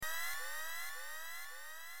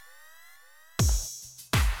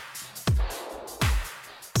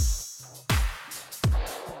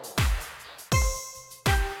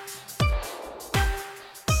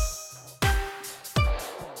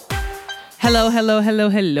Hello, hello, hello,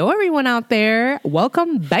 hello, everyone out there.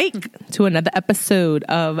 Welcome back to another episode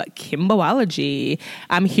of Kimboology.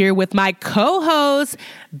 I'm here with my co-host,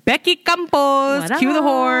 Becky Campos. Cue the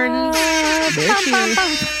horn. There she is.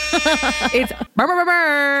 It's burr, burr,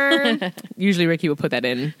 burr, burr. Usually Ricky will put that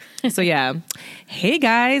in. So yeah. Hey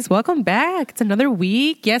guys, welcome back. It's another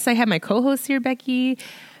week. Yes, I have my co-host here, Becky.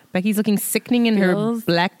 Becky's looking sickening in her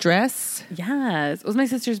black dress. Yes. It was my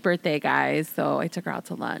sister's birthday, guys. So I took her out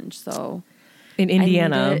to lunch. So in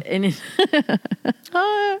Indiana.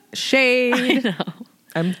 Shade. I know.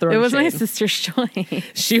 I'm throwing It was shade. my sister's choice.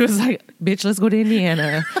 She was like, bitch, let's go to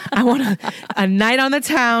Indiana. I want a night on the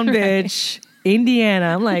town, bitch. Indiana.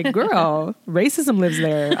 I'm like, girl, racism lives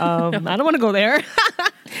there. I don't want to go there.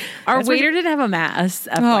 Our waiter didn't have a mask,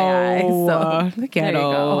 FYI. So the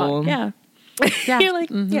ghetto. Yeah. You're like,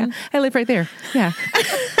 yeah, I live right there. Yeah.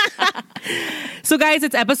 So, guys,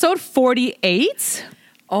 it's episode 48.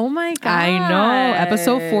 Oh, my God. I know.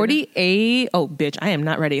 Episode 48. Oh, bitch, I am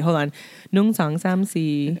not ready. Hold on. Nung song sam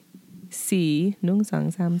si. Si. Nung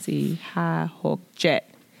song sam si. Ha hok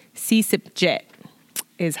jet. Si sip jet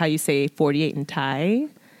is how you say 48 in Thai.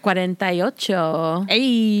 48.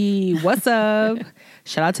 Hey, what's up?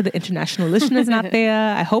 Shout out to the international listeners out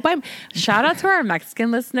there. I hope Shout out to our Mexican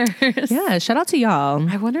listeners. Yeah, shout out to y'all.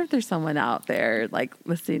 I wonder if there's someone out there, like,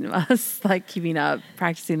 listening to us, like, keeping up,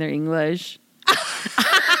 practicing their English.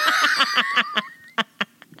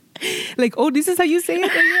 Like, oh, this is how you say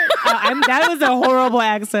it? That was a horrible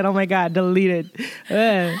accent. Oh, my God. Delete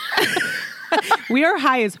it. We are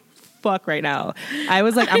high as fuck right now. I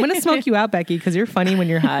was like, I'm going to smoke you out, Becky, because you're funny when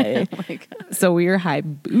you're high. Oh my God. So we are high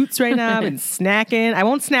boots right now. I've been snacking. I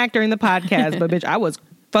won't snack during the podcast, but bitch, I was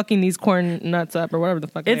fucking these corn nuts up or whatever the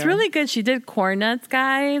fuck It's really good. She did corn nuts,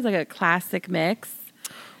 guys, like a classic mix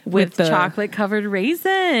with the chocolate covered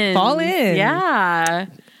raisins. Fall in. Yeah.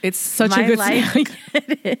 It's such My a good life. snack.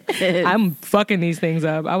 It is. I'm fucking these things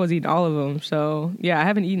up. I was eating all of them. So yeah, I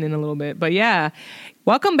haven't eaten in a little bit, but yeah.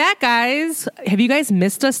 Welcome back, guys. Have you guys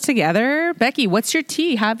missed us together? Becky, what's your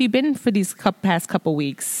tea? How have you been for these past couple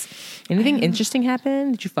weeks? Anything interesting happen?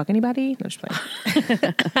 Did you fuck anybody? No, just playing.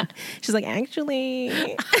 She's like,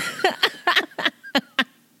 actually.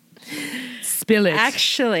 Spill it.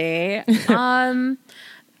 Actually,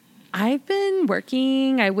 I've been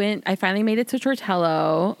working. I finally made it to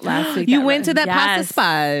Tortello last week. You went to that pasta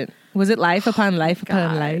spot. Was it life upon life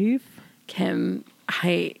upon life? Kim,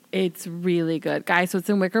 it's really good, guys. So it's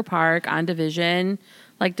in Wicker Park on Division,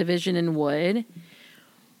 like Division and Wood.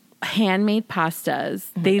 Handmade pastas.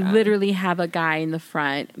 They literally have a guy in the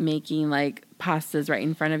front making like pastas right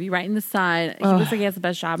in front of you, right in the sun. He looks like he has the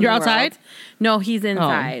best job. You're in the outside? world. No, he's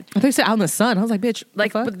inside. I thought you said out in the sun. I was like, bitch,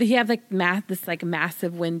 Like, the fuck? but he have like this like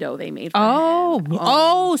massive window they made. For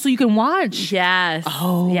Oh, so you can watch. yes,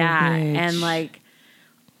 Oh, yeah, bitch. and like.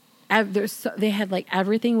 They had like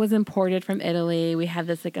everything was imported from Italy. We had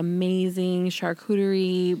this like amazing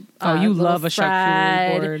charcuterie. You little love a charcuterie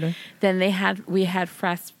spread. board. Then we had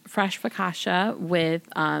fresh focaccia with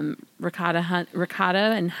ricotta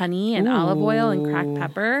and honey and olive oil and cracked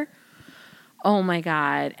pepper. Oh my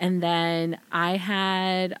God! And then I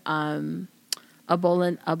had a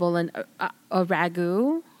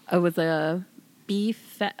ragu. It was a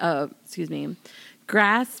beef.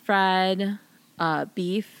 Grass fed.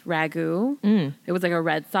 Beef ragu. It was like a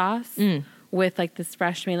red sauce with like this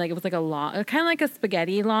fresh made, like it was like a long, kind of like a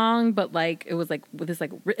spaghetti long, but like it was like with this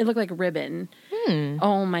like it looked like a ribbon.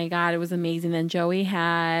 Oh my God, it was amazing. Then Joey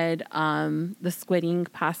had the squid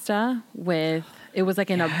ink pasta with it was like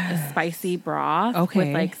in a spicy broth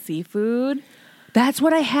with like seafood. That's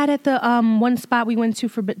what I had at the one spot we went to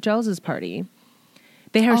for Gels's party.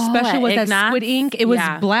 They had special with that squid ink. It was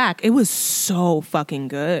black. It was so fucking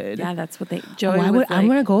good. Yeah, that's what Joey I'm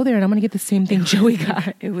going to go there and I'm going to get the same thing Joey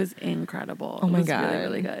got. It was incredible. Oh my it was God. really,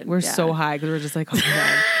 really good. We're so high because we're just like, oh my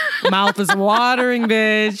God. Mouth is watering,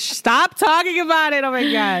 bitch. Stop talking about it. Oh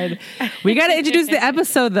my God. We got to introduce the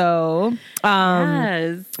episode though.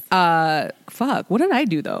 Yes. Fuck. What did I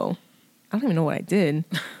do though? I don't even know what I did.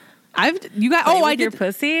 I did your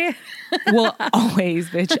pussy. Well, always,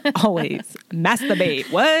 bitch, always masturbate.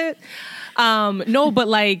 What? No, but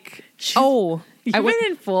like, You've been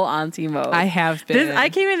in full auntie mode. I have been. I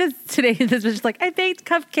came in today. This was just like, I baked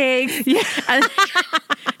cupcakes. Yeah.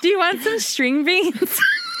 Do you want some string beans?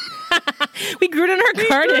 We grew it in her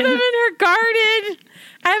garden. We grew them in her garden.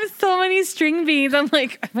 I have so many string beans. I'm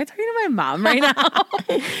like, am I talking to my mom right now?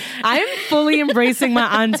 I am fully embracing my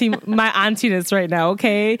auntiness right now,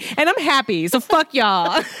 okay? And I'm happy. So fuck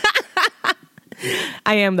y'all.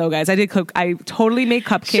 I am though, guys. I did cook. I totally made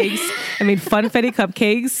cupcakes. I made funfetti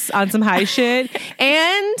cupcakes on some high shit.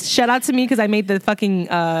 And shout out to me because I made the fucking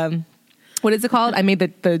what is it called? I made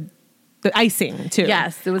the icing too.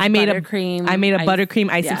 Yes, it was I made buttercream. I made a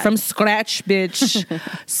buttercream icing from scratch, bitch.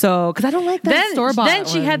 So because I don't like that store bought. Then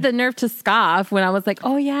she had the nerve to scoff when I was like,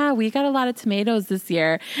 "Oh yeah, we got a lot of tomatoes this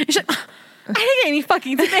year." And she's like, I didn't get any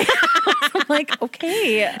fucking tomatoes. I'm like,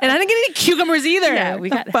 okay. And I didn't get any cucumbers either. Yeah, we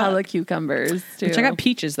got hella cucumbers too. Which I got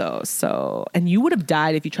peaches though. So, and you would have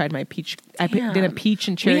died if you tried my peach. I did a peach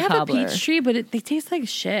and cherry cobbler. We have a peach tree, but they taste like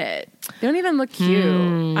shit. They don't even look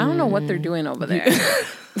cute. I don't know what they're doing over there.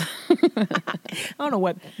 I don't know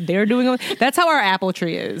what they're doing. That's how our apple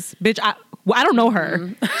tree is, bitch. I don't know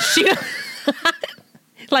her. She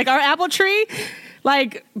like our apple tree.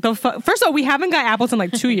 Like first of all, we haven't got apples in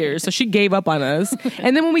like 2 years, so she gave up on us.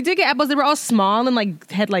 And then when we did get apples, they were all small and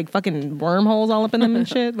like had like fucking wormholes all up in them and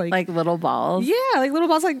shit. Like little balls. Yeah, like little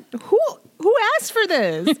balls. Like who asked for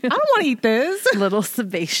this? I don't want to eat this. Little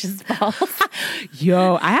sebaceous balls.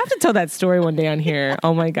 Yo, I have to tell that story one day on here.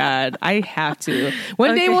 Oh my God, I have to.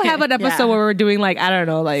 One day we'll have an episode where we're doing like, I don't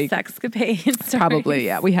know, like sexcapades. Probably,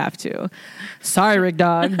 yeah, we have to. Sorry, Rick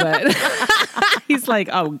Dog, but he's like,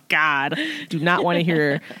 oh God, do not want to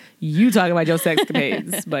hear you talking about your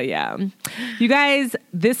sexcapades. But yeah, you guys,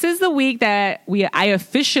 this is the week that I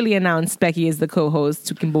officially announced Becky is the co-host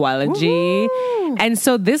to Kimbawology. And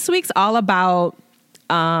so this week's all about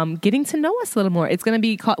getting to know us a little more. It's going to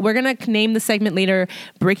be called, we're going to name the segment later,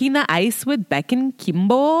 Breaking the Ice with Beck and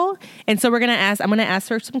Kimbo. And so I'm going to ask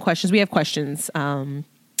her some questions. We have questions.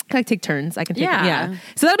 Can I take turns? I can take them. Yeah.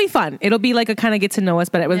 So that'll be fun. It'll be like a kind of get to know us,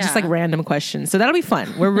 but it was just like random questions. So that'll be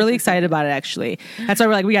fun. We're really excited about it actually. That's why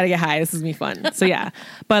we're like, we gotta get high. This is gonna be fun. So yeah.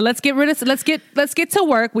 But let's get to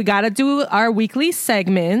work. We gotta do our weekly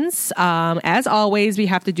segments. As always, we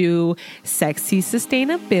have to do sexy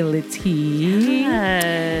sustainability. Yes.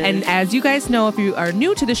 And as you guys know, if you are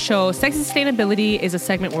new to the show, sexy sustainability is a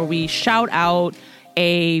segment where we shout out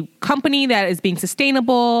a company that is being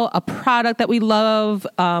sustainable, a product that we love,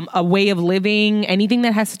 a way of living, anything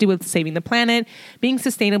that has to do with saving the planet, being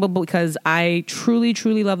sustainable, because I truly,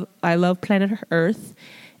 truly love planet Earth.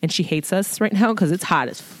 And she hates us right now because it's hot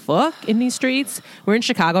as fuck in these streets. We're in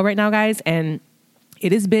Chicago right now, guys, and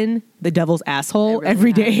it has been the devil's asshole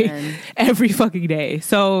every day, every fucking day.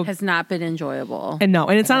 So has not been enjoyable. And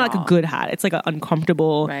it's not like a good hot. It's like an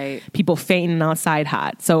uncomfortable, people fainting outside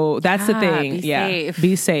hot. So that's the thing.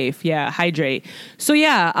 Be safe. Yeah. Hydrate. So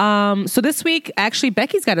yeah. So this week, actually,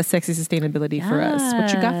 Becky's got a sexy sustainability for us.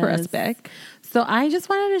 What you got for us, Beck? So I just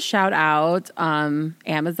wanted to shout out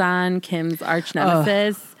Amazon, Kim's arch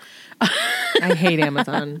nemesis. I hate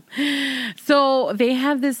Amazon. So they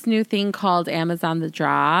have this new thing called Amazon The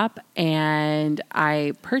Drop, and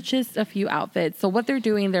I purchased a few outfits. So what they're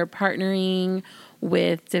doing, they're partnering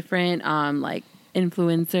with different like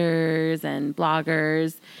influencers and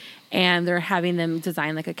bloggers, and they're having them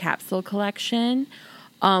design like a capsule collection.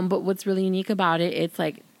 But what's really unique about it, it's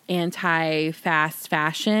like anti-fast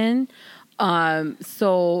fashion.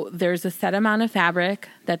 So there's a set amount of fabric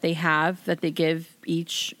that they have that they give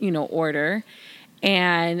each, order,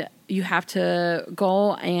 and you have to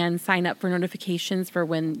go and sign up for notifications for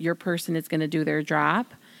when your person is going to do their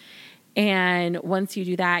drop. And once you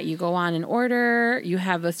do that, you go on and order. You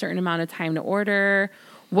have a certain amount of time to order.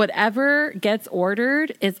 Whatever gets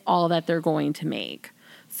ordered is all that they're going to make.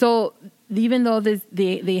 So even though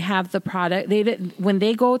they have the product, when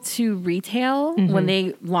they go to retail, when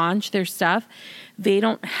they launch their stuff, they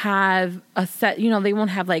don't have a set, they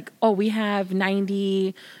won't have like, oh, we have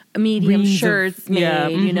 90 medium shirts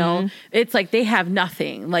made, It's like they have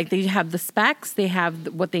nothing. Like they have the specs, they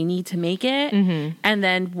have what they need to make it, and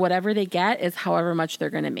then whatever they get is however much they're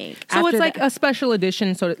going to make. So it's like a special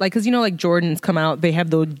edition, so like, because like Jordans come out, they have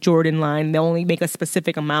the Jordan line, they only make a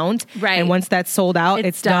specific amount, right? And once that's sold out,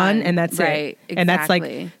 it's done, and that's right. It. And that's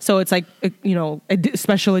like, so it's like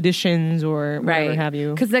special editions or whatever have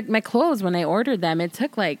you. Because like my clothes, when I ordered them, it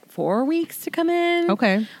took like 4 weeks to come in.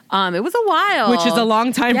 Okay, it was a while, which is a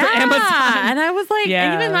long time for Amazon. And I was like,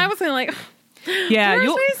 even I was like, yeah,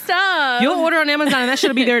 you'll order on Amazon and that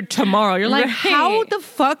should be there tomorrow. You're like, how the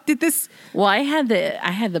fuck did this? Well, I had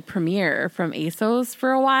the premiere from ASOS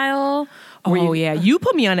for a while. Oh yeah, you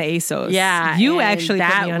put me on ASOS. Yeah, you actually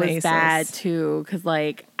put me on ASOS. That was bad too, because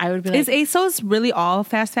like I would be like, is ASOS really all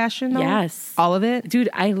fast fashion though? Yes, all of it, dude.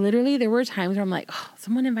 There were times where I'm like, oh,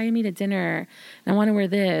 someone invited me to dinner and I want to wear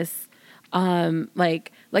this.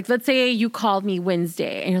 Like let's say you called me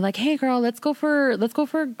Wednesday and you're like, hey girl, let's go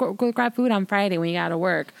grab food on Friday when you got to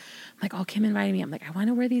work. I'm like, oh, Kim invited me. I'm like, I want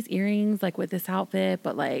to wear these earrings like with this outfit,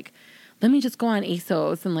 but like let me just go on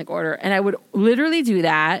ASOS and like order. And I would literally do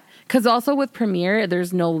that because also with Premier,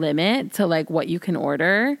 there's no limit to like what you can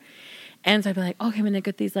order. And so I'd be like, okay, I'm going to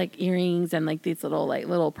get these like earrings and like these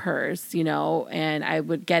little purse, you know, and I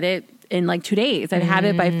would get it in like 2 days. I'd have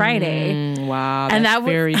it by Friday. Wow. And that's that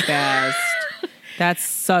was very fast. That's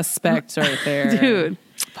suspect right there. Dude.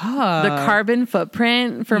 Fuck. The carbon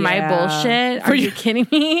footprint for my bullshit. Are you kidding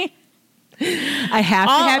me? I have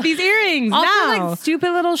to have these earrings also now. like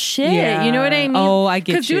stupid little shit. You know what I mean? Oh, I get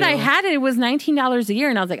you. Because, dude, I had it. It was $19 a year.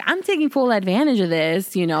 And I was like, I'm taking full advantage of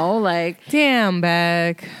this, you know? Like, damn,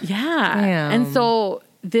 Beck. Yeah. Damn. And so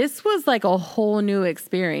this was like a whole new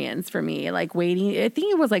experience for me. Like waiting. I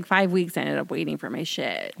think it was like 5 weeks I ended up waiting for my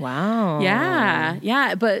shit. Wow. Yeah.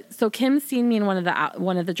 Yeah. But so Kim's seen me in one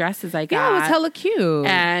of the dresses I got. Yeah, it was hella cute.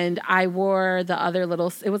 And I wore the other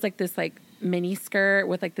little, it was like this like mini skirt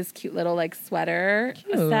with like this cute little like sweater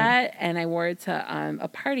set, and I wore it to a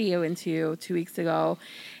party I went to 2 weeks ago,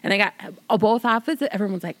 and I got both outfits.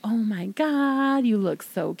 Everyone's like, "Oh my god, you look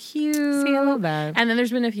so cute!" See, I love that. And then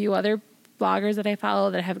there's been a few other bloggers that I follow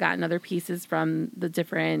that have gotten other pieces from the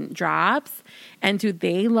different drops, and dude,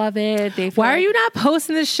 they love it. Why are you not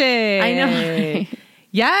posting this shit? I know.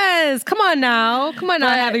 Yes, come on now,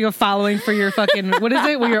 having a following for your fucking what is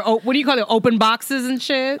it? What do you call it? Open boxes and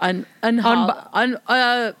shit. An unboxing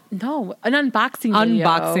video.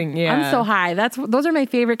 Unboxing, yeah. I'm so high. Those are my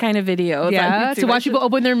favorite kind of videos. Yeah, to watch people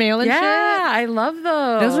open their mail and shit. Yeah, I love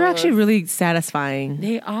those. Those are actually really satisfying.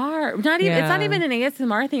 They are. It's not even an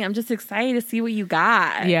ASMR thing. I'm just excited to see what you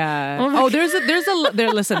got. Yeah. There's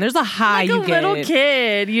a high like you a get. little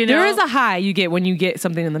kid, you know. There is a high you get when you get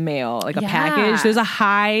something in the mail, like a package. There's a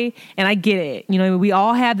high, and I get it. You know, we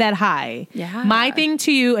all have that high. Yeah. My thing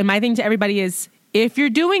to you and my thing to everybody is, if you're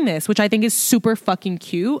doing this, which I think is super fucking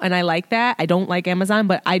cute, and I like that. I don't like Amazon,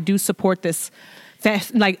 but I do support this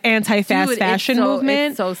anti-fast fashion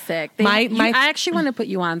movement. It's so sick. I actually want to put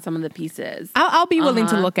you on some of the pieces. I'll be willing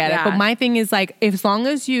to look at it, but my thing is like, as long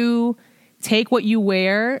as you take what you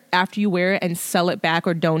wear after you wear it and sell it back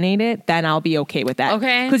or donate it, then I'll be okay with that.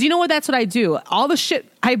 Okay. Because you know what? That's what I do. All the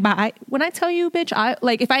shit I buy, when I tell you, bitch,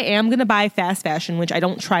 if I am going to buy fast fashion, which I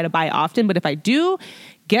don't try to buy often, but if I do,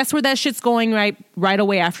 guess where that shit's going right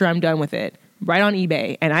away after I'm done with it? Right on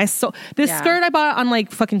eBay. And this skirt I bought on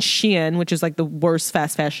like fucking Shein, which is like the worst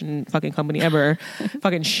fast fashion fucking company ever.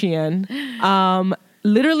 Fucking Shein.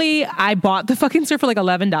 Literally, I bought the fucking skirt for like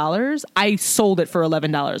 $11. I sold it for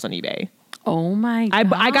 $11 on eBay. Oh my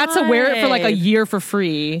god! I got to wear it for like a year for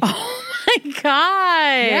free. Oh my god!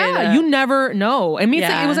 Yeah, you never know. I mean,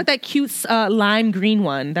 it was like that cute lime green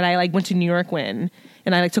one that I like went to New York in,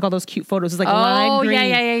 and I like took all those cute photos. It's like lime green.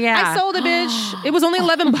 Yeah. I sold it, bitch. It was only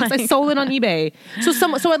 $11. I sold it on eBay.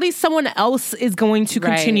 So at least someone else is going to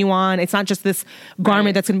continue on. It's not just this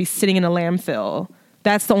garment that's going to be sitting in a landfill.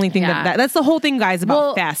 That's the only thing that's the whole thing, guys,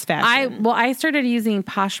 about fast fashion. I started using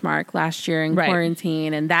Poshmark last year in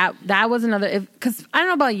quarantine, and that was another, because I don't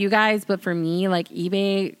know about you guys, but for me, like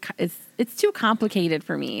eBay, it's too complicated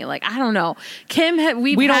for me. Like, I don't know. Kim,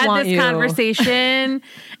 we've had this conversation,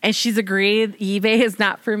 and she's agreed eBay is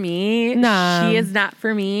not for me. Nah. She is not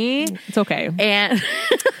for me. It's okay. And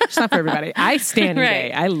it's not for everybody. I stand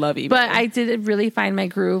eBay. I love eBay. But I did really find my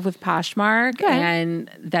groove with Poshmark, and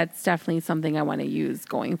that's definitely something I want to use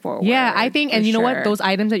going forward. Yeah, I think, and you know what? Those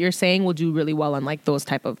items that you're saying will do really well on like those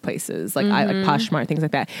type of places, like like Poshmark, things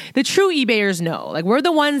like that. The true eBayers know. Like, we're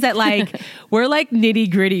the ones that like, we're like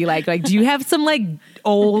nitty gritty. Like, do you have some like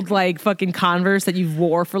old like fucking Converse that you've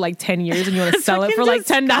wore for like 10 years and you want to sell it for like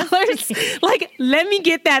 $10? Like, let me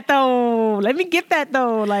get that though.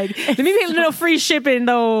 Like, let me pay a little free shipping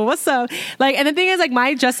though. What's up? Like, and the thing is, like,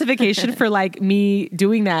 my justification for like me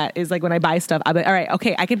doing that is like, when I buy stuff, I'll be all right,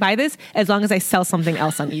 okay, I can buy this as long as I sell something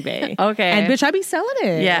else on eBay. Okay. And bitch, I be selling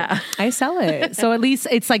it. Yeah. I sell it. So at least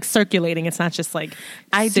it's like circulating. It's not just like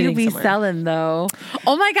I do be somewhere. selling though.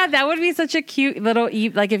 Oh my God, that would be such a cute little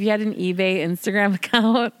like if you had an eBay Instagram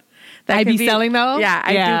account. I'd be selling though? Yeah,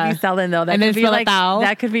 I do be selling though. That and then could be like thou.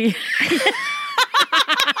 That could be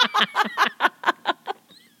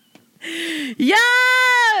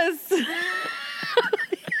Yes.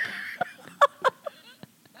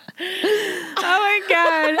 Oh my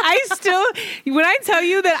God. When I tell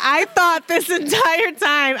you that I thought this entire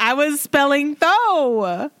time I was spelling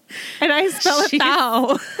though, and I spell it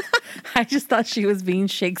thou. I just thought she was being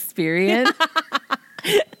Shakespearean.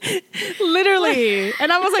 Literally.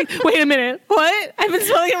 And I was like, wait a minute, what? I've been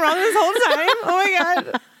spelling it wrong this whole time? Oh my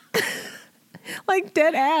God. Like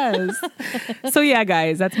dead ass. So yeah,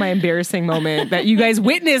 guys, that's my embarrassing moment that you guys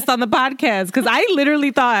witnessed on the podcast because I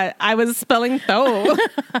literally thought I was spelling tho.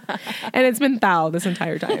 And it's been thou this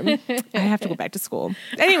entire time. I have to go back to school.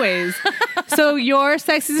 Anyways, so your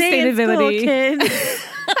sexy sustainability. kids.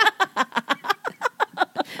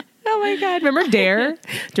 Oh my God. Remember Dare?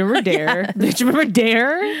 Do you remember Dare? Yes. Did you remember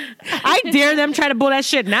Dare? I dare them try to pull that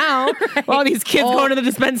shit now. Right. All these kids going to the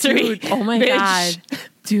dispensary. Dude, oh my God.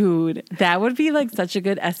 Dude, that would be like such a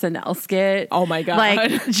good SNL skit. Oh my God.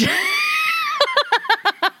 Like,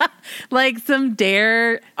 like some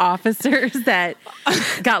Dare officers that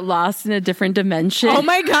got lost in a different dimension. Oh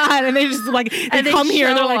my God. And they just like, they come here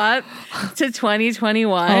and they're like, up to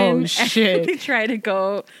 2021. Oh shit. They try to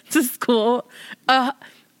go to school.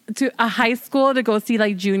 To a high school to go see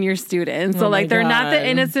like junior students. So like they're not the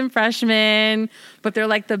innocent freshmen, but they're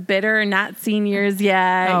like the bitter, not seniors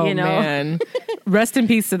yet, oh, you know. Man. Rest in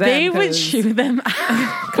peace to them. They would chew them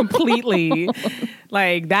out completely.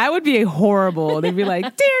 Like that would be horrible. They'd be like,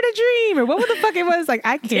 "Dare to dream," or what the fuck it was. Like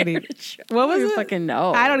I can't even. What was it? Fucking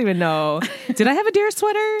know. I don't even know. Did I have a Dare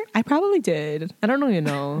sweater? I probably did. I don't even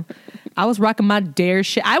know. I was rocking my Dare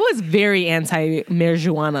shit. I was very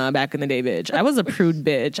anti-marijuana back in the day, bitch. I was a prude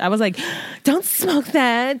bitch. I was like, don't smoke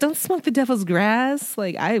that. Don't smoke the devil's grass.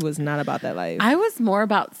 Like, I was not about that life. I was more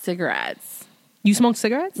about cigarettes. You smoked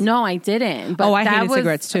cigarettes? No, I didn't. But I hated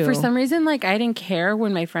cigarettes too. For some reason, like, I didn't care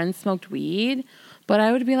when my friends smoked weed. But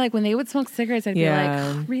I would be like, when they would smoke cigarettes, I'd be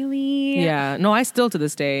like, really? Yeah. No, I still to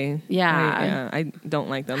this day. Yeah. I don't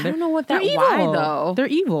like them. I don't know what that, why though. They're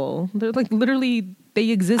evil. They're like literally,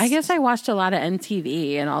 they exist. I guess I watched a lot of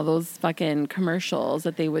MTV and all those fucking commercials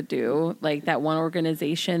that they would do. Like that one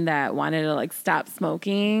organization that wanted to like stop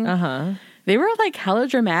smoking. Uh-huh. They were like hella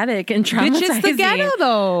dramatic and traumatizing. Bitch, it's the ghetto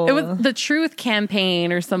though. It was the Truth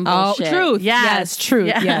campaign or some bullshit. Oh, Truth. Yes, Truth.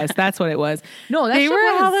 Yeah. Yes, that's what it was. No, they were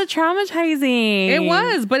hella traumatizing. It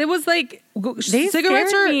was, but it was like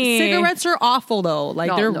cigarettes are awful though.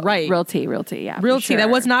 Like they're right. Real tea, yeah. Real tea. Sure. That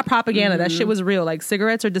was not propaganda. That shit was real. Like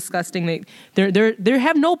cigarettes are disgusting. They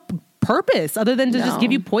have no purpose other than to just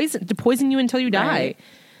give you poison, to poison you until you die. Right.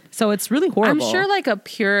 So it's really horrible. I'm sure like a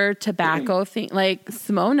pure tobacco thing, like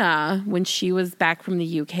Simona, when she was back from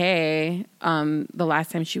the UK, the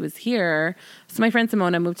last time she was here. So my friend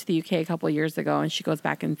Simona moved to the UK a couple of years ago and she goes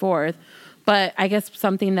back and forth. But I guess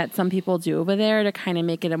something that some people do over there to kind of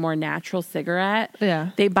make it a more natural cigarette. Yeah.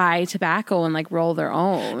 They buy tobacco and like roll their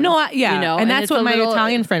own. No, yeah. You know? And that's what my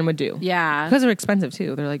Italian friend would do. Yeah. Because they're expensive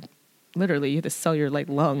too. They're like, literally, you have to sell your like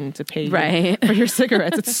lung to pay for your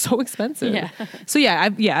cigarettes. It's so expensive. Yeah. So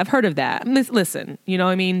I've heard of that. Listen, you know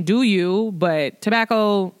what I mean? Do you, but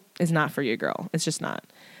tobacco is not for your girl. It's just not.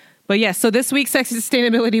 But yes, so this week's sexy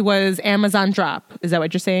sustainability was Amazon Drop. Is that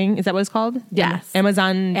what you're saying? Is that what it's called? Yes.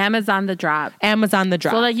 Amazon the Drop. Amazon the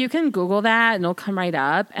Drop. So like you can Google that and it'll come right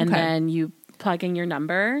up and then you plug in your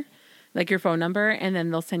number, like your phone number, and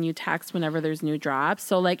then they'll send you text whenever there's new drops.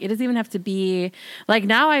 So like it doesn't even have to be like,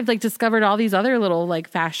 now I've like discovered all these other little like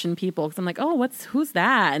fashion people because I'm like, oh, who's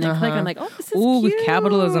that? And I click, I'm like, oh, this is cute.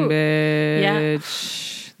 Capitalism, bitch. Yeah.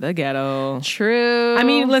 The ghetto. True. I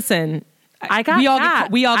mean, listen. I get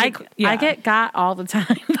got all the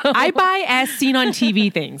time though. I buy as seen on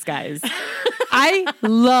TV things, guys. I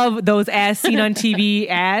love those as seen on TV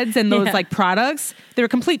ads and those like products. They're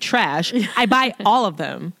complete trash. I buy all of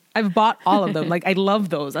them. I've bought all of them. Like I love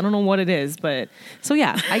those. I don't know what it is, but so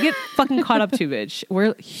yeah, I get fucking caught up too, bitch.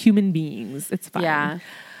 We're human beings. It's fine. Yeah.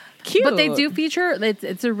 Cute. But they do feature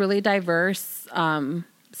it's a really diverse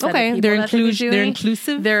okay, they're inclusive.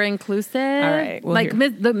 They're inclusive. All right, like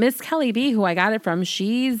Miss Kelly B, who I got it from,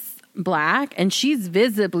 she's Black and she's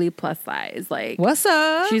visibly plus size. Like, what's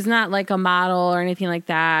up? She's not like a model or anything like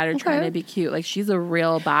that or trying to be cute. Like, she's a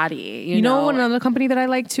real body. You know another company that I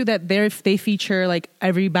like too that they feature like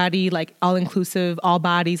everybody, like all inclusive, all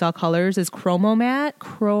bodies, all colors is Chromat.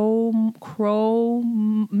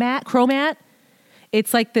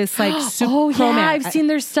 It's like this, like I've seen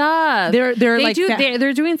their stuff. They're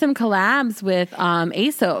doing some collabs with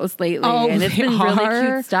ASOS lately, and it's been really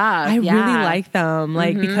cute stuff. I really like them,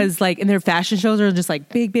 like because like in their fashion shows are just like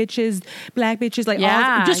big bitches, black bitches, like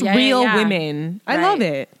real women. I love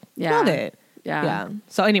it. Love it. Yeah.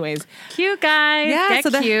 So, anyways, cute guys. Yeah.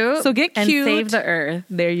 Get cute. So get cute and save the earth.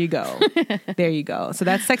 There you go. There you go. So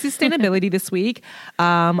that's sexy sustainability this week.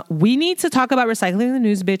 We need to talk about recycling the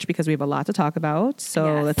news, bitch, because we have a lot to talk about.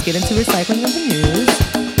 So let's get into recycling of the news.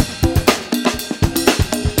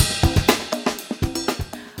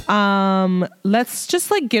 Let's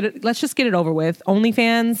just get it over with.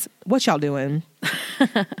 OnlyFans, what y'all doing?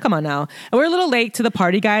 Come on now. And we're a little late to the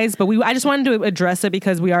party, guys, but I just wanted to address it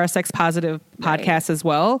because we are a sex positive podcast as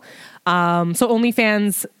well. So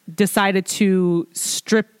OnlyFans decided to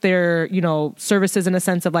strip their, services in a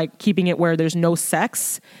sense of like keeping it where there's no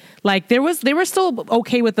sex. Like they were still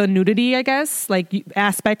okay with the nudity, I guess, like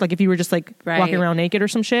aspect, like if you were just like walking around naked or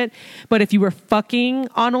some shit. But if you were fucking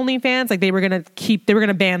on OnlyFans, like they were going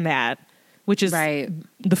to ban that. Which is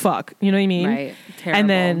the fuck, you know what I mean? Right. Terrible. And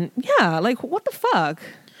then, like, what the fuck?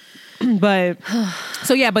 But,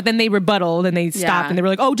 but then they rebutted and they stopped and they were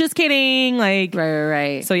like, oh, just kidding. Like,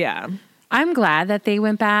 right. So, yeah. I'm glad that they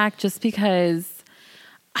went back just because,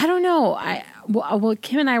 I don't know. Well,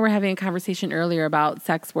 Kim and I were having a conversation earlier about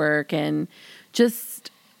sex work and just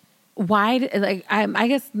why, I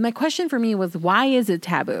guess my question for me was, why is it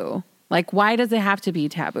taboo? Like, why does it have to be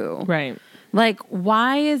taboo? Right. Like,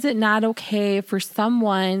 why is it not okay for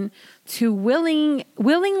someone to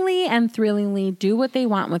willingly and thrillingly do what they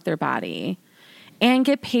want with their body and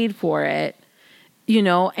get paid for it,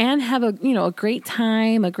 and have a great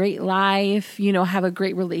time, a great life, have a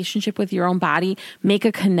great relationship with your own body, make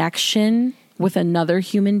a connection with another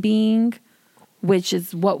human being, which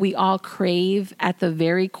is what we all crave at the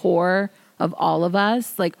very core of all of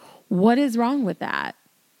us. Like, what is wrong with that?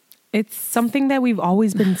 It's something that we've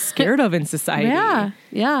always been scared of in society.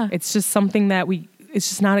 Yeah. It's just something that it's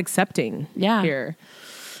just not accepting here.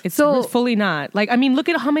 We're fully not. Like, I mean, look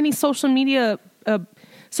at how many social media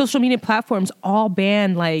platforms all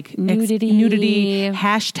ban like nudity,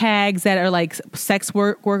 hashtags that are like sex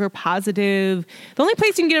worker positive. The only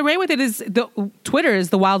place you can get away with it is Twitter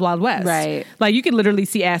is the wild, wild west. Right. Like you can literally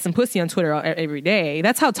see ass and pussy on Twitter every day.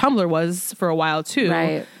 That's how Tumblr was for a while too.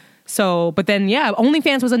 Right. So, but then,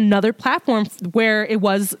 OnlyFans was another platform where it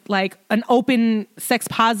was like an open sex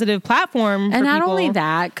positive platform. And not only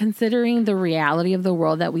that, considering the reality of the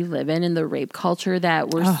world that we live in and the rape culture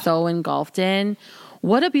that we're so engulfed in,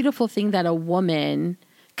 what a beautiful thing that a woman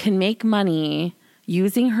can make money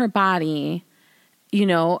using her body,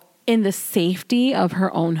 in the safety of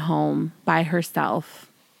her own home by herself.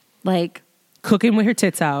 Like, cooking with her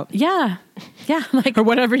tits out. Yeah. Like, or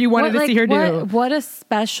whatever you wanted to see her do. What a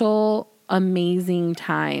special, amazing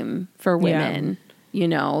time for women.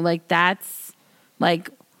 Like that's like,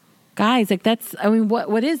 guys, like that's, I mean,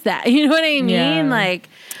 what is that? You know what I mean? Yeah. Like,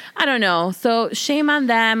 I don't know. So shame on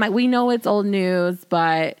them. We know it's old news,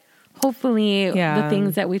 but hopefully the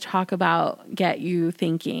things that we talk about get you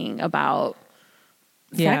thinking about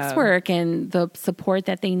sex work and the support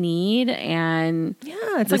that they need and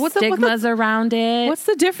it's the like stigmas around it. What's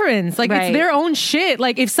the difference? Like it's their own shit.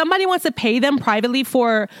 Like if somebody wants to pay them privately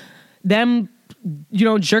for them,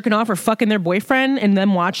 jerking off or fucking their boyfriend and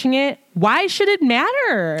them watching it, why should it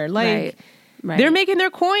matter? Like they're making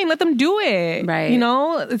their coin. Let them do it. Right.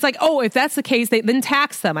 It's like, oh, if that's the case, then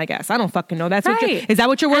tax them, I guess. I don't fucking know. That's is that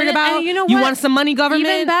what you're worried about? And you want some money, government?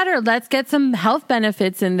 Even better. Let's get some health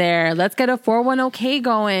benefits in there. Let's get a 401k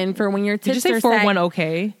going for when your tits Did you say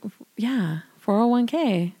 401k? Yeah.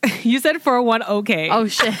 401k. You said 401k. Oh,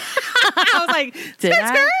 shit. I was like, did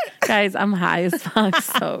I? Guys, I'm high as fuck,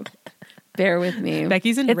 so bear with me.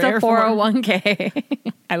 Becky's in it's rare a 401k.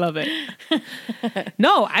 I love it.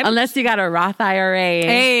 No, unless you got a Roth IRA.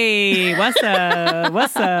 Hey, what's up?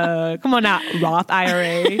 What's up? Come on now, Roth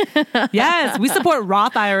IRA. Yes, we support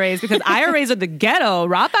Roth IRAs because IRAs are the ghetto.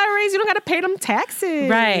 Roth IRAs, you don't got to pay them taxes.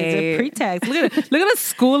 Right. Pre-tax. Look at us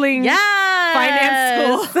schooling.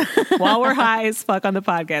 Finance school while we're high as fuck on the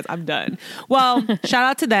podcast. I'm done. Well, shout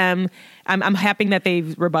out to them. I'm happy that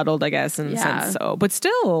they've rebutted, I guess, in a sense. So, but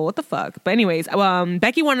still, what the fuck? But anyways,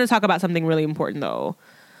 Becky wanted to talk about something really important though.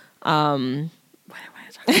 What do I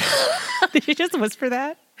want to talk about? Did you just whisper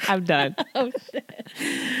that? I'm done. Oh shit,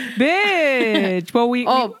 bitch.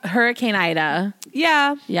 Well, Hurricane Ida.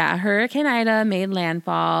 Yeah. Hurricane Ida made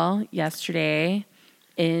landfall yesterday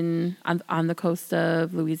on the coast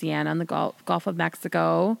of Louisiana, on the Gulf of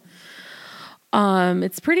Mexico.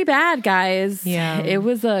 It's pretty bad, guys. Yeah. It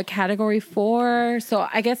was a Category 4. So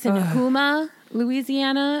I guess in Houma,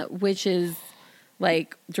 Louisiana, which is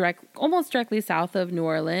like almost directly south of New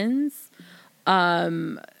Orleans,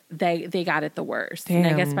 they got it the worst. Damn. And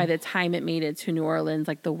I guess by the time it made it to New Orleans,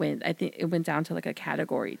 like the wind, I think it went down to like a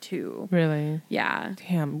Category 2. Really? Yeah.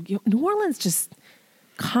 Damn. New Orleans just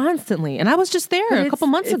constantly, and I was just there a couple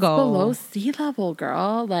months ago. Below sea level,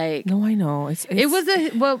 girl. Like, no, I know. It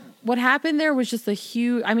was what happened there was just a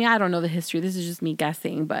huge. I mean, I don't know the history. This is just me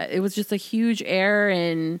guessing, but it was just a huge error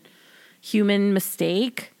and human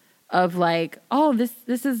mistake of like, oh, this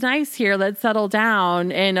is nice here. Let's settle down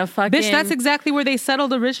in a fucking... Bitch, that's exactly where they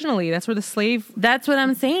settled originally. That's where the slave... That's what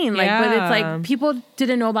I'm saying. Like, but it's like people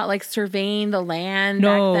didn't know about like surveying the land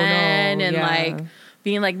back then and like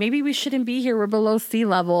being like, maybe we shouldn't be here. We're below sea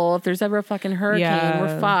level. If there's ever a fucking hurricane,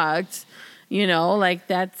 we're fucked. You know, like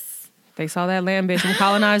that's... They saw that land, bitch. When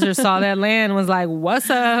colonizers saw that land, was like, what's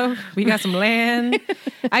up? We got some land.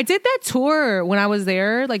 I did that tour when I was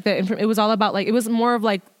there. Like, it was all about, like, it was more of,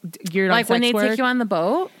 like, geared on sex when they work. take you on the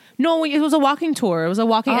boat? No, it was a walking tour. It was a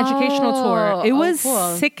walking educational tour. It was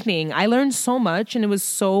sickening. I learned so much, and it was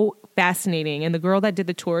so fascinating. And the girl that did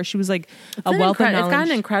the tour, she was like a wealth of knowledge. It's got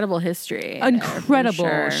an incredible history. Incredible.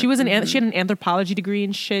 Sure. She was she had an anthropology degree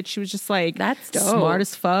and shit. She was just like that's dope. Smart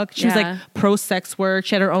as fuck. She was like pro sex work.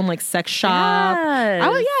 She had her own like sex shop. Yes.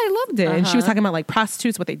 I loved it. And she was talking about like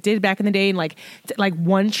prostitutes, what they did back in the day, and like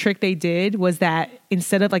one trick they did was that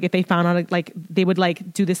instead of like if they found out like they would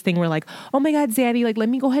like do this thing where like, oh my God, Zaddy, like let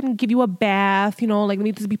me go ahead and give you a bath, you know, like let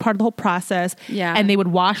me just be part of the whole process. Yeah. And they would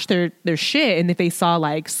wash their shit, and if they saw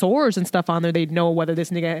like sores and stuff on there, they'd know whether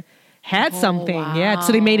this nigga had something. Wow. Yeah.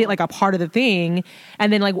 So they made it like a part of the thing.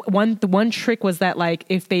 And then like the one trick was that like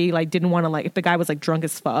if they like didn't want to like if the guy was like drunk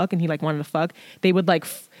as fuck and he like wanted to fuck, they would like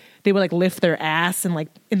lift their ass and like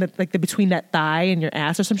in the like the between that thigh and your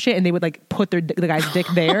ass or some shit, and they would like put the guy's dick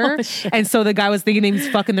there. And so the guy was thinking he was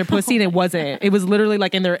fucking their pussy, and it wasn't. It was literally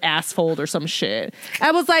like in their ass fold or some shit.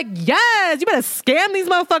 I was like, yes, you better scam these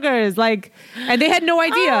motherfuckers. Like, and they had no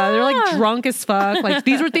idea. They're like drunk as fuck. Like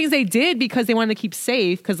these were things they did because they wanted to keep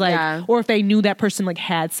safe. Because like, or if they knew that person like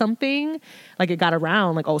had something, like it got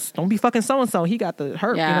around, like, oh, don't be fucking so and so. He got the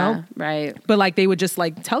hurt, you know? Right. But like they would just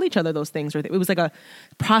like tell each other those things, or it was like a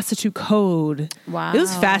prostitute code. Wow. It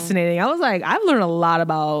was fascinating. I was like, I've learned a lot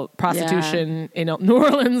about prostitution in New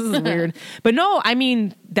Orleans. This is weird. But no, I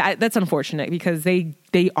mean, that's unfortunate because they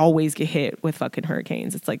always get hit with fucking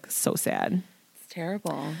hurricanes. It's like so sad. It's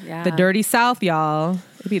terrible. Yeah. The dirty South, y'all.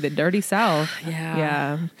 It'd be the dirty South.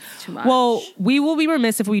 Yeah. It's too much. Well, we will be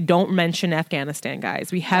remiss if we don't mention Afghanistan,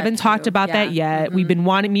 guys. We haven't talked about that yet. Mm-hmm. We've been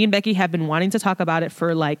me and Becky have been wanting to talk about it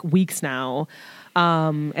for like weeks now.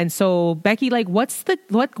 And so Becky, like, what's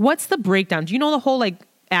the breakdown? Do you know the whole like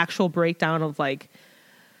actual breakdown of like,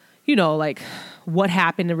 you know, like what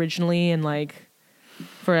happened originally and like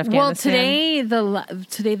for Afghanistan? Well, today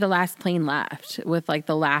the last plane left with like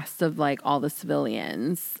the last of like all the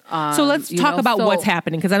civilians. So let's talk about what's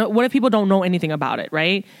happening, because what if people don't know anything about it,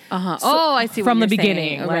 right? So, I see. From what the you're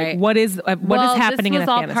beginning, saying. like right. what is happening in Afghanistan? This was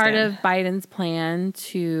all part of Biden's plan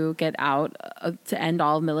to get out to end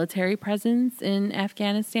all military presence in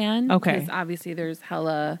Afghanistan. Okay, because obviously there's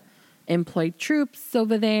hella employed troops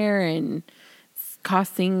over there and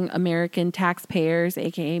costing American taxpayers,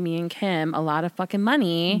 aka me and Kim, a lot of fucking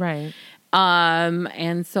money. Right.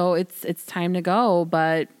 And so it's time to go.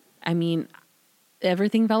 But I mean,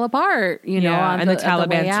 everything fell apart, you know, and the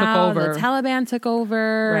Taliban took over. The Taliban took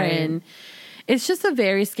over, right. And it's just a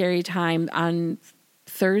very scary time. On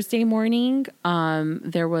Thursday morning,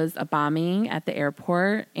 there was a bombing at the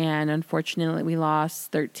airport, and unfortunately, we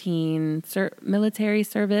lost 13 military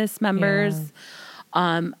service members. Yeah.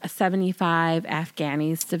 75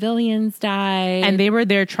 Afghani civilians died. And they were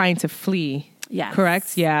there trying to flee. Yes.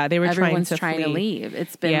 Correct? Yeah, they were Everyone's trying to leave.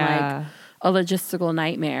 It's been like a logistical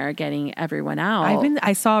nightmare getting everyone out.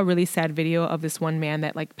 I saw a really sad video of this one man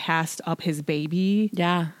that like passed up his baby.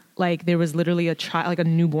 Yeah. Like there was literally a child, like a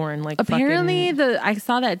newborn, like apparently I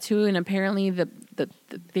saw that too, and apparently the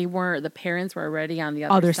parents were already on the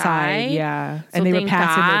other side. Yeah, so and they were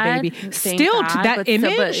passing their baby. Still, to that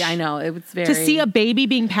image, I know it was very to see a baby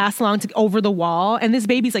being passed along over the wall, and this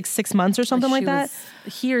baby's like 6 months or something like that.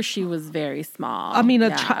 He or she was very small. I mean,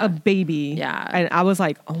 a baby. Yeah, and I was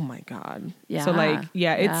like, oh my God. Yeah. So like,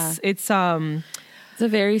 it's a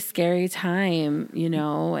very scary time, you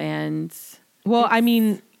know, and I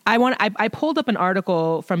mean. I pulled up an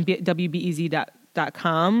article from WBEZ.org.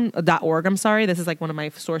 I'm sorry. This is like one of my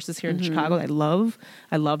sources here in Chicago. I love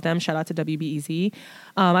them. Shout out to WBEZ.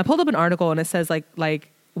 I pulled up an article and it says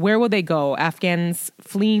like where will they go? Afghans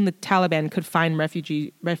fleeing the Taliban could find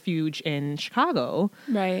refuge in Chicago.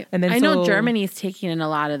 Right. And then I know Germany's taking in a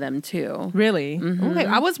lot of them too. Really? Mm-hmm. Okay.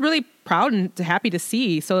 I was really proud and happy to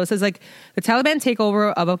see. So it says like the Taliban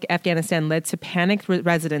takeover of Afghanistan led to panicked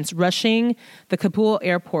residents rushing the Kabul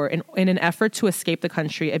airport in an effort to escape the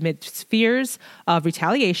country amid fears of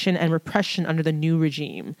retaliation and repression under the new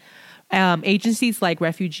regime. Agencies like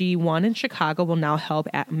Refugee One in Chicago will now help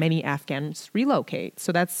many Afghans relocate.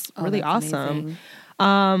 So that's really awesome.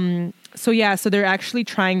 So they're actually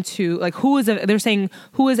trying to they're saying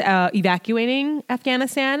who is evacuating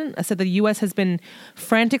Afghanistan. I said the U.S. has been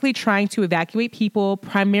frantically trying to evacuate people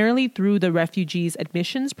primarily through the Refugees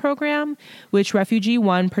Admissions Program, which Refugee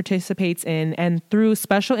One participates in, and through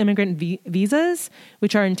special immigrant visas,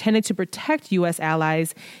 which are intended to protect U.S.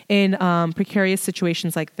 allies in precarious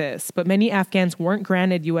situations like this. But many Afghans weren't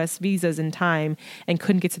granted U.S. visas in time and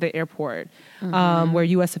couldn't get to the airport, where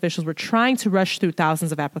U.S. officials were trying to rush through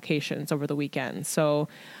thousands of applications over the weekend. So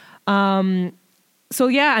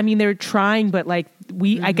yeah, I mean, they're trying, but I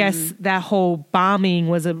guess that whole bombing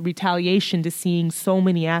was a retaliation to seeing so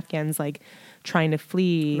many Afghans trying to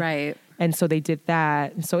flee. Right. And so they did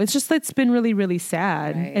that. And so it's been really, really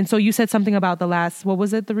sad. Right. And so you said something about what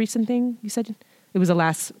was it? The recent thing you said? It was the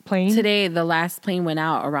last plane? Today, the last plane went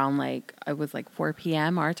out around it was 4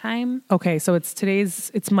 p.m. our time. Okay, so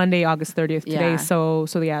it's Monday, August 30th today.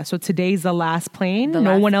 Yeah. So today's the last plane.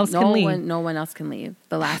 No one else can leave. No one else can leave.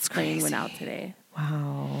 The last plane went out today.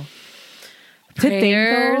 Wow.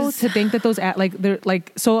 Prayers. To think that those they're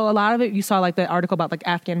so a lot of it you saw the article about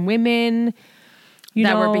Afghan women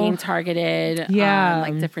that were being targeted. Yeah.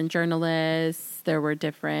 Different journalists. There were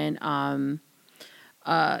different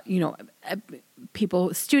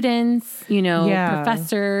people, students,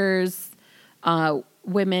 professors,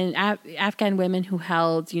 women, Afghan women who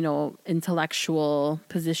held, intellectual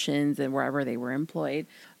positions and wherever they were employed.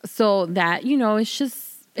 So that,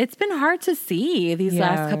 it's been hard to see these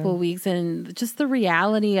last couple of weeks, and just the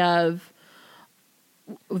reality of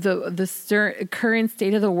the current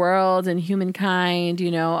state of the world and humankind.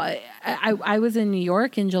 I was in New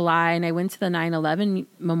York in July, and I went to the 9/11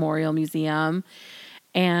 Memorial Museum.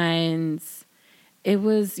 And it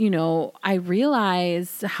was, I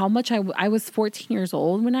realized how much I was 14 years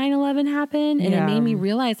old when 9/11 happened. And it made me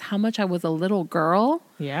realize how much I was a little girl.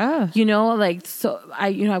 Yeah. So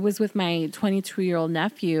I was with my 22-year-old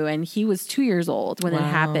nephew, and he was 2 years old when it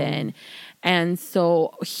happened. And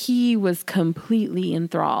so he was completely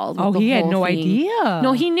enthralled. Oh, he had no idea.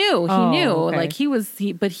 No, he knew. He knew. Okay.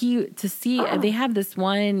 They have this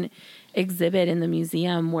one exhibit in the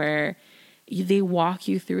museum where they walk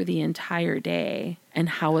you through the entire day and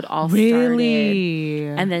how it all started.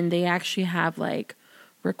 And then they actually have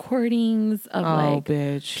recordings of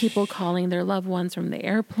people calling their loved ones from the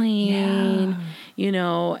airplane,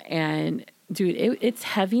 and dude, it's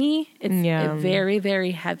heavy. It's very,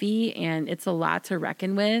 very heavy, and it's a lot to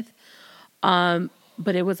reckon with.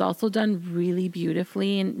 But it was also done really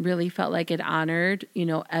beautifully, and really felt like it honored,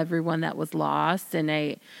 everyone that was lost. And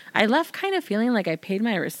I left kind of feeling like I paid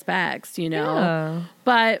my respects,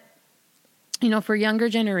 But, for younger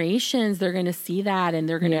generations, they're going to see that, and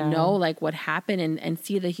they're going to know what happened, and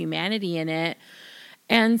see the humanity in it.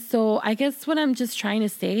 And so I guess what I'm just trying to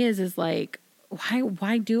say is why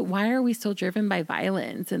are we so driven by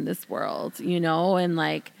violence in this world, And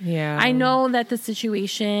I know that the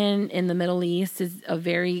situation in the Middle East is a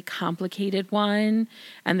very complicated one,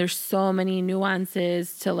 and there's so many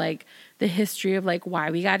nuances to the history of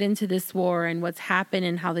why we got into this war and what's happened,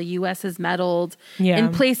 and how the U.S. has meddled in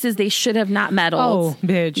places they should have not meddled. Oh,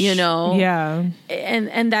 bitch. Yeah.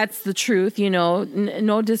 And that's the truth,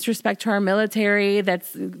 no disrespect to our military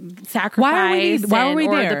that's sacrificed. Why are we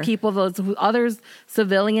there? Or the people, those others,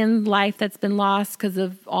 civilian life that's been lost because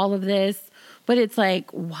of all of this. But it's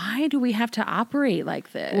why do we have to operate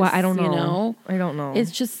like this? Well, I don't know. I don't know.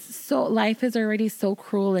 It's just life is already so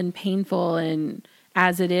cruel and painful, and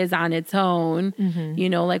as it is on its own,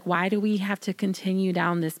 why do we have to continue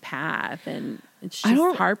down this path? And it's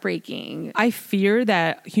just heartbreaking. I fear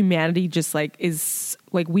that humanity just is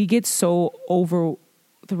we get so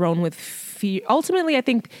overthrown with fear. Ultimately, I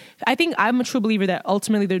think I'm a true believer that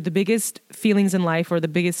ultimately the biggest feelings in life, or the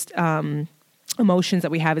biggest emotions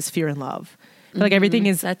that we have, is fear and love. Everything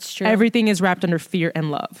is, that's true. Everything is wrapped under fear and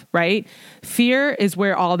love, right? Fear is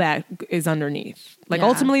where all that is underneath.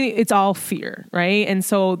 Ultimately, it's all fear, right? And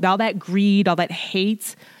so all that greed, all that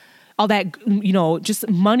hate, all that, just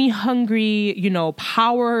money hungry,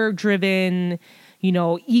 power driven,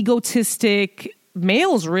 egotistic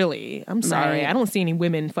males, really. I'm sorry. Right. I don't see any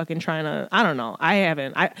women fucking trying to, I don't know. I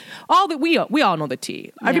haven't. We all know the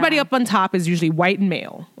tea. Everybody up on top is usually white and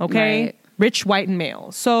male, okay? Right. Rich, white, and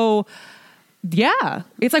male. So yeah,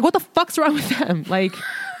 it's what the fuck's wrong with them?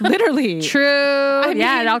 Literally. True.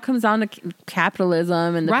 It all comes down to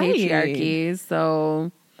capitalism and the patriarchy.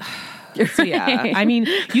 So yeah, I mean,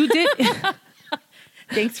 you did.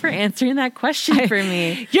 Thanks for answering that question for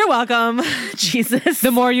me. You're welcome. Jesus.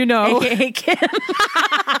 The more you know. AKA Kim.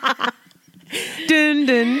 Dun,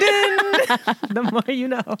 dun, dun. The more you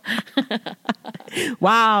know.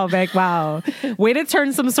 Wow, Beck, wow. Way to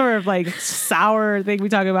turn some sort of like sour thing we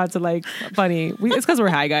talk about to like funny. It's because we're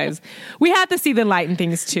high, guys. We have to see the light in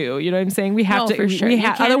things too. You know what I'm saying? We have to. For sure. You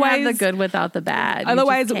can't otherwise, have the good without the bad.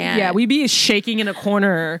 Otherwise, yeah, we'd be shaking in a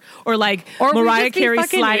corner or like Mariah Carey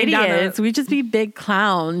sliding idiots. down. We'd just be big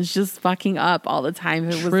clowns, just fucking up all the time.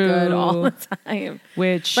 It was good all the time.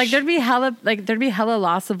 Which like there'd be hella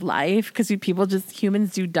loss of life because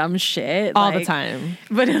humans do dumb shit all the time.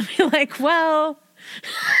 But it'd be like, well,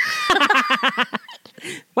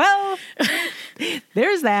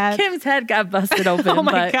 there's that. Kim's head got busted open. Oh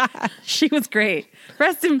my God. She was great.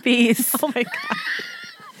 Rest in peace. Oh my God.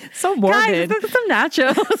 So morbid. Guys, look at some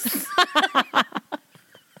nachos.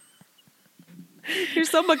 You're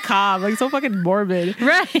so macabre, like so fucking morbid.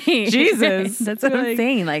 Right. Jesus. Right. That's what I'm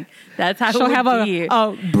saying. Like, that's how she'll have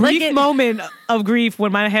a brief moment of grief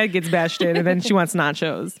when my head gets bashed in and then she wants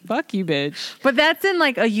nachos. Fuck you, bitch. But that's in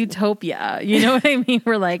like a utopia. You know what I mean?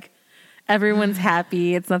 We're like, everyone's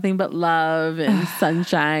happy. It's nothing but love and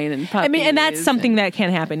sunshine and puppies. I mean, and that's something that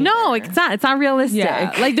can't happen. No, either. it's not. It's not realistic.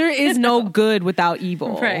 Yeah. Like there is no good without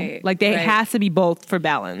evil. Right. Like there has to be both for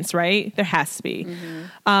balance, right? There has to be.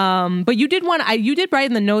 But you did write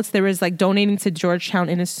in the notes there was like donating to Georgetown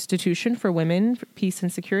Institution for Women for Peace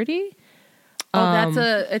and Security.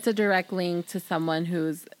 It's a direct link to someone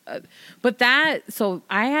who's, so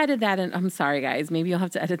I added that in. I'm sorry, guys. Maybe you'll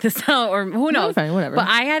have to edit this out, or who knows? Fine, whatever. But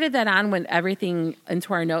I added that on when everything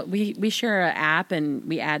into our note. We share an app and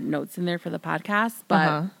we add notes in there for the podcast.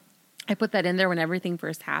 But I put that in there when everything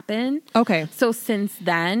first happened. Okay. So since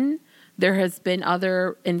then, there has been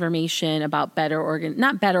other information about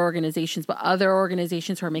not better organizations, but other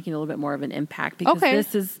organizations who are making a little bit more of an impact because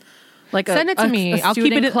this is. Like send it to me. I'll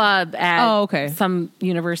keep it club at some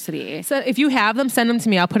university. So if you have them, send them to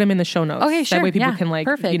me. I'll put them in the show notes. Okay, sure. That way people can like,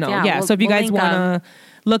 perfect. you know, yeah. So if you guys want to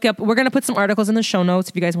look up, we're going to put some articles in the show notes.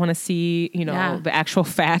 If you guys want to see, you know, the actual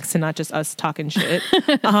facts and not just us talking shit,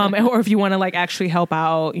 or if you want to like actually help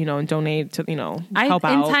out, you know, and donate to, you know, help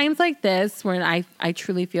out. In times like this, when I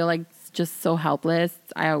truly feel like just so helpless,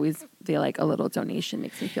 I always feel like a little donation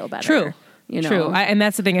makes me feel better. True. You know? True. And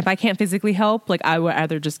that's the thing. If I can't physically help, like I would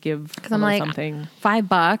rather just give I'm like, something.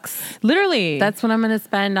 $5. Literally. That's what I'm going to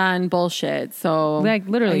spend on bullshit. So like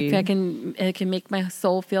literally, if it can make my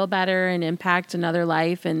soul feel better and impact another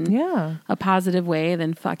life in a positive way,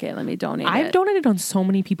 then fuck it. Let me donate. I've donated on so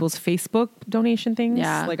many people's Facebook donation things.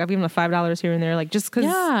 Yeah. Like I've given $5 here and there, like just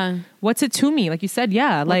because what's it to me? Like you said,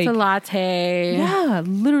 like what's a latte? Yeah,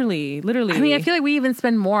 literally. I mean, I feel like we even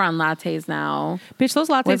spend more on lattes now. Bitch, those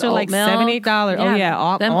lattes are like $7, $8. Oh yeah,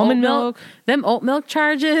 almond milk. Them oat milk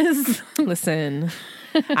charges. Listen,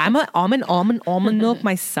 I'm an almond milk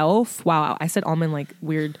myself. Wow, I said almond like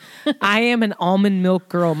weird. I am an almond milk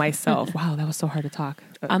girl myself. Wow, that was so hard to talk.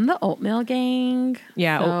 I'm the oatmeal gang.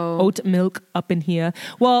 Yeah, oat milk up in here.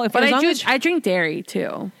 Well, I drink dairy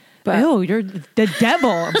too. But you're the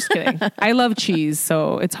devil. I'm just kidding. I love cheese,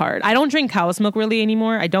 so it's hard. I don't drink cow's milk really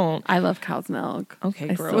anymore. I don't. I love cow's milk.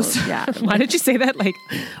 Okay, gross. Why did you say that? Like,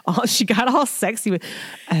 she got all sexy with.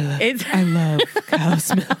 I love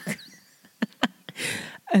cow's milk.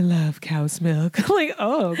 I love cow's milk. I'm like,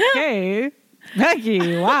 oh, okay,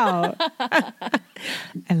 Becky. Wow.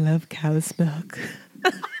 I love cow's milk.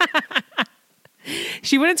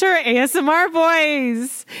 She went into her ASMR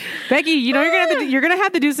voice. Becky, you know you're gonna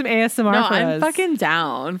have to do some ASMR for us. I'm fucking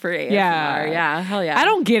down for ASMR. Yeah, hell yeah. I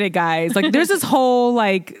don't get it, guys. Like there's this whole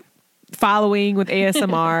like following with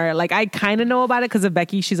ASMR. Like I kind of know about it because of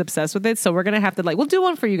Becky. She's obsessed with it. So we're gonna have to we'll do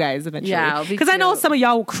one for you guys eventually. Yeah, because I know some of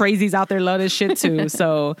y'all crazies out there love this shit too.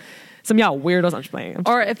 So some of y'all weirdos. I'm just playing.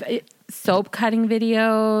 Soap cutting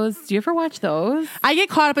videos. Do you ever watch those? I get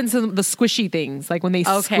caught up in some of the squishy things, like when they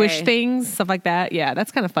squish things, stuff like that. Yeah,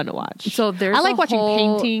 that's kind of fun to watch. So I like watching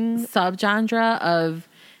painting subgenre of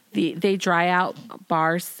they dry out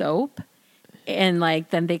bar soap and like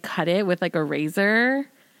then they cut it with like a razor.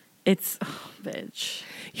 It's bitch.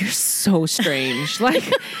 You're so strange. Like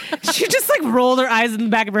she just like rolled her eyes in the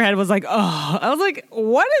back of her head and was like, oh. I was like,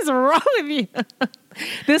 what is wrong with you?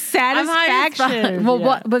 The satisfaction.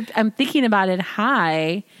 But I'm thinking about it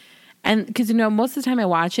high. And because, most of the time I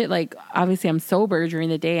watch it, like, obviously I'm sober during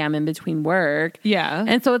the day. I'm in between work. Yeah.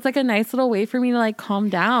 And so it's like a nice little way for me to like calm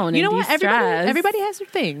down. You know what? Everybody has their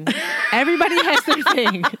thing. Everybody has their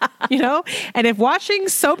thing. And if watching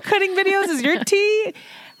soap cutting videos is your tea,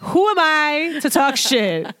 who am I to talk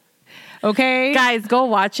shit? Okay? Guys, go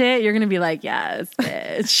watch it. You're going to be like, yes,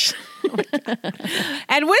 bitch.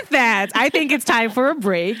 And with that, I think it's time for a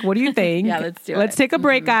break. What do you think? Yeah, let's do it. Let's take a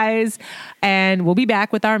break, guys. And we'll be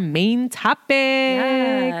back with our main topic.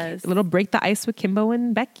 Yes. A little break the ice with Kimbo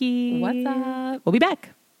and Becky. What's up? We'll be back.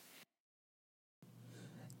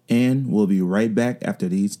 And we'll be right back after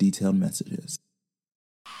these detailed messages.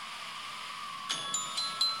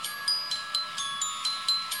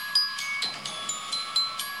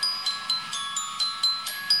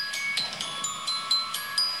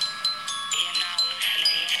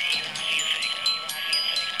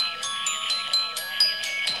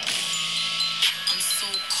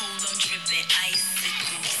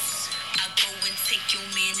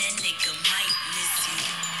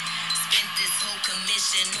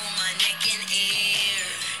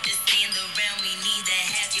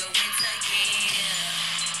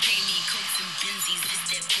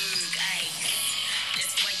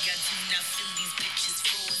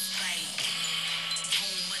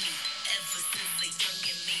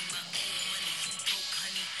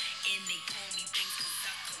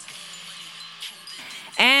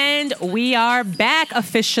 And we are back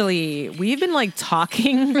officially. We've been like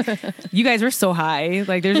talking. You guys were so high.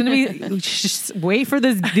 Like there's going to be, just wait for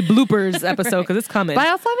the bloopers episode because it's coming. But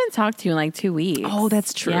I also haven't talked to you in like 2 weeks. Oh,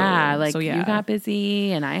 that's true. Yeah, like So, yeah. you got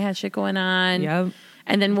busy and I had shit going on. Yep.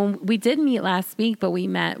 And then when we did meet last week, but we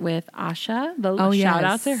met with Asha. Shout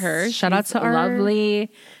out to her. Shout out She's to her.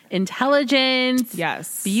 Lovely, intelligent,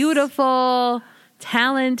 Yes. beautiful,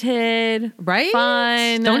 talented, Right?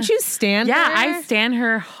 fun. Don't you stand Yeah, her? I stand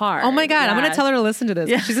her hard. Oh my God, I'm going to tell her to listen to this.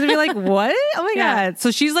 Yeah. She's going to be like, what? Oh my Yeah. God.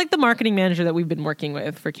 So she's like the marketing manager that we've been working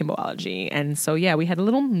with for Kimboology. And so, yeah, we had a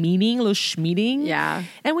little meeting, a little schmeeting. Yeah.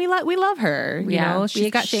 And we love her. You know, we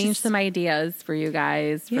exchanged some ideas for you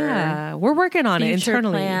guys. For Yeah, we're working on it future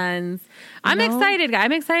internally. plans. I'm know? excited.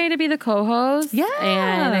 I'm excited to be the co-host. Yeah.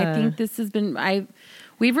 And I think this has been,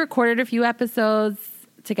 we've recorded a few episodes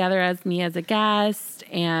together as me as a guest,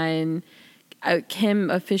 and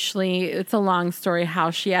Kim officially, it's a long story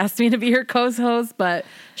how she asked me to be her co-host, but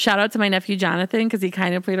shout out to my nephew Jonathan because he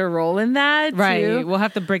kind of played a role in that Right. too. We'll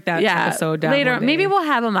have to break that episode down later. one day. Maybe we'll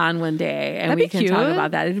have him on one day and That'd we be can talk cute.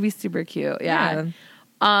 about that. It'd be super cute. Yeah.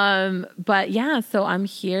 But yeah, so I'm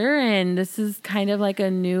here and this is kind of like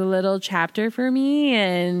a new little chapter for me,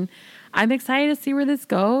 and I'm excited to see where this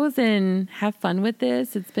goes and have fun with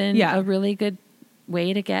this. It's been a really good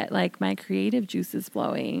way to get like my creative juices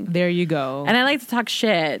flowing. There you go. And I like to talk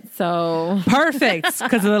shit, so Perfect,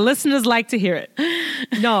 because the listeners like to hear it.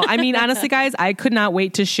 No, I mean, honestly, guys, I could not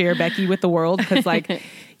wait to share Becky with the world because, like,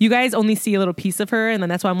 you guys only see a little piece of her, and then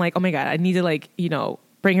that's why I'm like, oh my God, I need to, like, you know,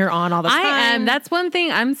 bring her on all the time. I am. That's one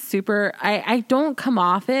thing I'm super, I don't come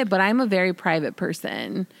off it, but I'm a very private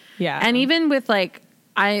person. Yeah. And even with like,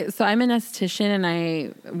 so I'm an esthetician and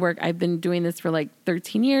I've been doing this for like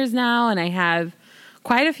 13 years now, and I have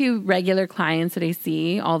quite a few regular clients that I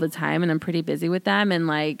see all the time, and I'm pretty busy with them. And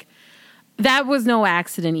like, that was no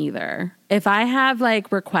accident either. If I have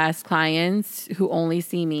like request clients who only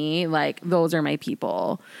see me, like those are my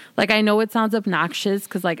people. Like I know it sounds obnoxious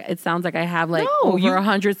because like it sounds like I have like over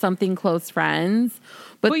 100 something close friends,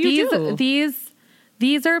 but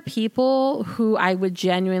these are people who I would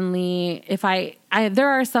genuinely, if I there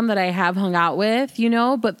are some that I have hung out with, you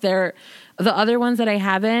know, but the other ones that I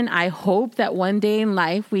haven't, I hope that one day in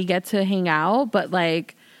life we get to hang out. But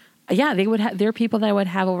like, yeah, they're people that I would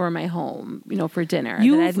have over my home, you know, for dinner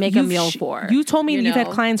that I'd make a meal for. You told me you you've had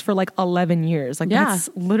know? clients for like 11 years. Like that's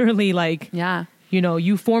literally like, you know,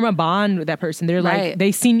 you form a bond with that person. They're like,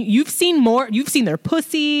 you've seen their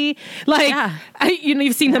pussy. Like,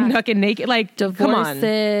 you've seen them naked. Like, divorces, come on.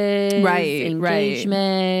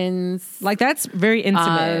 engagements. Like, that's very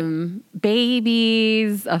intimate.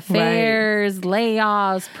 Babies, affairs,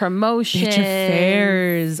 layoffs, promotions. Bitch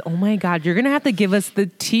affairs. Oh my God. You're going to have to give us the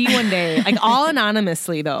tea one day. Like, all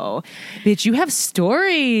anonymously, though. Bitch, you have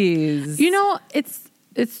stories. You know, it's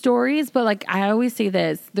stories, but like I always say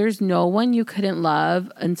this, there's no one you couldn't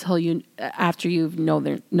love after you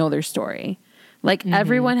know their story. Like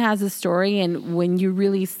everyone has a story, and when you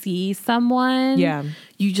really see someone,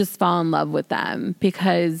 you just fall in love with them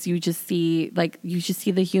because you just see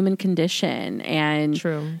the human condition, and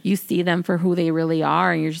you see them for who they really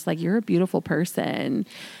are, and you're just like, you're a beautiful person,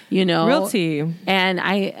 you know. Real tea. And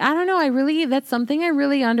I don't know, that's something I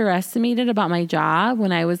really underestimated about my job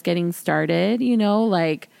when I was getting started, you know,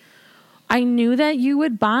 like I knew that you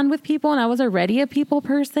would bond with people, and I was already a people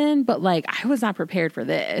person, but like I was not prepared for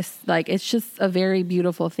this. Like it's just a very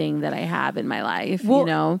beautiful thing that I have in my life, you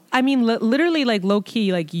know? I mean, literally like low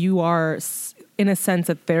key, like you are in a sense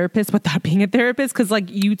a therapist without being a therapist. Cause like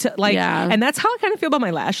and that's how I kind of feel about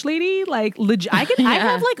my lash lady. Like legit, I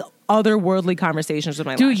have like otherworldly conversations with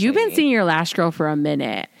my Dude, lash you've been lady. seeing your lash girl for a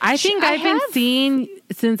minute. I think I've been seeing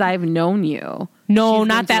since I've known you. No, She's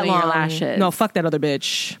not been that doing your long. lashes. No, fuck that other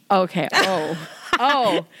bitch. Okay. Oh.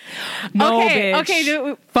 No, okay. bitch. Okay,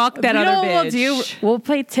 dude. Fuck that You other know what bitch. we'll do? We'll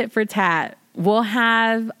play tit for tat.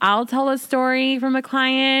 I'll tell a story from a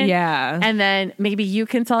client. Yeah. And then maybe you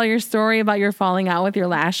can tell your story about your falling out with your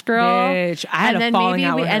lash girl. Bitch, I had and a then falling maybe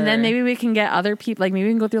out with And then her. maybe we can get other people, like maybe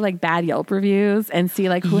we can go through like bad Yelp reviews and see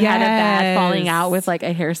like who had a bad falling Yes. out with like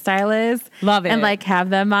a hairstylist. Love it. And like have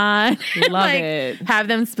them on. and, Love like, it. Have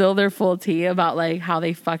them spill their full tea about like how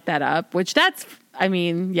they fucked that up, which that's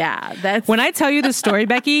When I tell you the story,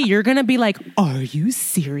 Becky, you're going to be like, are you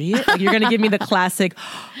serious? Like, you're going to give me the classic,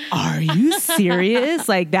 are you serious?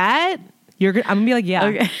 Like that? I'm going to be like, yeah.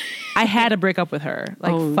 Okay. I had to break up with her.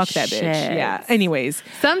 Like, Oh, fuck that bitch. shit. Yeah. Anyways.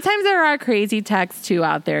 Sometimes there are crazy texts too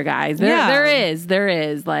out there, guys. There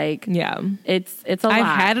is. Like, Yeah. it's a lot. I've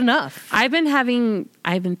had enough. I've been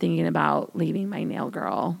thinking about leaving my nail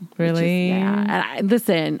girl. Really? And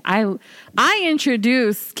listen, I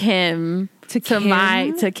introduced Kim to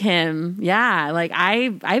Kim. Yeah. Like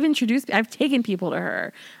I've taken people to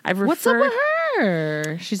her. What's up with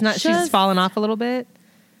her? She's Just- fallen off a little bit.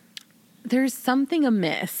 There's something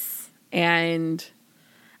amiss, and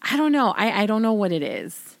I don't know. I don't know what it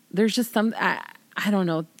is. There's just I don't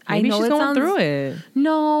know. Maybe I know she's going through it.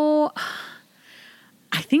 No,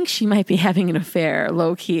 I think she might be having an affair,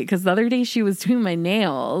 low key. Because the other day she was doing my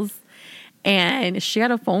nails, and she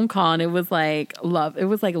had a phone call, and it was like love. It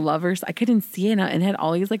was like lovers. I couldn't see it, and it had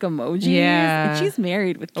all these like emojis. Yeah. And she's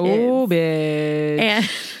married with kids. Oh, bitch. And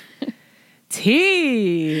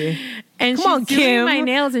Tea. And Come she's on, doing Kim. my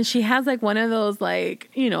nails, and she has like one of those like,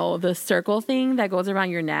 you know, the circle thing that goes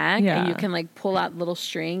around your neck, Yeah. and you can like pull out little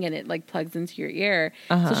string, and it like plugs into your ear.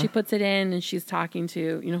 So she puts it in, and she's talking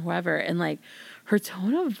to, you know, whoever, and like her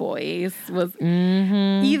tone of voice was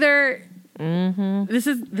either this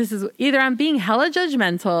is either I'm being hella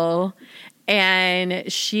judgmental.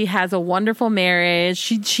 And she has a wonderful marriage.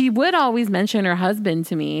 She would always mention her husband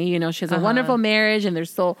to me. You know, she has a wonderful marriage, and they're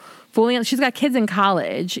so fully. She's got kids in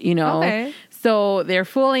college. You know, Okay. So they're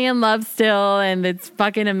fully in love still, and it's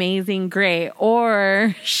fucking amazing, great.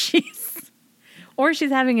 Or she's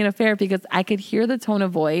having an affair, because I could hear the tone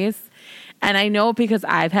of voice, and I know because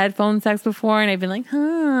I've had phone sex before, and I've been like,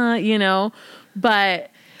 you know, but.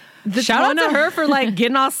 Shout out to her for like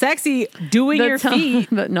getting all sexy, doing your feet.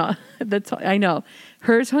 I know.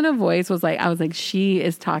 Her tone of voice was like, I was like, she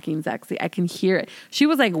is talking sexy. I can hear it. She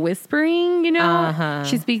was like whispering, you know.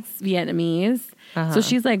 She speaks Vietnamese. So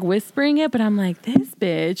she's like whispering it, but I'm like, this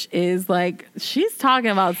bitch is like, she's talking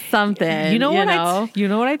about something. You know what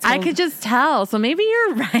I I could just tell. So maybe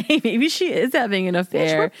you're right. Maybe she is having an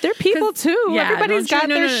affair. They're people too. Yeah, Everybody's got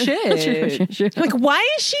their shit. True. Like, why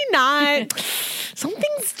is she not?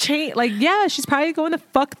 Something's changed. Like, yeah, she's probably going to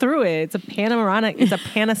fuck through it. It's a Panasonic. It's a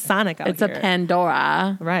Panasonic out It's here. a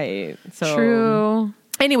Pandora. Right. So True.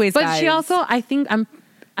 Anyways, But guys. she also, I think,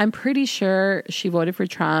 I'm pretty sure she voted for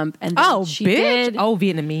Trump. And then she bitch. did. Oh,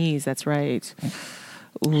 Vietnamese. That's right.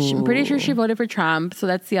 I'm pretty sure she voted for Trump. So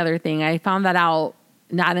that's the other thing. I found that out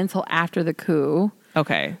not until after the coup.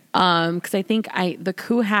 Okay. Because I think the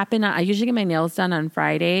coup happened. I usually get my nails done on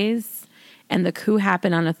Fridays. And the coup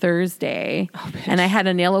happened on a Thursday. And I had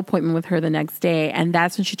a nail appointment with her the next day. And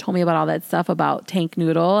that's when she told me about all that stuff about Tank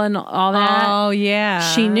Noodle and all that. Oh, yeah.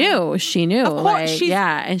 She knew. Of course, like, she's-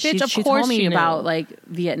 yeah. And bitch, she of course told me she knew. about like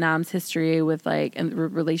Vietnam's history with like and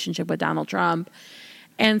relationship with Donald Trump.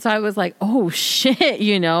 And so I was like, oh shit,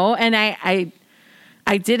 you know? And I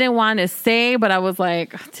didn't want to say, but I was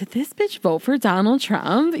like, did this bitch vote for Donald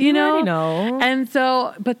Trump? You know? already know. And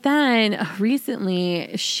so, but then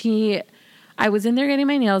recently I was in there getting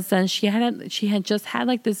my nails done. She had just had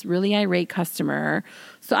like this really irate customer.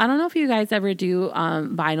 So I don't know if you guys ever do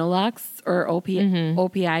Vinylux or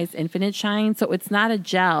OPI's Infinite Shine. So it's not a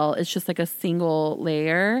gel. It's just like a single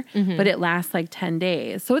layer, but it lasts like 10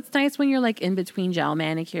 days. So it's nice when you're like in between gel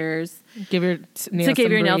manicures Give your nails to give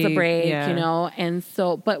some your nails a break. break, Yeah. you know? And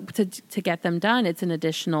so, but to get them done, it's an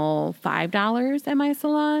additional $5 at my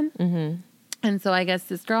salon. And so I guess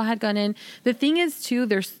this girl had gone in. The thing is too,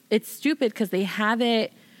 it's stupid because they have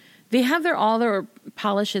all their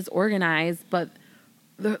polishes organized, but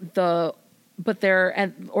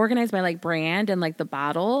they're organized by like brand and like the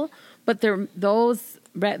bottle, but those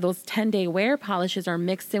 10-day wear polishes are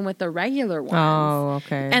mixed in with the regular ones. Oh,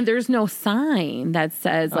 okay. And there's no sign that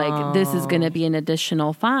says like this is going to be an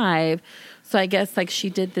additional $5. So I guess like she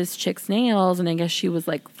did this chick's nails, and I guess she was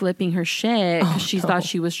like flipping her shit because she thought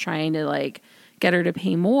she was trying to like get her to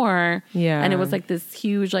pay more. Yeah. And it was like this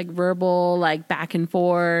huge, like verbal, like back and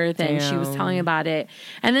forth. And she was Damn. telling about it.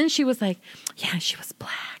 And then she was like, yeah, she was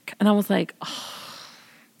black. And I was like, oh,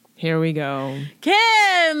 Here we go.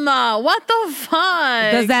 Kim, what the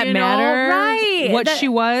fuck? Does that You know? matter? Right. What That- she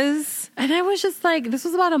was? And I was just like, this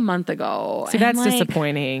was about a month ago. See, And, that's like,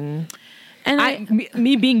 disappointing. And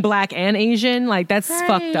Me being black and Asian, like that's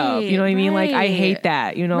fucked up. You know what I mean? Like I hate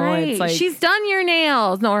that. You know, right. it's like she's done your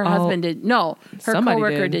nails. No, her husband did. No, her Somebody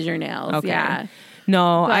coworker did. did your nails. Okay. Yeah.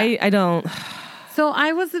 No, But- I don't. So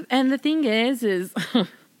I was, and the thing is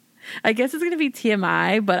I guess it's going to be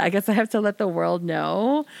TMI, but I guess I have to let the world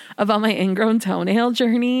know about my ingrown toenail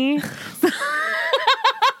journey.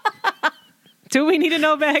 Do we need to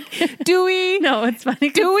know, Beck? Do we? No, it's funny.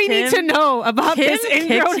 'cause Do we need to Kim- know about Kim this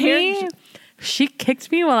ingrown kicked hair? me. She kicked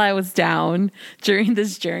me while I was down during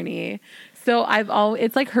this journey. So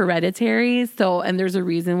it's like hereditary. So, and there's a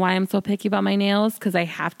reason why I'm so picky about my nails, because I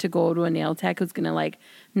have to go to a nail tech who's going to like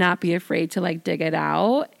not be afraid to like dig it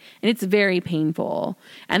out. And it's very painful.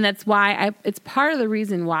 And that's why it's part of the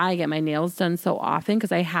reason why I get my nails done so often,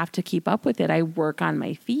 because I have to keep up with it. I work on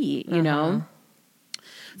my feet, you know?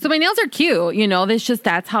 So my nails are cute, you know,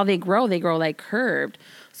 that's how they grow. They grow like curved.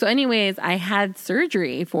 So anyways, I had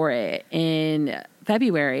surgery for it in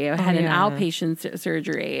February. I had an outpatient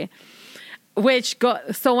surgery,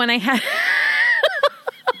 so when I had,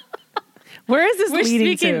 Where is this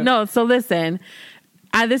leading to? No, so listen,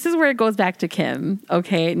 this is where it goes back to Kim.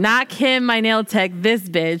 Okay. Not Kim, my nail tech, this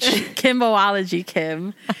bitch, Kimboology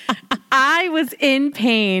Kim. I was in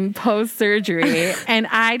pain post-surgery, and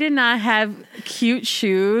I did not have cute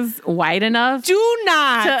shoes wide enough. Do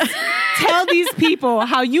not tell these people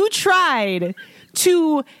how you tried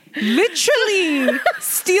to literally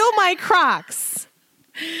steal my Crocs.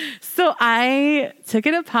 So I took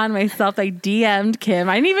it upon myself. I DM'd Kim.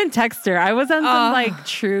 I didn't even text her. I was on some like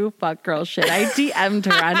true fuck girl shit. I DM'd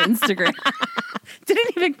her on Instagram.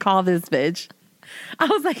 Didn't even call this bitch. I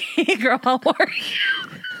was like, hey girl, how are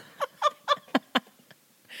you?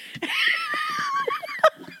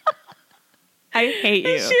 I hate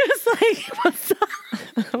you. She was like, what's up?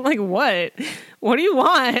 I'm like, what? What do you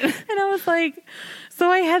want? And I was like, so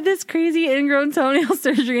I had this crazy ingrown toenail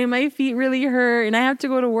surgery and my feet really hurt and I have to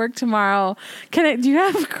go to work tomorrow. Do you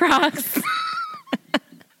have Crocs?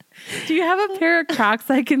 Do you have a pair of Crocs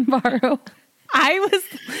I can borrow? I was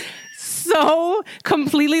so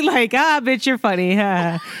completely like, bitch, you're funny.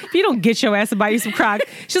 If you don't get your ass to buy you some Crocs.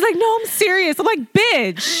 She's like, no, I'm serious. I'm like,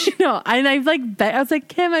 bitch. No, and I was like,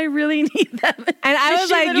 Kim, I really need them. And I was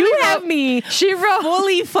she like, literally you wrote- have me She wrote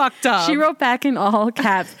fully fucked up. She wrote back in all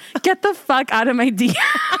caps, get the fuck out of my DMs.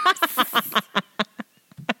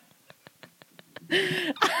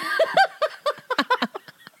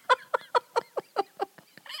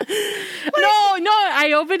 No,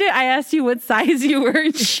 I opened it. I asked you what size you wear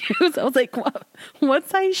in shoes. I was like, what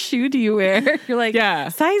size shoe do you wear? You're like, Yeah.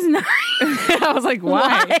 size 9. I was like,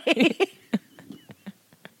 why?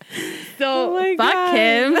 So, Oh my fuck God.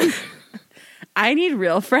 Kim. I need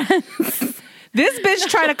real friends. This bitch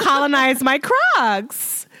tried to colonize my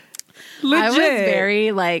Crocs. Legit. I was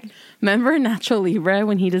very like, remember Nacho Libre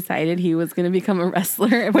when he decided he was going to become a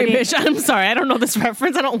wrestler? Wait, bitch, I'm sorry. I don't know this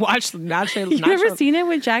reference. I don't watch Nacho. You've never seen it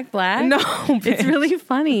with Jack Black? No, It's bitch. really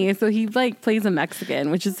funny. So he like plays a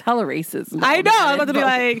Mexican, which is hella racist. I know. I was about to be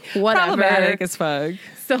like, whatever. problematic as fuck.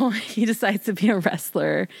 So he decides to be a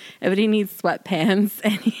wrestler, but he needs sweatpants,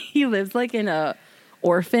 and he lives like in a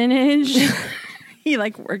orphanage. He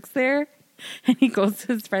like works there, and he goes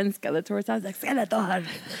to his friend Skeletor's house. Like Skeletor,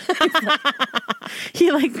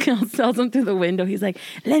 he like tells him through the window. He's like,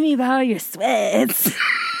 "Let me borrow your sweats."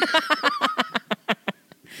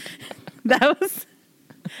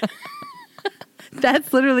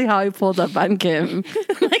 That's literally how I pulled up on Kim.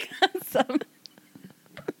 Like on some.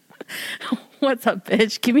 What's up,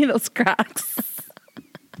 bitch? Give me those Crocs.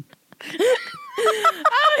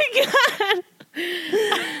 Oh my God.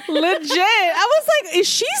 Legit. I was like, is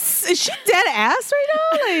she dead ass right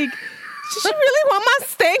now? Like, does she really want my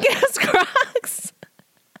stank ass Crocs?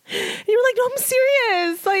 And you were like, no, I'm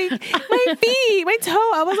serious. Like, my feet, my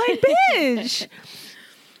toe. I was like, bitch,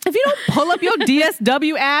 if you don't pull up your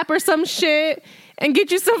DSW app or some shit and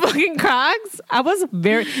get you some fucking Crocs, I was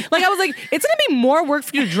like, it's gonna be more work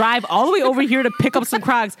for you to drive all the way over here to pick up some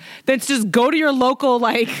Crocs than to just go to your local,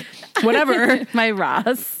 like, whatever. My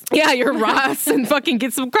Ross. Yeah, your Ross and fucking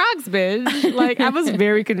get some Crocs, bitch. Like, I was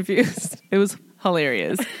very confused. It was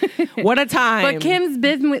hilarious. What a time. But Kim's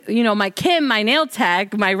been with, my nail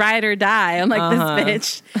tech, my ride or die. I'm like,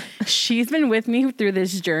 this bitch, she's been with me through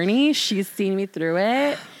this journey. She's seen me through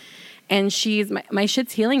it. And my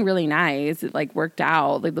shit's healing really nice. It like worked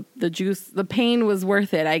out. Like the pain was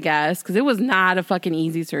worth it, I guess, because it was not a fucking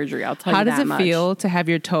easy surgery. I'll tell you that much. How does it feel to have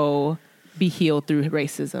your toe be healed through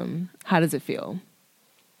racism? How does it feel?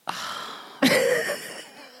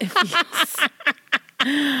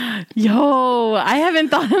 Yo, I haven't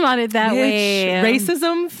thought about it that way.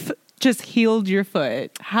 Racism just healed your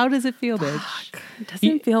foot. How does it feel, bitch? It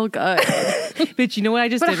doesn't feel good. Bitch, you know what I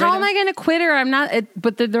just did? But how am I going to quit her? I'm not,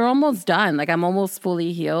 but they're almost done. Like, I'm almost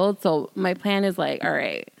fully healed. So my plan is like, all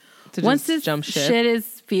right, once this shit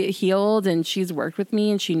is healed and she's worked with me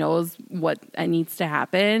and she knows what needs to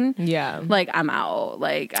happen. Yeah. Like, I'm out.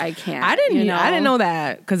 Like, I can't. I didn't know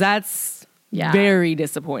that, because that's very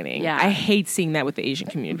disappointing. Yeah. I hate seeing that with the Asian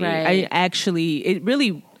community. Right. It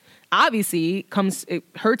really obviously it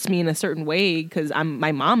hurts me in a certain way, because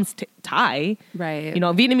my mom's Thai. Right. You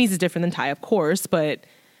know, Vietnamese is different than Thai, of course, but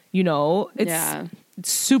you know, it's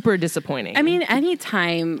super disappointing. I mean,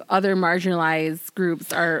 anytime other marginalized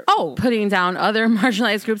groups are putting down other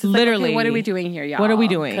marginalized groups, it's literally, like, okay, what are we doing here, y'all? What are we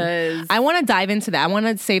doing? 'Cause I want to dive into that. I want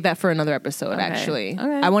to save that for another episode, actually.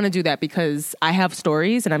 Okay. I want to do that because I have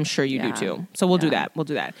stories, and I'm sure you do too. So we'll do that.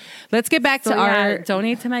 Let's get back to our...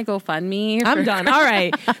 donate to my GoFundMe. I'm done. All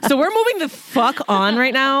right. So we're moving the fuck on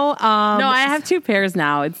right now. No, I have 2 pairs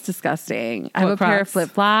now. It's disgusting. I have a pair of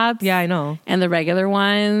flip-flops. Yeah, I know. And the regular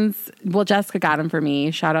ones. Well, Jessica got them for me.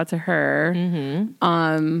 Shout out to her.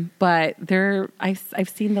 Mm-hmm. But I've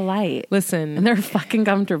seen the light. Listen. And they're fucking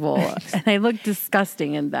comfortable. And I look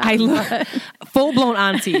disgusting in them. I look full-blown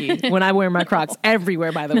auntie when I wear my Crocs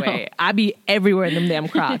everywhere, by the way. I be everywhere in them damn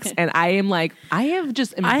Crocs. And I am like, I have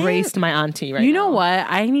just embraced my auntie right now. You know what?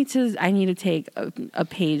 I need to take a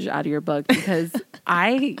page out of your book, because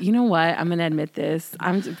you know what? I'm going to admit this.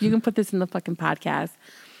 You can put this in the fucking podcast.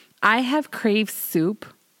 I have craved soup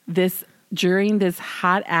during this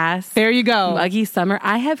hot ass, there you go, muggy summer.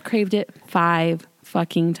 I have craved it 5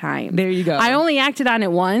 fucking times. There you go. I only acted on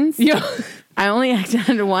it once. I only acted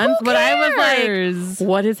on it once, but I was like,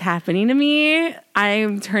 what is happening to me?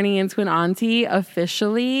 I'm turning into an auntie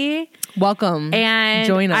officially. Welcome. And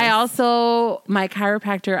join us. I also, my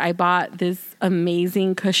chiropractor, I bought this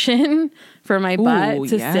amazing cushion for my butt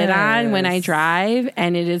to sit on when I drive,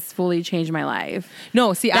 and it has fully changed my life.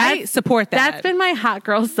 No, see, I support that. That's been my hot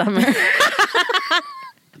girl summer.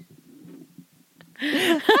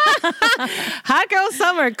 Hot girl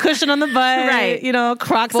summer, cushion on the butt, right? You know,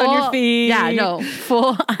 Crocs on your feet. Yeah, no,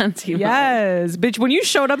 full auntie. Yes, bitch. When you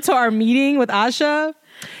showed up to our meeting with Asha,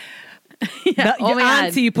 your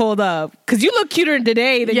auntie pulled up, because you look cuter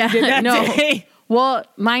today than you did that day. Well,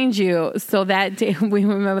 mind you, so that day we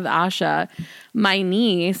went with Asha, my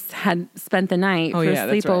niece had spent the night for a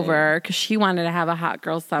sleepover because she wanted to have a hot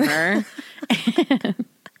girl summer. And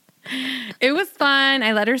it was fun.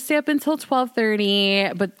 I let her stay up until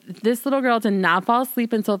 12:30, but this little girl did not fall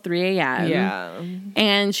asleep until 3 a.m. Yeah.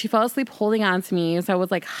 And she fell asleep holding on to me, so I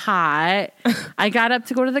was like hot. I got up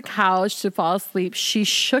to go to the couch to fall asleep. She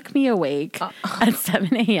shook me awake at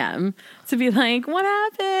 7 a.m. to be like, what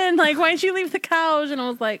happened? Like, why'd you leave the couch? And I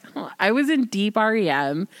was like, I was in deep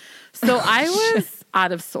REM. So I was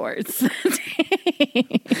out of sorts.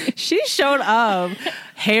 She showed up,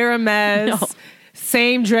 hair a mess.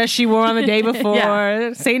 Same dress she wore on the day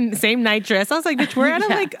before. Same night dress. I was like, bitch, we're at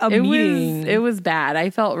a meeting. It was bad. I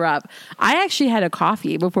felt rough. I actually had a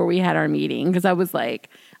coffee before we had our meeting, because I was like,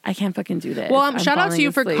 I can't fucking do this. Well, shout out to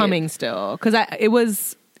you for coming still,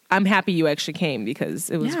 because I'm happy you actually came, because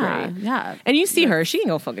it was great. Yeah. And you see her. She ain't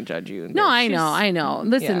gonna fucking judge you. No, I know.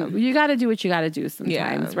 Listen, you got to do what you got to do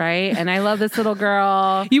sometimes, right? And I love this little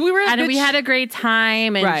girl. We had a great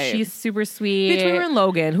time, and she's super sweet. Bitch, we were in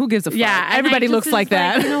Logan. Who gives a fuck? Yeah, everybody looks like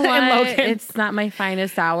that. You know what? In Logan. It's not my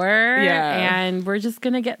finest hour. Yeah. And we're just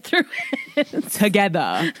going to get through it.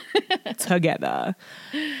 Together.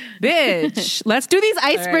 Bitch, let's do these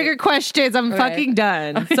icebreaker questions. I'm fucking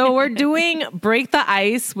done. So we're doing Break the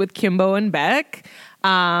Ice with Kimbo and Beck.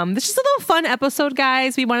 This is a little fun episode,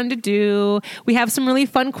 guys. We wanted to do. We have some really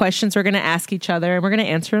fun questions we're going to ask each other, and we're going to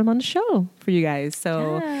answer them on the show for you guys.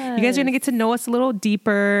 So you guys are going to get to know us a little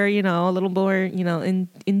deeper, a little more,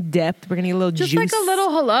 in depth. We're going to get a little just juice. Like a little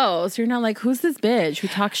hello. So you're not like, who's this bitch who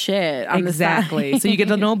talks shit on exactly. So you get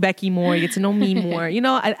to know Becky more. You get to know me more.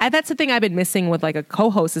 That's the thing I've been missing with like a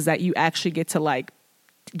co-host, is that you actually get to like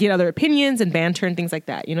get other opinions and banter and things like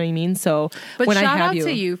that. You know what I mean? So but when shout I have out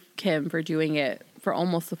to you, Kim, for doing it for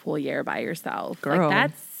almost a full year by yourself. Girl.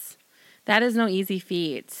 Like that is no easy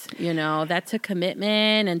feat. That took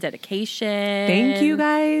commitment and dedication. Thank you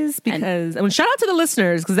guys, because shout out to the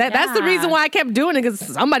listeners, because that's the reason why I kept doing it, because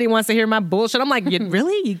somebody wants to hear my bullshit. I'm like,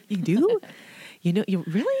 really? You do? You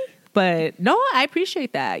really? But no, I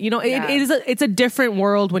appreciate that. It's a different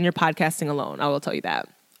world when you're podcasting alone. I will tell you that.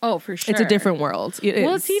 Oh, for sure. It's a different world.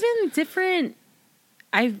 It's even different.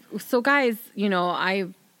 Guys,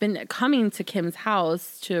 I've been coming to Kim's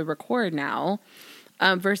house to record now,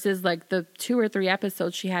 versus like the 2 or 3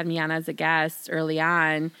 episodes she had me on as a guest early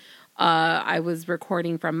on. I was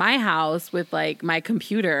recording from my house with like my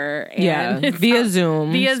computer and via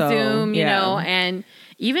Zoom, and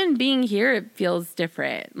even being here, it feels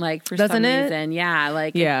different. Like for some reason,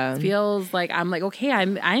 it feels like I'm like, okay,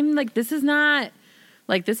 I'm like, this is not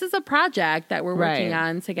like, this is a project that we're working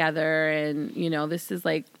on together, and this is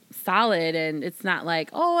like solid, and it's not like,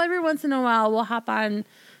 oh, every once in a while we'll hop on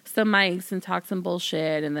some mics and talk some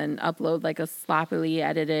bullshit and then upload like a sloppily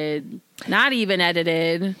edited, not even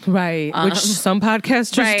edited. Right. Which some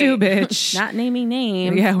podcasters do, bitch. Not naming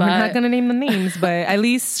names. Yeah, we're not going to name the names, but at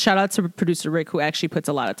least shout out to producer Rick, who actually puts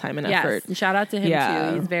a lot of time and effort. And shout out to him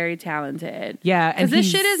too. He's very talented. Yeah. Because this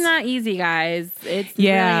shit is not easy, guys. It's really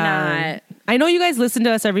not. I know you guys listen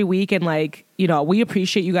to us every week, and like, we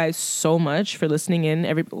appreciate you guys so much for listening in.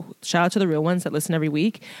 Shout out to the real ones that listen every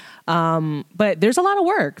week. But there's a lot of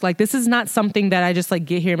work. Like, this is not something that I just like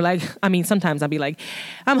get here and be like, I mean, sometimes I'll be like,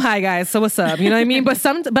 hi guys, so what's up? You know what I mean? But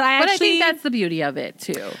I think that's the beauty of it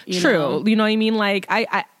too. True. You know what I mean? Like,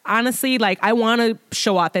 I honestly, like, I want to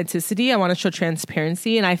show authenticity. I want to show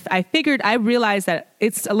transparency. And I realized that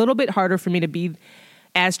it's a little bit harder for me to be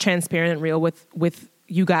as transparent and real with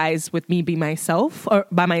you guys, with me be myself or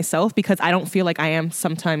by myself, because I don't feel like I am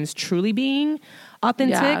sometimes truly being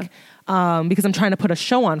authentic. Because I'm trying to put a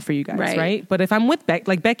show on for you guys, right? But if I'm with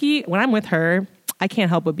Becky, when I'm with her, I can't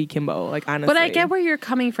help but be Kimbo, like, honestly. But I get where you're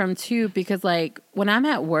coming from too, because like when I'm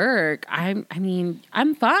at work, I'm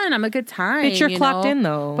fun. I'm a good time. But you're clocked in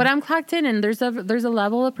though. But I'm clocked in, and there's a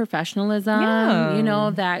level of professionalism,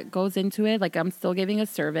 that goes into it. Like, I'm still giving a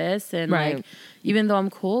service, and like, even though I'm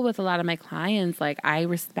cool with a lot of my clients, like, I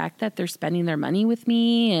respect that they're spending their money with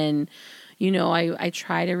me, and I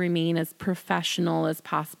try to remain as professional as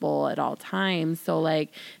possible at all times. So like,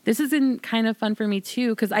 this has been kind of fun for me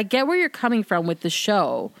too, because I get where you're coming from with the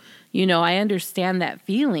show. I understand that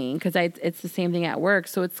feeling, because it's the same thing at work.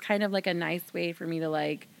 So it's kind of like a nice way for me to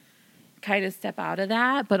like kind of step out of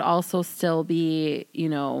that, but also still be,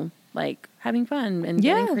 like having fun and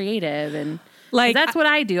getting creative, and like that's what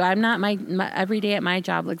I do. I'm not my every day at my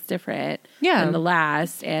job looks different than the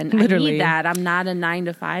last, and literally. I need that. I'm not a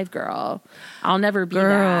 9-to-5 girl. I'll never be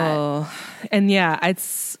that.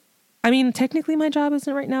 And technically my job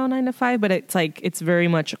isn't right now 9-to-5, but it's like, it's very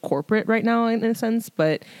much corporate right now in a sense,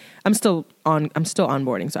 but I'm still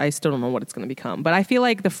onboarding, so I still don't know what it's going to become. But I feel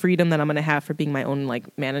like the freedom that I'm going to have for being my own, like,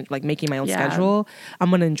 making my own schedule, I'm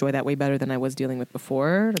going to enjoy that way better than I was dealing with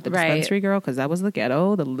before, the dispensary girl, because that was the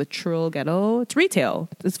ghetto, the literal ghetto. It's retail.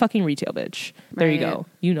 It's fucking retail, bitch. There you go.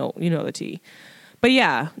 You know the tea. But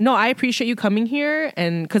yeah, no, I appreciate you coming here,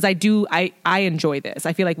 and because I enjoy this.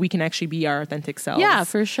 I feel like we can actually be our authentic selves. Yeah,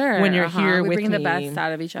 for sure. When you're here with me. We bring the best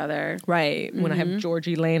out of each other. Right. When I have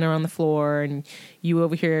Georgie laying around on the floor, and you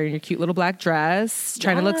over here in your cute little black dress,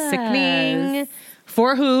 trying to look sickening.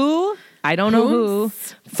 For who? I don't know who.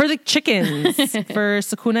 For the chickens. For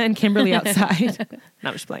Sakuna and Kimberly outside. No,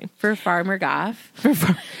 I'm just playing. For Farmer Goff.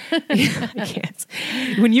 I can't.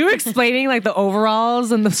 When you were explaining like the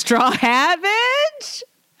overalls and the straw hat, bitch,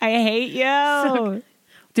 I hate you. So,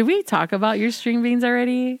 did we talk about your string beans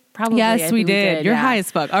already? Probably. Yes, we did. You're high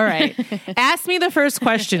as fuck. All right. Ask me the first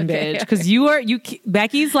question, bitch, because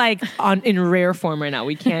Becky's like in rare form right now.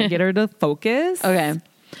 We can't get her to focus. Okay.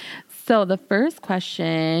 So the first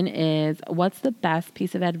question is, what's the best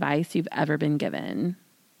piece of advice you've ever been given?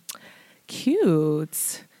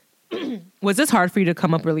 Cute. Was this hard for you to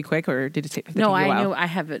come up really quick, or did it take? No, I knew I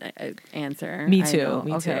have an answer. Me too.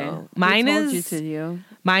 Me too. Mine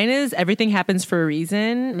is everything happens for a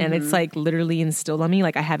reason, and it's like literally instilled on me.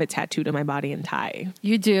 Like, I have it tattooed on my body in Thai.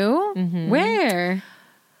 You do? Mm-hmm. Where?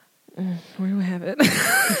 Where do I have it?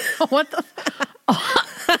 What the?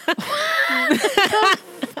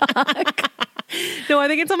 No, I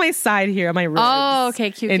think it's on my side here, on my ribs. Oh, okay,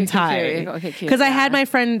 cute. In Thai. Okay, cute. Because I had my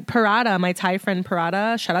friend Parada, my Thai friend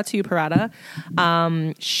Parada. Shout out to you, Parada.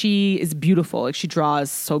 She is beautiful. Like, she draws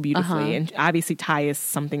so beautifully, and obviously Thai is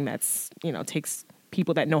something that's takes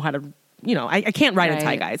people that know how to. I can't write in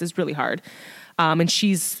Thai, guys. It's really hard. And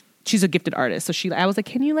she's a gifted artist. So I was like,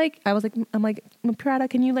 Parada,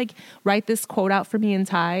 can you like write this quote out for me in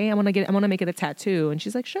Thai? I want to make it a tattoo. And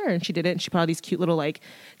she's like, sure. And she did it. And she put all these cute little like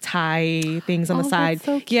Thai things on the side. That's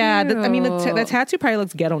so cute. Yeah. The tattoo probably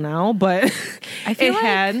looks ghetto now, but I feel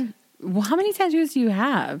well, how many tattoos do you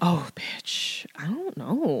have? Oh, bitch. I don't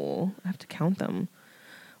know. I have to count them.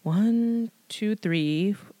 1, 2,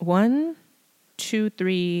 3. 1, 2,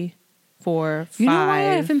 3, 4, 5. You know why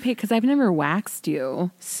I haven't paid? Because I've never waxed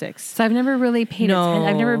you. 6. So I've never really paid No. attention.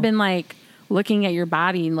 I've never been like looking at your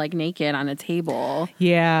body like naked on a table.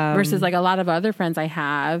 Yeah. Versus like a lot of other friends I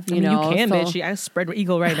have, you I mean, know. you can, so. bitch. I spread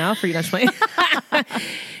eagle right now for you. That's my.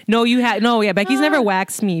 No, you had no. Yeah, Becky's never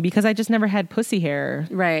waxed me because I just never had pussy hair.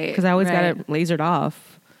 Right. Because I always right. got it lasered off.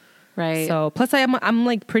 Right. So plus I'm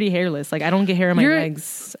like pretty hairless. Like I don't get hair on my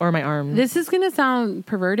legs or my arms. This is gonna sound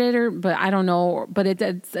perverted, but I don't know. But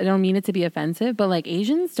I don't mean it to be offensive. But like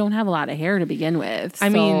Asians don't have a lot of hair to begin with. I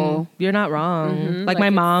mean, you're not wrong. Mm-hmm. Like my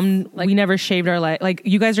mom, like, we never shaved our legs. Like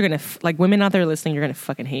you guys are gonna like women out there listening, you're gonna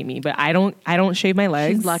fucking hate me. But I don't shave my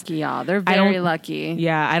legs. she's lucky, y'all. They're very lucky.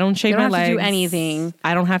 Yeah, I don't shave They my don't have legs. to do anything.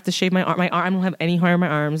 I don't have to shave my arm. I don't have any hair in my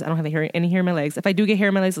arms. I don't have any hair in my legs. If I do get hair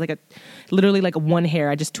in my legs, it's like literally like one hair.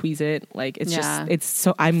 I just tweeze it. Like it's just it's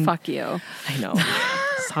so I'm fuck you. I know.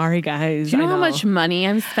 Sorry guys. Do you know I how much money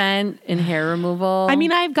I've spent in hair removal? I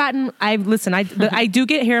mean, I do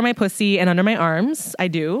get hair in my pussy and under my arms. I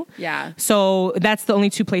do. Yeah. So that's the only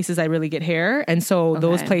two places I really get hair, and so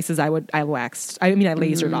those places I waxed. I mean, I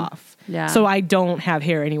lasered off. Yeah. So I don't have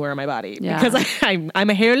hair anywhere on my body Yeah. because I'm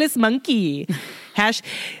a hairless monkey.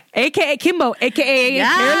 AKA Kimbo, AKA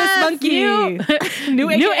hairless monkey. New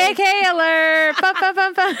AKA alert. Bum, bum,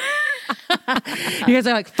 bum, bum. You guys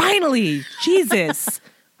are like, finally, Jesus.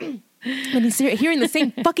 I've been hearing the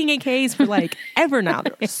same fucking AKAs for like ever now.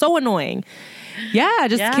 They're so annoying. Yeah,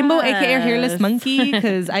 just Kimbo, AKA hairless monkey,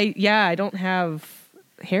 because I don't have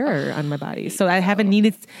hair on my body, so I haven't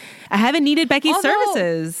needed Becky's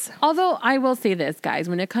services. Although I will say this, guys,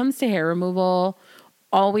 when it comes to hair removal,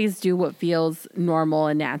 always do what feels normal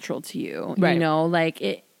and natural to you. Right. You know, like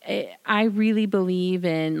it I really believe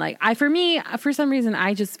in like for some reason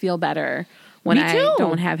I just feel better when I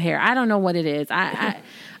don't have hair. I don't know what it is. I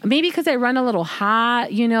maybe because I run a little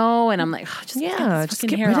hot, you know, and I'm like, just get this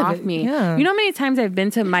fucking hair off me. Yeah. You know how many times I've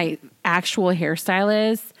been to my actual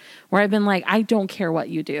hairstylist where I've been like, I don't care what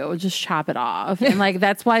you do, just chop it off. And like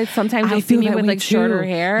that's why sometimes you'll see me with like shorter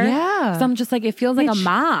hair. Yeah. So I'm just like, it feels like a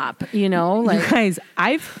mop, you know? Like you guys,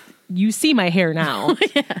 you see my hair now.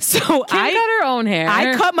 So Kim cut her own hair.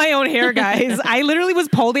 I cut my own hair, guys. I literally was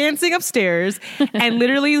pole dancing upstairs and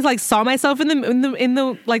literally like saw myself in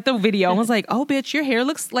the like the video and was like, oh bitch, your hair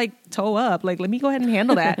looks like toe up. Like, let me go ahead and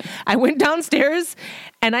handle that. I went downstairs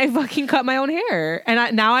and I fucking cut my own hair.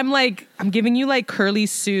 And now I'm like, I'm giving you like curly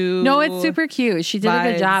Sue. No, it's super cute. She did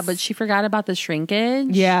a good job, vibes. but she forgot about the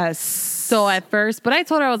shrinkage. Yes. So at first, but I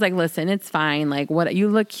told her, I was like, listen, it's fine. Like, what, you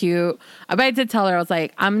look cute. But I did tell her, I was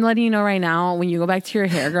like, I'm letting you know right now, when you go back to your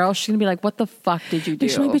hair girl, she's gonna be like, what the fuck did you do?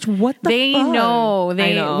 She's like, bitch, what the they fuck? know.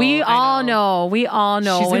 We all know. We all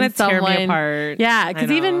know. She's when gonna tear someone, me apart. Yeah, because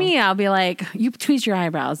I even know. me, I'll be like, you tweezed your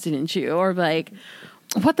eyebrows, didn't you? Or like,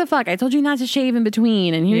 what the fuck? I told you not to shave in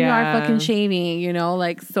between, and here you are fucking shaving, you know?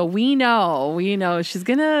 Like, so we know she's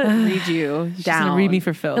gonna read you down. She's gonna read me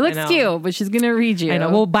for filth. It looks cute, but she's gonna read you. I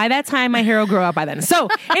know. Well, by that time, my hair will grow out by then. So,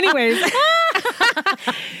 anyways.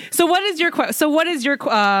 What's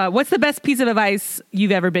the best piece of advice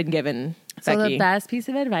you've ever been given, So Becky? the best piece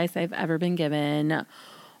of advice I've ever been given,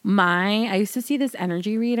 I used to see this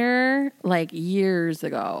energy reader like years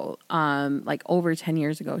ago, like over 10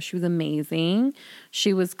 years ago. She was amazing.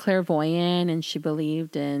 She was clairvoyant and she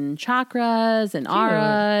believed in chakras and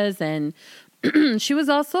auras. And she was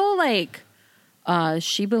also like,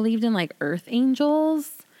 she believed in like earth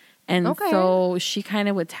angels. And so she kind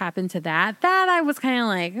of would tap into that. That I was kind of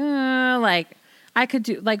like I could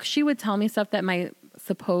do, like she would tell me stuff that my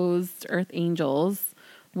supposed earth angels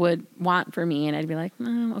would want for me. And I'd be like,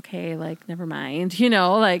 okay, like never mind, you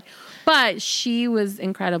know, like, but she was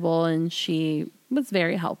incredible and she was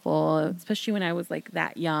very helpful, especially when I was like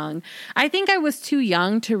that young. I think I was too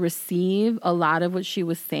young to receive a lot of what she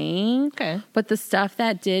was saying. Okay. But the stuff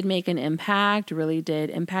that did make an impact really did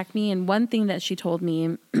impact me. And one thing that she told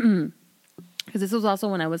me, because this was also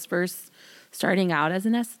when I was first starting out as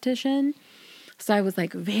an esthetician. So I was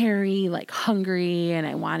like very like hungry and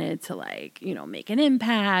I wanted to like, you know, make an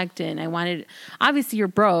impact. And I wanted, obviously you're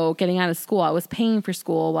broke getting out of school. I was paying for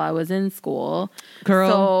school while I was in school.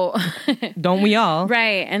 Girl, so, don't we all?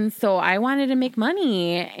 Right. And so I wanted to make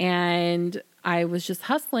money and I was just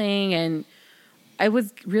hustling and I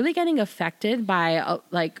was really getting affected by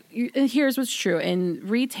here's what's true. In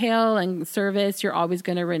retail and service, you're always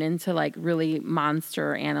going to run into like really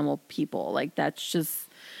monster animal people. Like that's just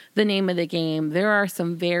the name of the game. There are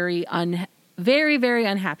some very very, very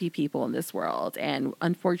unhappy people in this world. And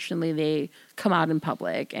unfortunately, they come out in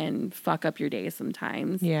public and fuck up your day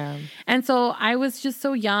sometimes. Yeah. And so I was just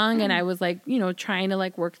so young and I was like, trying to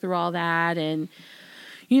like work through all that. And,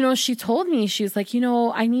 she told me, she was like,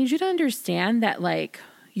 I need you to understand that like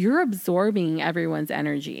you're absorbing everyone's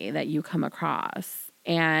energy that you come across.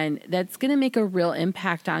 And that's going to make a real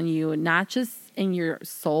impact on you, not just in your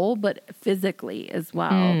soul, but physically as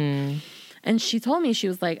well. And she told me, she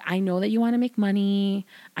was like, I know that you want to make money.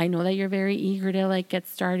 I know that you're very eager to like get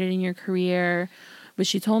started in your career. But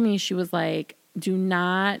she told me, she was like, do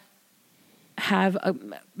not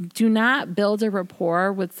build a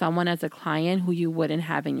rapport with someone as a client who you wouldn't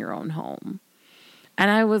have in your own home. And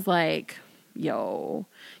I was like, yo,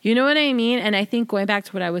 you know what I mean? And I think going back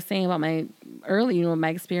to what I was saying about my my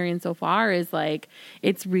experience so far is like,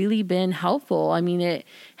 it's really been helpful. I mean, it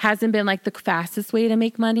hasn't been like the fastest way to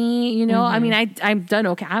make money, I mean, I'm done.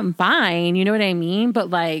 Okay. I'm fine. You know what I mean?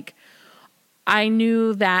 But like, I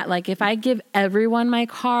knew that like, if I give everyone my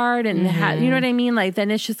card and you know what I mean? Like,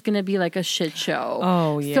 then it's just going to be like a shit show.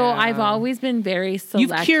 Oh yeah. So I've always been very select.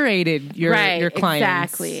 You've curated your clients.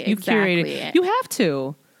 Exactly. You've curated. You have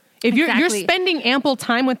to. If you're spending ample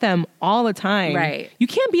time with them all the time, right? You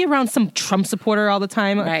can't be around some Trump supporter all the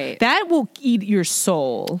time, right? That will eat your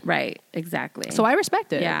soul, right? Exactly. So I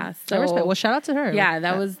respect it. Yeah, I respect. Well, shout out to her. Yeah,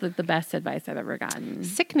 that was the best advice I've ever gotten.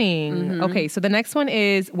 Sickening. Okay, so the next one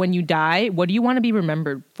is, when you die, what do you want to be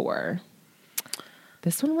remembered for?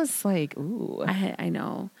 This one was like, ooh, I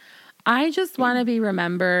know. I just want to be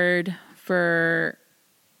remembered for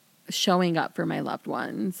showing up for my loved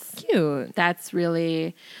ones. Cute. That's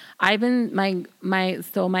really, my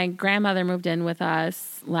grandmother moved in with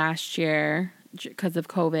us last year because of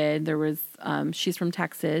COVID. There was, she's from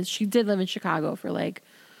Texas. She did live in Chicago for like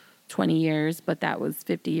 20 years, but that was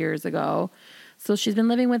 50 years ago. So she's been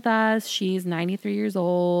living with us. She's 93 years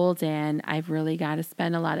old, and I've really got to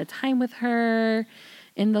spend a lot of time with her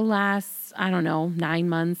in the last, 9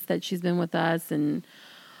 months that she's been with us. And,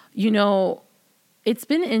 it's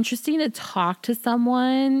been interesting to talk to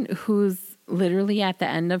someone who's literally at the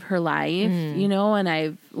end of her life, and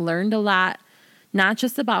I've learned a lot, not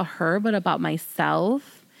just about her, but about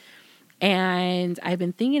myself. And I've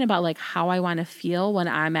been thinking about like how I want to feel when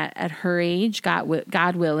I'm at her age,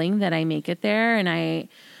 God willing that I make it there. And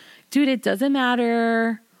dude, it doesn't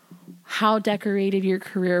matter how decorated your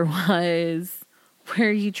career was,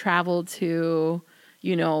 where you traveled to,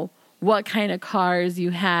 what kind of cars you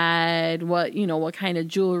had, what kind of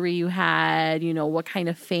jewelry you had, what kind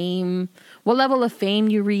of fame, what level of fame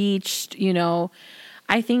you reached,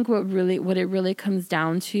 I think what it really comes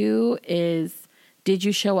down to is, did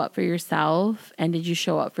you show up for yourself, and did you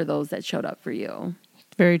show up for those that showed up for you?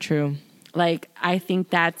 Very true. Like, I think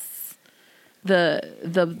that's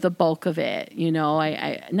the bulk of it,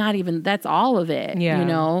 I not even, that's all of it,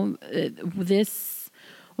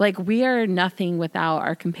 like, we are nothing without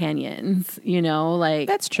our companions, like,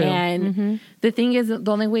 that's true. And the thing is,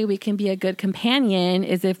 the only way we can be a good companion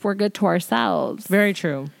is if we're good to ourselves. Very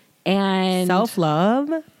true. And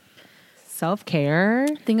self-love, self-care.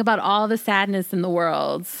 Think about all the sadness in the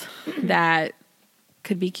world that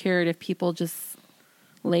could be cured if people just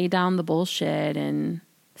lay down the bullshit and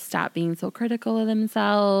stop being so critical of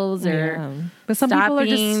themselves, or but some people are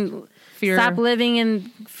just stop living in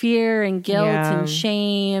fear and guilt and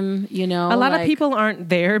shame, A lot of people aren't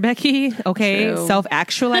there, Becky. Okay. True.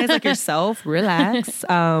 Self-actualize like yourself. Relax.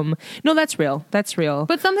 No, that's real. That's real.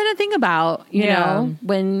 But something to think about, you know,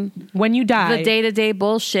 when you die. The day-to-day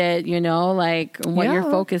bullshit, like what you're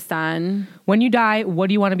focused on. When you die, what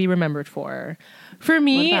do you want to be remembered for? For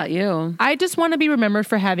me, what about you? I just want to be remembered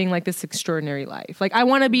for having like this extraordinary life. Like, I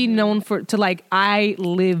want to be known I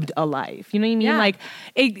lived a life. You know what I mean? Yeah. Like,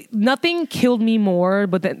 nothing killed me more,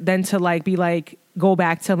 than to like be like, go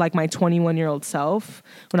back to like my 21-year-old self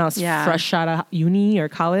when I was fresh out of uni or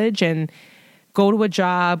college, and go to a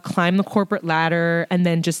job, climb the corporate ladder, and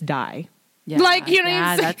then just die. Yeah. Like, you know what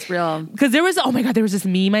I'm saying? That's real. Because there was this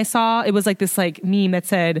meme I saw. It was like this like meme that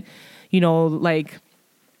said, like,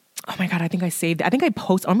 oh my God, I think I saved it. I'm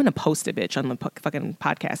going to post it, bitch, on the fucking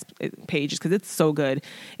podcast page because it's so good.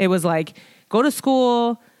 It was like, go to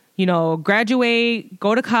school, graduate,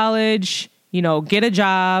 go to college, get a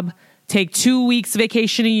job, take 2 weeks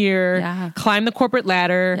vacation a year, climb the corporate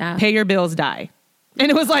ladder, pay your bills, die.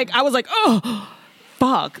 And it was like, I was like, oh,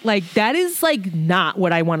 fuck. Like, that is like not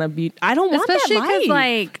what I want to be. I don't want that life. Especially because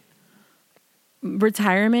like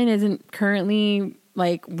retirement isn't currently...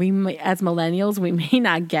 Like, as millennials, we may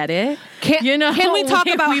not get it. Can we talk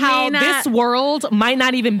about how this world might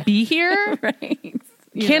not even be here? Right.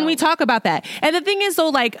 Can we talk about that? And the thing is, though,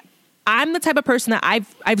 like, I'm the type of person that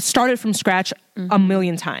I've started from scratch a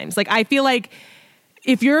million times. Like, I feel like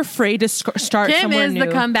if you're afraid to start Kim somewhere is new,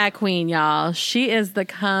 the comeback queen, y'all. She is the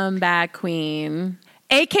comeback queen.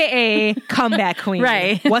 AKA comeback queen.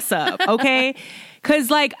 Right. What's up? Okay.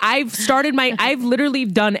 Cause like I've literally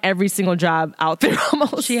done every single job out there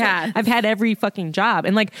almost. She has. I've had every fucking job.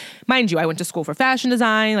 And like, mind you, I went to school for fashion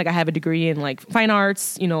design. Like I have a degree in like fine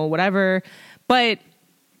arts, you know, whatever. But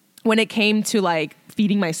when it came to like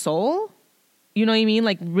feeding my soul, you know what I mean?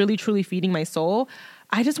 Like really, truly feeding my soul.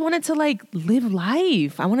 I just wanted to like live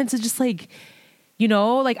life. I wanted to just like, you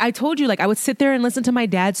know, like I told you, like I would sit there and listen to my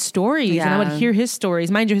dad's stories and I would hear his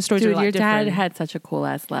stories. Mind you, his stories are a lot your different. dad had such a cool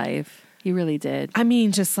ass life. He really did. I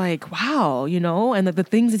mean, just like, wow, you know, and the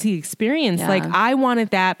things that he experienced, Yeah. like I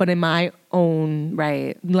wanted that, but in my own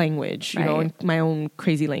language, you know, Right. in my own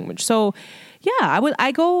crazy language. So yeah,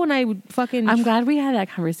 I go and I would fucking. I'm glad we had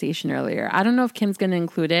that conversation earlier. I don't know if Kim's going to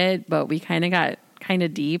include it, but we kind of got kind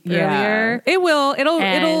of deep earlier. It will. And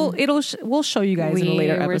We'll show you guys in a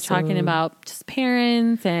later episode. We're talking about just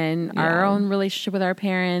parents and our own relationship with our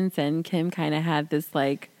parents. And Kim kind of had this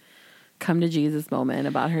like come to Jesus moment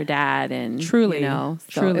about her dad. And Truly, you know,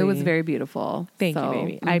 so truly. it was very beautiful. Thank you, So,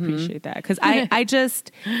 baby. I appreciate that. Because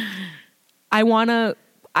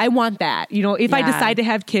I want that. You know, if I Yeah. decide to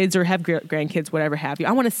have kids or have grandkids, whatever have you,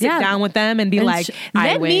 I want to sit Yeah. down with them and be And like,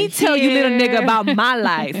 I let me went tell you, little here. nigga, about my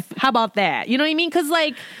life. How about that? You know what I mean? Because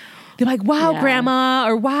like, they're like, wow, Yeah. grandma,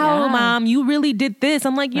 or wow, Yeah. mom, you really did this.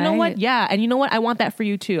 I'm like, you know what? Right. Yeah. And you know what? I want that for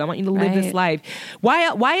you too. I want you to live this Right. life.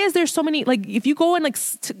 Why is there so many, like, if you go and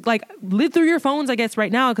like live through your phones, I guess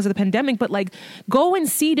right now because of the pandemic, but like go and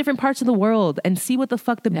see different parts of the world and see what the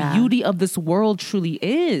fuck the Yeah. beauty of this world truly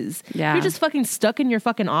is. Yeah. You're just fucking stuck in your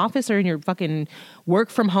fucking office or in your fucking work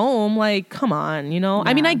from home. Like, come on, you know?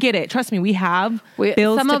 I mean, I get it. Trust me, we have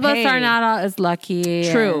bills some to of us pay. are not as lucky.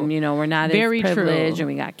 True. And, you know, we're not Very as true. privileged and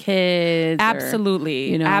we got kids. Absolutely.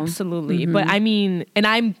 you know. Absolutely. But I mean, and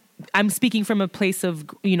I'm speaking from a place of,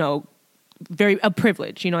 you know, a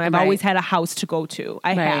privilege. You know, I've Right. always had a house to go to. I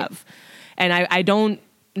Right. have. And I don't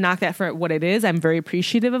knock that for what it is. I'm very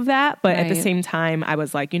appreciative of that. But at the Right. same time, I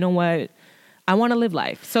was like, you know what? I want to live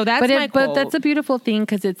life. So that's my But quote. that's a beautiful thing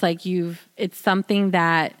because it's like it's something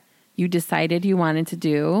that you decided you wanted to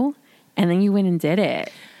do and then you went and did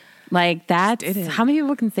it. Like that's did it. how many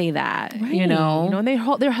people can say that, you know? and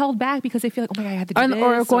they're held back because they feel like, oh my God, I had to do this.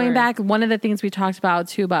 Or going back, one of the things we talked about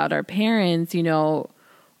too about our parents, you know,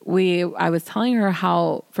 I was telling her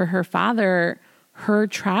how for her father, her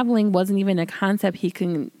traveling wasn't even a concept he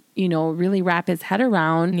can, you know, really wrap his head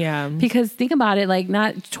around. Yeah. Because think about it, like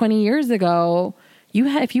not 20 years ago,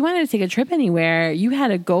 if you wanted to take a trip anywhere, you had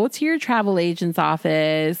to go to your travel agent's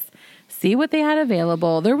office, see what they had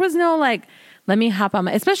available. There was no like, let me hop on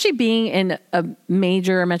especially being in a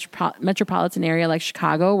major metropolitan area like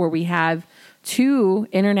Chicago, where we have 2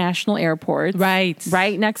 international airports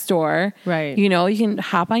right next door. Right. You know, you can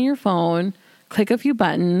hop on your phone, click a few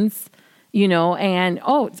buttons, you know, and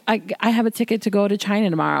I have a ticket to go to China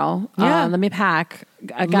tomorrow. Yeah. Let me pack.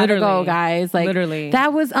 I gotta go, guys. Like Literally.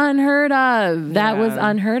 that was unheard of. That was Yeah.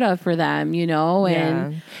 unheard of for them, you know,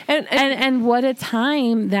 and what a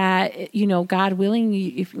time that, you know, God willing,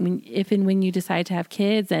 if and when you decide to have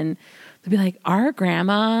kids, and they'll be like, our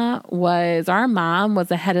mom was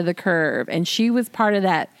ahead of the curve, and she was part of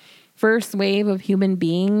that first wave of human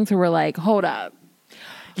beings who were like, hold up.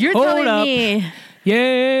 You're telling me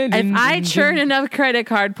if I churn enough credit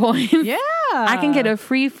card points, I can get a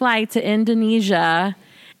free flight to Indonesia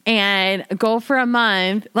and go for a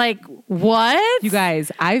month. Like, what? You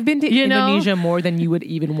guys, I've been to Indonesia more than you would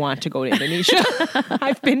even want to go to Indonesia.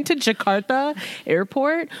 I've been to Jakarta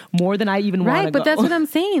airport more than I even want to go. Right, but that's what I'm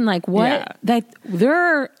saying. Like, what? Yeah. That there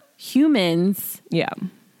are humans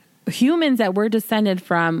that we're descended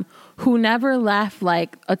from who never left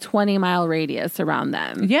like a 20-mile radius around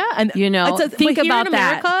them. Yeah, and you know, think but here about in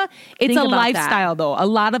America, that. It's Think a about lifestyle, that. though. A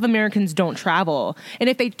lot of Americans don't travel, and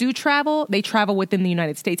if they do travel, they travel within the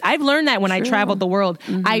United States. I've learned that when I traveled the world.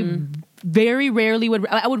 I very rarely when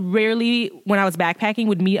I was backpacking,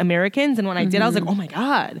 would meet Americans, and when I did, I was like, oh my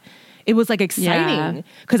God. It was like exciting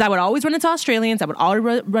because I would always run into Australians. I would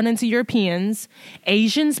always run into Europeans.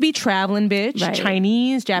 Asians be traveling, bitch. Right.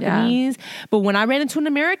 Chinese, Japanese. But when I ran into an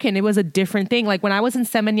American, it was a different thing. Like when I was in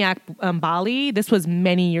Seminyak, Bali, this was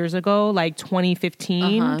many years ago, like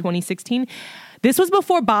 2015, 2016. This was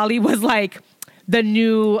before Bali was like the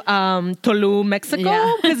new Tulum,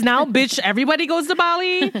 Mexico. Because now, bitch, everybody goes to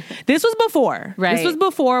Bali. This was before. Right. This was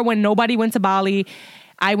before when nobody went to Bali.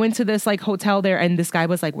 I went to this like hotel there and this guy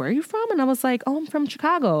was like, where are you from? And I was like, oh, I'm from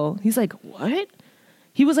Chicago. He's like, what?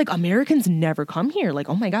 he was like, Americans never come here. Like,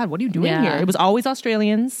 oh my God, what are you doing Yeah. here? It was always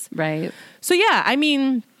Australians. Right. So yeah, I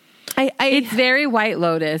mean, It's very White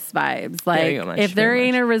Lotus vibes. Like, Very much, if there very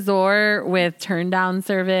ain't much. a resort with turn down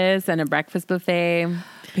service and a breakfast buffet,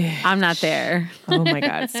 I'm not there. Oh my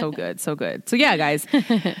God, so good, so good. So yeah, guys,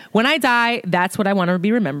 when I die, that's what I want to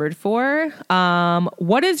be remembered for.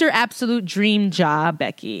 What is your absolute dream job,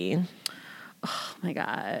 Becky? Oh my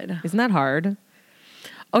God. Isn't that hard?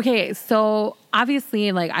 Okay, so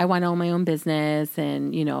obviously, like, I want to own my own business,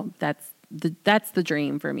 and you know that's the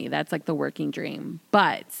dream for me. That's like the working dream.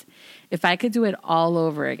 But if I could do it all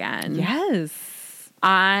over again, Yes.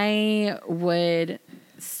 I would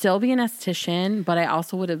still be an esthetician, but I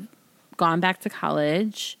also would have gone back to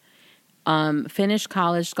college, finished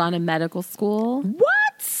college, gone to medical school.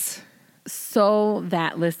 What? So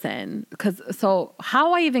that, so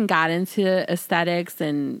how I even got into aesthetics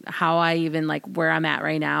and how I even like where I'm at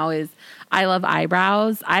right now is I love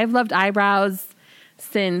eyebrows. I've loved eyebrows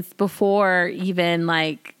since before even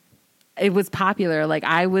like it was popular. Like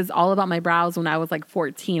I was all about my brows when I was like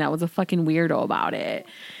 14. I was a fucking weirdo about it.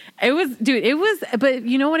 But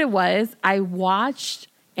you know what it was? I watched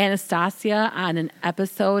Anastasia on an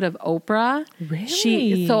episode of Oprah.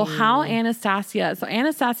 Really? Anastasia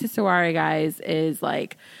Sawarii, guys, is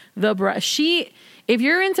like if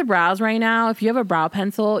you're into brows right now, if you have a brow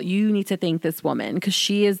pencil, you need to thank this woman because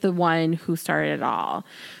she is the one who started it all.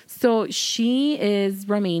 So she is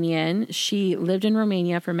Romanian. She lived in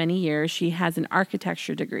Romania for many years. She has an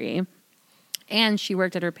architecture degree. And she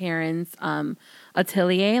worked at her parents'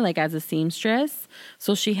 atelier, like as a seamstress.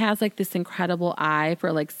 So she has like this incredible eye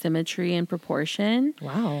for like symmetry and proportion.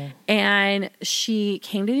 Wow. And she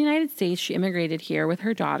came to the United States. She immigrated here with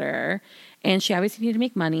her daughter. And she obviously needed to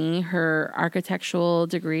make money. Her architectural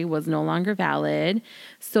degree was no longer valid.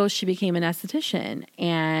 So she became an esthetician.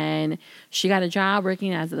 And she got a job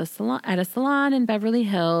working at a salon in Beverly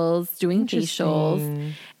Hills doing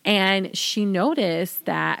facials. And she noticed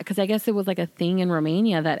that, because I guess it was like a thing in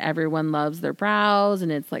Romania that everyone loves their brows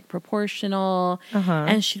and it's like proportional.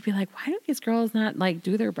 And she'd be like, why do these girls not like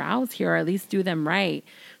do their brows here or at least do them right?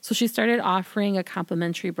 So she started offering a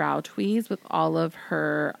complimentary brow tweeze with all of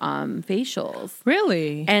her facials.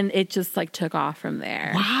 Really? And it just like took off from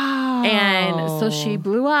there. Wow. And so she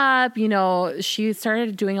blew up, you know, she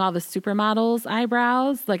started doing all the supermodels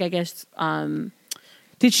eyebrows. Like I guess...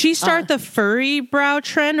 Did she start the furry brow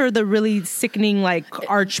trend or the really sickening like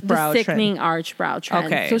arch brow the sickening trend? arch brow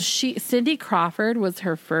trend. Okay. So Cindy Crawford was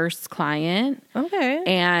her first client. Okay.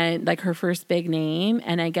 And like her first big name.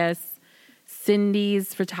 And I guess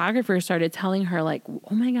Cindy's photographer started telling her like,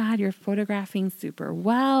 oh my God, you're photographing super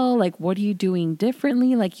well. Like, what are you doing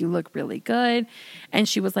differently? Like, you look really good. And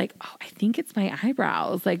she was like, oh, I think it's my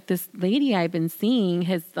eyebrows. Like this lady I've been seeing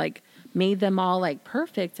has like made them all like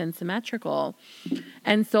perfect and symmetrical.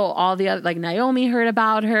 And so all the other, like Naomi heard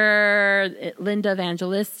about her, Linda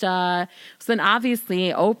Evangelista. So then obviously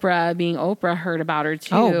Oprah, being Oprah, heard about her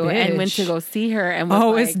too and went to go see her and was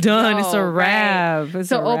like, it's done. It's a wrap. Right. It's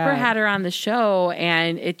so a Oprah wrap. had her on the show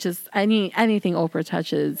and it just, anything Oprah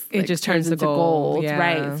touches, It like, just turns to into gold. Yeah.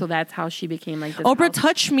 Right. So that's how she became like this. Oprah,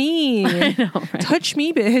 touch me. I know, right? Touch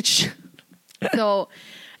me, bitch. So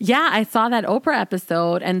yeah, I saw that Oprah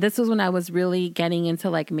episode and this was when I was really getting into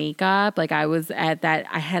like makeup. Like I was at that,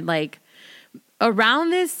 I had like around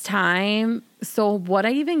this time. So what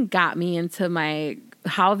I even got me into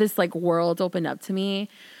how this like world opened up to me.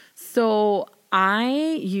 So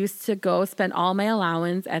I used to go spend all my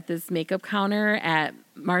allowance at this makeup counter at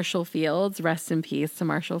Marshall Fields. Rest in peace to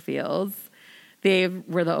Marshall Fields. They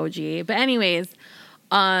were the OG. But anyways,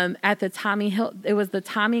 at the it was the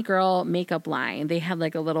Tommy Girl makeup line. They had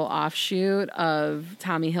like a little offshoot of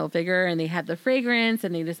Tommy Hilfiger and they had the fragrance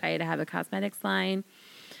and they decided to have a cosmetics line.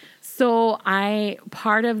 So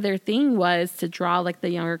part of their thing was to draw like the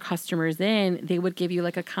younger customers in. They would give you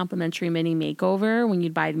like a complimentary mini makeover when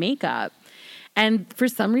you'd buy makeup. And for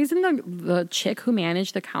some reason, the chick who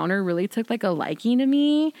managed the counter really took like a liking to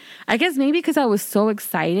me. I guess maybe because I was so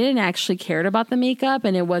excited and actually cared about the makeup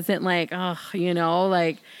and it wasn't like, and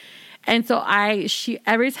so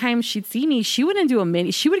every time she'd see me, she wouldn't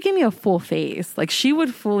do she would give me a full face. Like she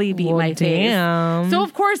would fully beat my face. So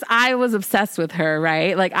of course I was obsessed with her,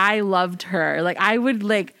 right? Like I loved her. Like I would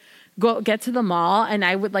like get to the mall and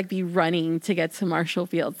I would like be running to get to Marshall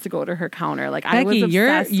Fields to go to her counter. Like Becky, I was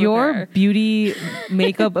obsessed with your her. Beauty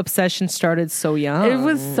makeup obsession started so young. It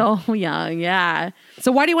was so young, yeah.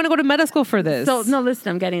 So why do you want to go to medical school for this? So no, listen,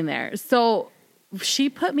 I'm getting there. So she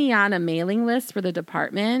put me on a mailing list for the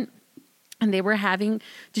department And they were having,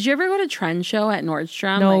 did you ever go to Trend Show at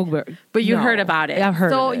Nordstrom? No, but you no. heard about it. I've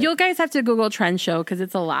heard so of it. you guys have to Google Trend Show because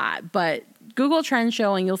it's a lot. But Google Trend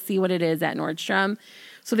Show and you'll see what it is at Nordstrom.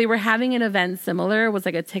 So they were having an event similar. It was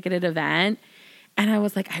like a ticketed event. And I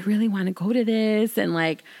was like, I really want to go to this. And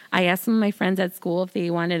like, I asked some of my friends at school if they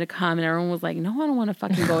wanted to come. And everyone was like, no, I don't want to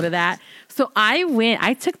fucking go to that. So I went.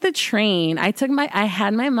 I took the train. I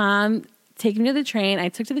had my mom take me to the train. I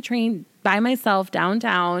took to the train by myself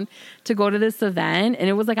downtown to go to this event. And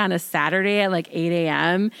it was like on a Saturday at like 8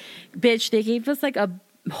 a.m. Bitch, they gave us like a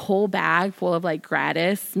whole bag full of like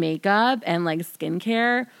gratis makeup and like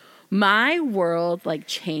skincare. My world like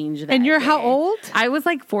changed that And you're day. how old? I was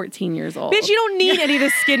like 14 years old. Bitch, you don't need any of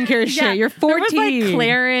this skincare shit. Yeah. You're 14. There was like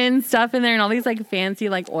Clarins stuff in there and all these like fancy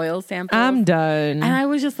like oil samples. I'm done. And I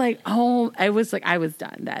was just like, oh, I was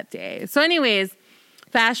done that day. So anyways,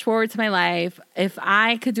 fast forward to my life. If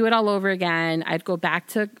I could do it all over again, I'd go back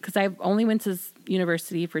to, because I only went to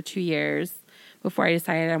university for 2 years before I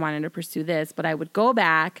decided I wanted to pursue this. But I would go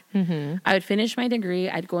back. Mm-hmm. I would finish my degree.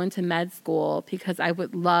 I'd go into med school because I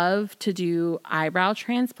would love to do eyebrow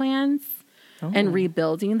transplants and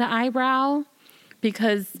rebuilding the eyebrow.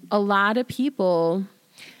 Because a lot of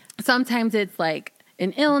sometimes it's like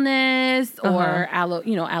an illness or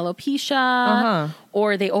alopecia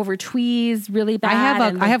or they over tweeze really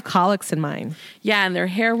bad. I have colics in mine. Yeah, and their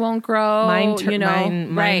hair won't grow.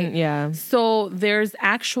 Mine, right? Yeah. So there's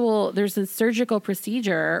a surgical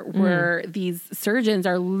procedure where these surgeons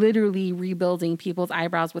are literally rebuilding people's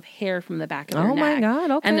eyebrows with hair from the back of their neck. Oh my God!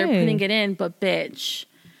 Okay. And they're putting it in, but bitch,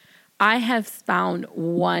 I have found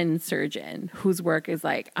one surgeon whose work is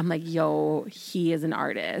like, I'm like, yo, he is an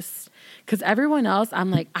artist. Because everyone else, I'm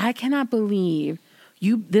like, I cannot believe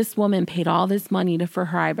this woman paid all this money for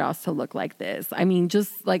her eyebrows to look like this. I mean,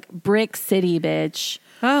 just like Brick City, bitch.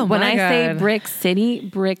 Oh, when my I say God. Brick City,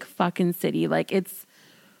 Brick fucking City. Like, it's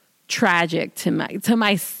tragic to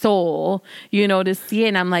my soul, to see it.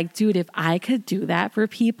 And I'm like, dude, if I could do that for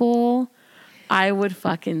people, I would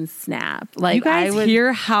fucking snap. Like, you guys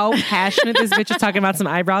hear how passionate this bitch is talking about some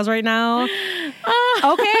eyebrows right now?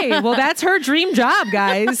 Okay, well, that's her dream job,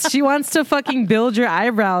 guys. She wants to fucking build your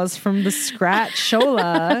eyebrows from the scratch.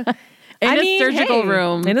 Shola. In a surgical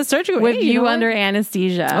room. In a surgical room. With you under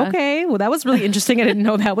anesthesia. Okay, well, that was really interesting. I didn't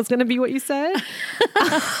know that was going to be what you said.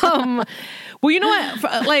 Well, you know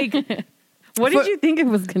what? Like... What did you think it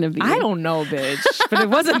was going to be? I don't know, bitch. But it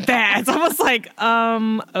wasn't that. So I was like,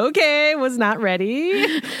 okay, was not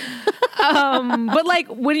ready. But like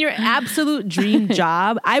when your absolute dream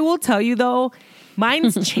job, I will tell you though,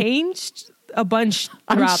 mine's changed a bunch.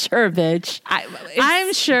 I'm sure, bitch.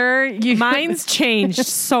 I'm sure mine's changed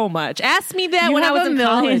so much. Ask me that when I was in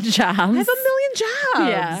college. Jobs. I have a million jobs.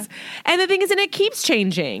 Yeah. And the thing is, and it keeps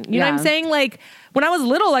changing. You know what I'm saying? Like when I was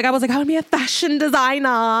little, like I was like, I want to be a fashion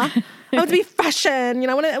designer. I want to be fashion,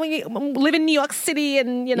 I want to live in New York City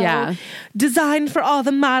and, design for all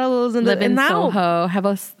the models. And live in now, Soho, have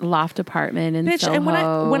a loft apartment in Soho. And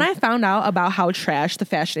when I found out about how trash the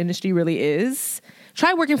fashion industry really is,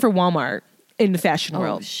 try working for Walmart in the fashion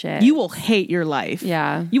world. Shit. You will hate your life.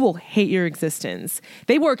 Yeah. You will hate your existence.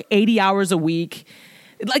 They work 80 hours a week.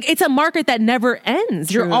 Like, it's a market that never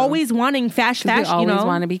ends. True. You're always wanting fashion. You always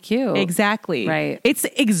want to be cute. Exactly. Right. It's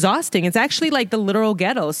exhausting. It's actually like the literal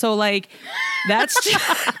ghetto. So like, that's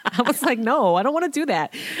I was like, no, I don't want to do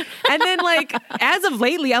that. And then like, as of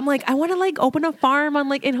lately, I'm like, I want to like open a farm on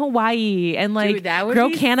like in Hawaii and like Dude, that would grow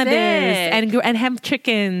be cannabis sick. and have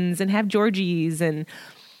chickens and have Georgies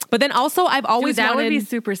but then also I've always that wanted, would be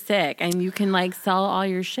super sick, and you can like sell all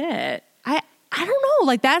your shit. I don't know.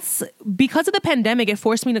 Like that's because of the pandemic, it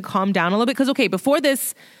forced me to calm down a little bit. Because okay, before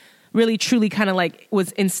this really truly kind of like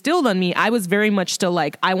was instilled on me, I was very much still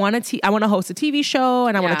like, I want to host a TV show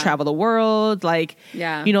and I want to travel the world. Like,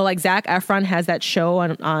 like Zac Efron has that show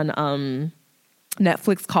on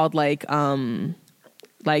Netflix called like Down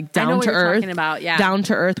to Earth. Down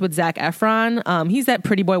to Earth with Zac Efron. He's that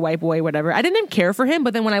pretty boy, white boy, whatever. I didn't even care for him,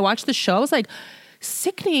 but then when I watched the show, I was like,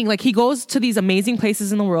 sickening. Like he goes to these amazing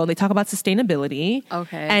places in the world. They talk about sustainability.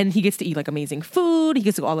 Okay. And he gets to eat like amazing food. He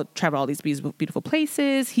gets to travel all these beautiful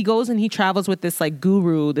places. He goes and he travels with this like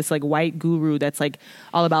guru, this like white guru that's like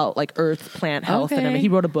all about like earth, plant health and everything. He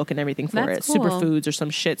wrote a book and everything for That's it. cool. Superfoods or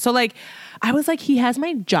some shit. So like I was like, he has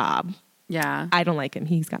my job. Yeah. I don't like him.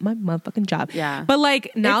 He's got my motherfucking job. Yeah. But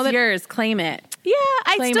like now it's yours, claim it. Yeah,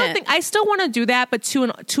 I still want to do that, but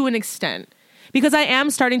to an extent. Because I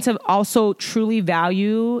am starting to also truly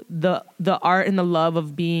value the art and the love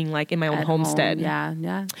of being like in my own homestead.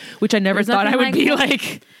 Yeah. Which I never thought I would be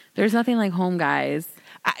like. There's nothing like home, guys.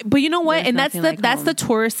 But you know what? There's And that's nothing like that's home. the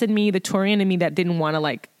tourist in me, the Taurian in me that didn't want to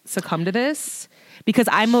like succumb to this because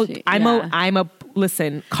I'm a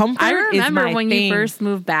listen, comfort I remember is my when thing. you first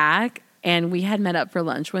moved back and we had met up for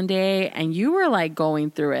lunch one day and you were like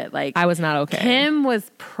going through it. Like I was not okay. Kim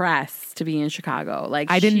was pressed to be in Chicago.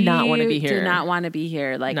 Like I did not want to be here. Did not want to be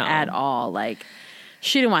here like No. at all. Like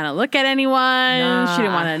she didn't want to look at anyone. Nah. She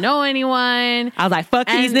didn't want to know anyone. I was like, fuck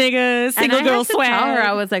these niggas, single and I girl had to swag. tell her,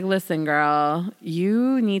 I was like, listen, girl,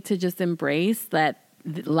 you need to just embrace that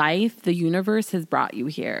life, the universe has brought you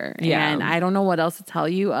here. Yeah. And I don't know what else to tell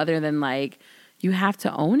you other than like, you have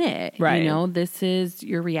to own it. Right. You know, this is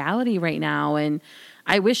your reality right now. And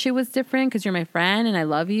I wish it was different because you're my friend and I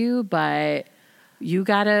love you, but you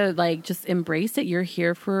gotta like just embrace it. You're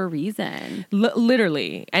here for a reason.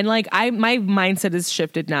 Literally. And like my mindset is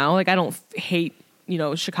shifted now. Like I don't hate,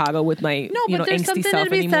 Chicago with my There's angsty something self to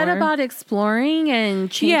be anymore. said about exploring and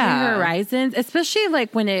changing horizons, especially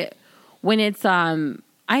like when it's I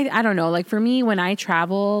don't know, like for me when I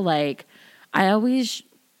travel, like I always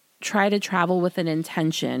try to travel with an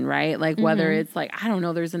intention, right? Like whether it's like, I don't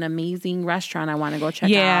know, there's an amazing restaurant I want to go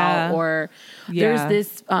check out, or there's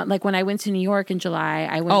this, like when I went to New York in July,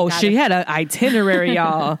 I went. Oh, she had an itinerary,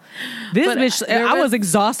 y'all. This bitch, I was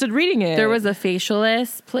exhausted reading it. There was a facial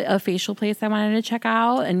place I wanted to check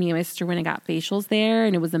out, and me and my sister went and got facials there,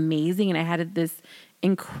 and it was amazing. And I had this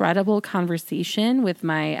incredible conversation with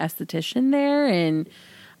my esthetician there, and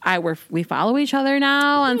we follow each other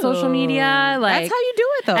now on social media. Like that's how you do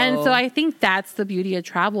it, though. And so I think that's the beauty of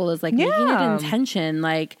travel is like making it intention.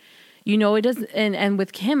 Like, it doesn't. And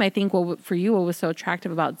with Kim, I think for you, what was so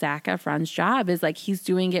attractive about Zac Efron's job is like he's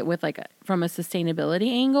doing it with like from a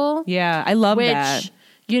sustainability angle. Yeah, I love that.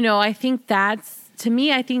 I think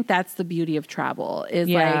I think that's the beauty of travel is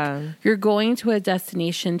like you're going to a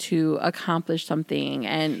destination to accomplish something.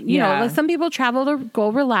 And, like some people travel to go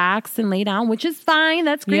relax and lay down, which is fine.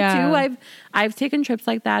 That's great too. I've taken trips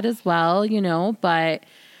like that as well, but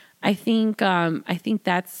I think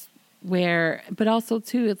that's where, but also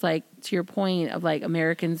too, it's like to your point of like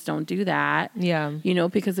Americans don't do that. Yeah.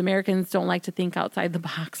 Because Americans don't like to think outside the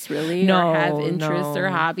box really or have interests or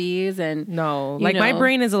hobbies and like my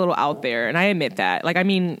brain is a little out there and I admit that. Like, I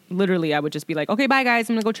mean, literally I would just be like, okay, bye guys.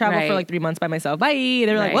 I'm gonna go travel for like 3 months by myself. Bye.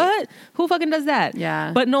 They're like, what? Who fucking does that?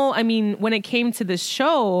 Yeah. But no, I mean, when it came to this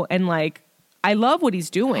show and like, I love what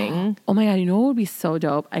he's doing. Oh my God, what would be so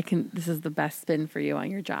dope? This is the best spin for you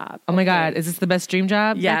on your job. Oh my God, is this the best dream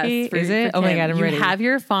job? Yes. Becky? Is it? Oh my God, I'm ready. You have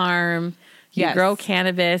your farm, you grow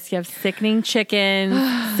cannabis, you have sickening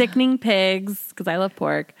chickens, sickening pigs, because I love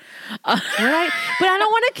pork. Right? But I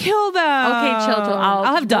don't want to kill them. Okay, chill.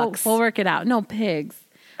 I'll have ducks. We'll work it out. No, pigs.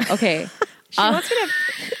 Okay. She wants me to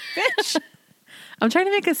have fish. I'm trying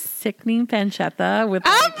to make a sickening pancetta with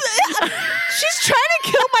she's trying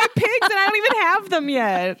to kill my pigs and I don't even have them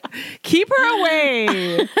yet. Keep her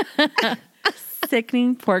away.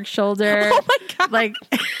 Sickening pork shoulder. Oh my God. Like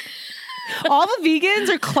all the vegans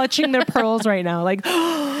are clutching their pearls right now. Like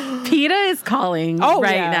PETA is calling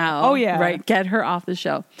now. Oh yeah. Right. Get her off the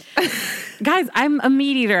show. Guys, I'm a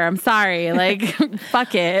meat eater. I'm sorry. Like,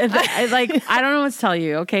 fuck it. I don't know what to tell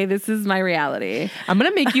you. Okay. This is my reality. I'm going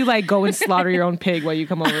to make you like go and slaughter your own pig while you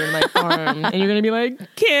come over to my farm. And you're going to be like,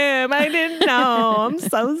 Kim, I didn't know. I'm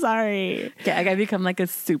so sorry. Yeah. I got to become like a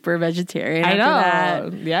super vegetarian. I know. After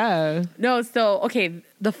that. Yeah. No. So, okay.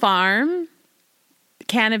 The farm,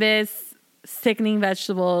 cannabis, sickening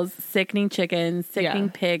vegetables, sickening chickens, sickening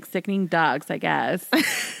pigs, sickening ducks, I guess.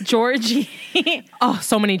 Georgie. Oh,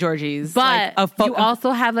 so many Georgies. But you also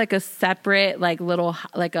have like a separate, like little,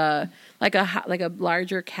 like a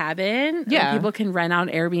larger cabin. Yeah. People can rent out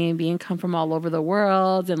Airbnb and come from all over the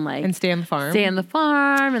world and like. And stay on the farm. Stay on the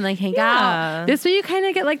farm and like hang out. This way you kind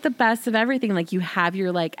of get like the best of everything. Like you have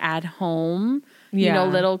your like at home.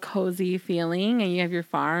 Little cozy feeling, and you have your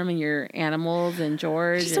farm and your animals and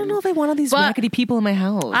George. I just don't know if I want all these wackety people in my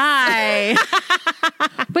house.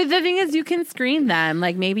 But the thing is, you can screen them.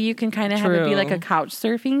 Like maybe you can kind of have it be like a couch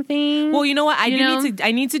surfing thing. Well, you know what?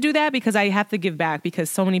 I need to do that because I have to give back because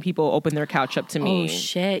so many people open their couch up to me. Oh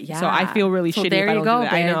shit! Yeah. So I feel really shitty if I don't do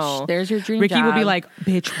that. Bitch. I know. There's your dream Ricky job. will be like,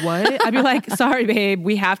 "Bitch, what?" I'd be like, "Sorry, babe.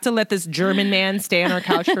 We have to let this German man stay on our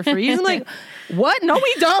couch for free." He's like, "What? No,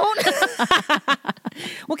 we don't."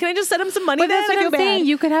 Well, can I just send him some money? But that's what I'm saying.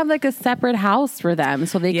 You could have like a separate house for them,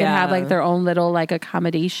 so they can have like their own little like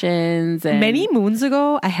accommodations. And many moons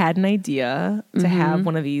ago, I had an idea to have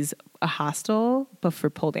one of these a hostel, but for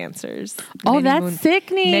pole dancers. Oh, that's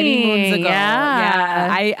sickening. Many moons ago.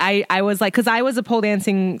 Yeah. I was like, because I was a pole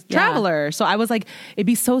dancing traveler. So I was like, it'd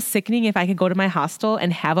be so sickening if I could go to my hostel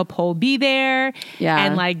and have a pole be there. Yeah.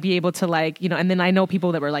 And like be able to like, and then I know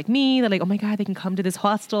people that were like me, they're like, oh my God, they can come to this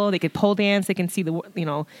hostel. They could pole dance. They can see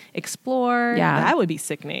explore. Yeah. That would be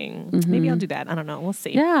sickening. Maybe I'll do that. I don't know. We'll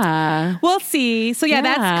see. Yeah. We'll see. So that's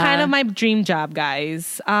Yeah. kind of my dream job,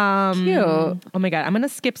 guys. Cute. Oh my God. I'm going to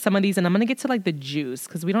skip some of these and I'm going to get to like the juice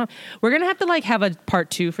because we're going to have to like have a part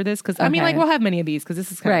 2 for this because I mean Okay. like we'll have many of these because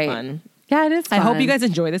this is kind of fun. Yeah, it is fun. I hope you guys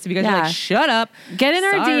enjoy this. If you guys are like, shut up. Get in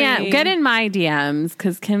our Sorry. DM. Get in my DMs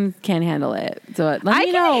because Kim can't handle it. So let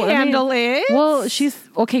me know. handle it. Well, she's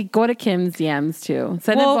okay. Go to Kim's DMs too.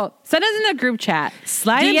 Send us in a group chat.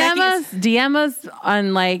 Slide in DM us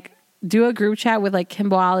on like do a group chat with like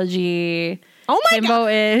Kimboology. Oh my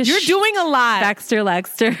Kimbo-ish, God. You're doing a lot. Baxter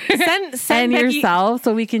Lexter. Send and Becky, yourself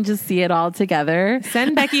so we can just see it all together.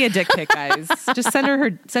 Send Becky a dick pic, guys. Just send her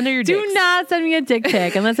your Do dicks. not send me a dick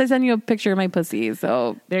pic unless I send you a picture of my pussy.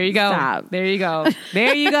 So there you go. Stop. There you go.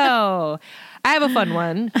 There you go. I have a fun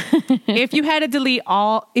one. If you had to delete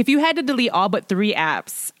all but 3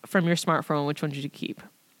 apps from your smartphone, which ones would you keep?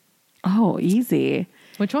 Oh, easy.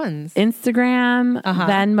 Which ones? Instagram,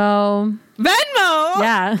 Venmo. Venmo.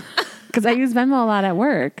 Yeah. Because I use Venmo a lot at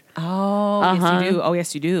work. Oh, yes you do. Oh,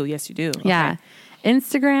 yes you do. Yes you do. Okay. Yeah.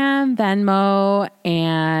 Instagram, Venmo,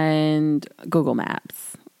 and Google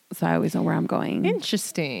Maps. So I always know where I'm going.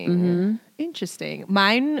 Interesting. Interesting.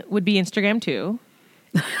 Mine would be Instagram too.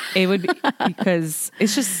 It would be because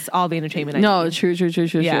it's just all the entertainment I need. True.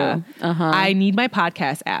 Yeah. I need my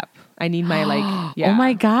podcast app. I need my Oh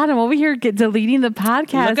my God, I'm over here deleting the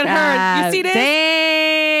podcast. Look at her. You see this?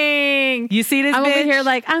 Dang. You see this I'm bitch? over here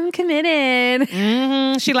like, I'm committed.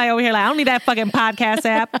 She like over here like, I don't need that fucking podcast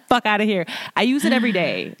app. Fuck out of here. I use it every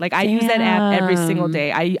day. Like I use that app every single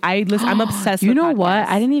day. I listen. I'm obsessed with You know podcasts. what?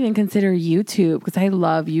 I didn't even consider YouTube because I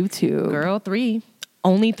love YouTube. Girl, 3.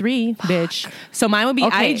 Only 3, bitch. So mine would be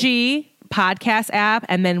IG, podcast app,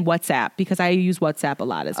 and then WhatsApp because I use WhatsApp a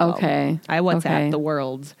lot as well. Okay. I WhatsApp the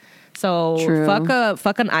world. So True.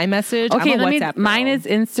 fuck an iMessage. Okay, I'm a WhatsApp girl. mine is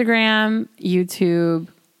Instagram, YouTube,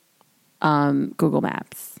 Google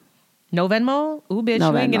Maps. No Venmo? Ooh, bitch, No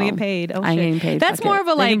you ain't gonna Venmo. get paid. Oh, I ain't shit. getting paid. That's Fuck more it. of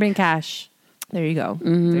a They like. can bring cash. There you go.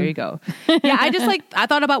 There you go. Yeah, I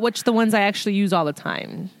thought about which the ones I actually use all the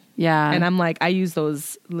time. Yeah. And I'm like, I use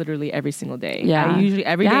those literally every single day. Yeah. I usually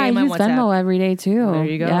every day I in my use WhatsApp. Venmo every day too. There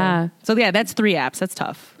you go. Yeah. So yeah, that's 3 apps. That's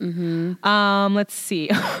tough. Let's see.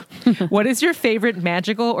 What is your favorite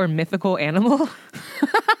magical or mythical animal?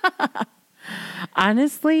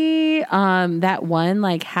 Honestly, that one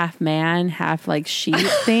like half man, half like sheep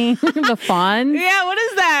thing, the fawn. Yeah, what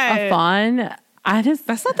is that? A fawn.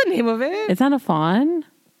 That's not the name of it. It's not a fawn.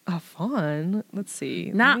 A fawn. Let's see.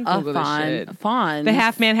 Let Not me a Google this fawn. shit. A fawn. The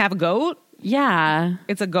half man, half goat. Yeah.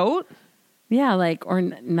 It's a goat. Yeah, like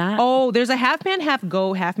not. Oh, there's a half man, half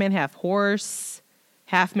goat, half man, half horse,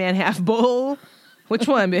 half man, half bull. Which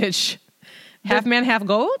one, bitch? Half man, half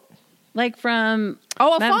goat? Like from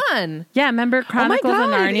Oh, a fawn. Yeah, remember Chronicles oh my of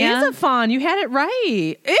God, Narnia? it is a fawn. You had it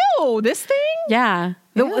right. Ew, this thing? Yeah.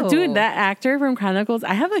 Ew. Dude, that actor from Chronicles,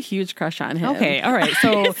 I have a huge crush on him. Okay, all right.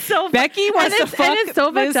 So, Becky wants to fuck and it's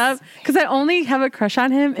so this. fucked up because I only have a crush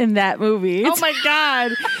on him in that movie. Oh my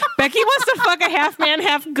God. Becky wants to fuck a half man,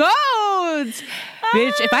 half goat.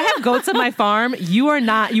 Bitch, if I have goats on my farm, you are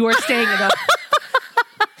staying in the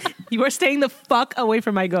you are staying the fuck away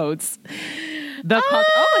from my goats.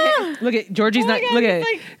 Hey, look at Georgie's my not God, look at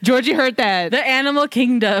he's like- Georgie heard that. The animal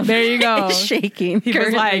kingdom. There you go. is shaking. He was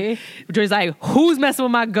currently. like, Georgie's like, who's messing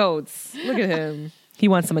with my goats? Look at him. He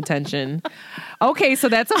wants some attention. Okay, so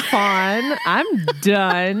that's a fawn. I'm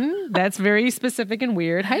done. That's very specific and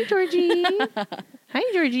weird. Hi, Georgie. Hi,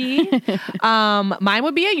 Georgie. Mine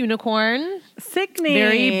would be a unicorn. Sickening.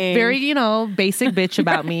 Very, very, basic bitch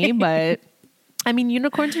about me, but I mean,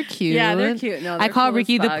 unicorns are cute. Yeah, they're cute. No, I they're call cool as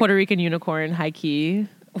Ricky the fuck. Puerto Rican unicorn, high key.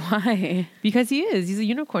 Why? Because he is. He's a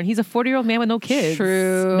unicorn. He's a 40-year-old man with no kids.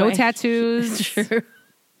 True. No tattoos. True.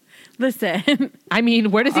 Listen, I mean,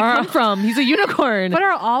 where does he come from? He's a unicorn. but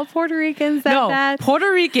are all Puerto Ricans that bad?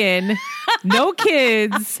 Puerto Rican, no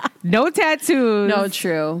kids, no tattoos. No,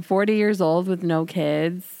 true. 40 years old with no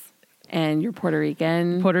kids, and you're Puerto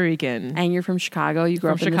Rican. Puerto Rican. And you're from Chicago. You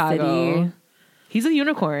grew From up in Chicago. the city. He's a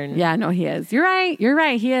unicorn. Yeah, no, he is. You're right. You're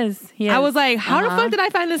right. He is. He is. I was like, how the fuck did I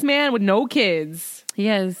find this man with no kids? He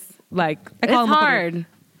is. Like, I It's call him a Puerto- hard.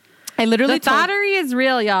 I literally The thottery is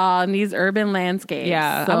real, y'all, in these urban landscapes.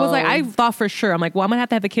 Yeah, So- I was like, I thought for sure. I'm like, well, I'm gonna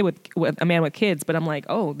have a kid with a man with kids, but I'm like,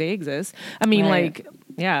 oh, they exist. I mean, Right. like,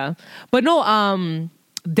 yeah, but no.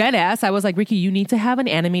 dead ass, I was like, Ricky, you need to have an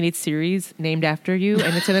animated series named after you,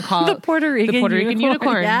 and it's gonna call The Puerto Rican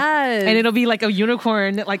unicorn. Yes, and it'll be like a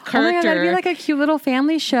unicorn like character. Oh my God, that'd be like a cute little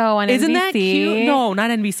family show on Isn't NBC. that cute? No,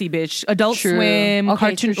 not NBC, bitch. Adult Swim, Okay,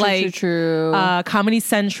 cartoon, true. Comedy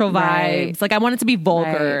Central vibes. Right. Like I want it to be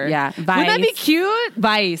vulgar. Right, yeah. Wouldn't that be Vice. cute?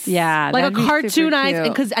 Vice. Yeah, like a that'd be super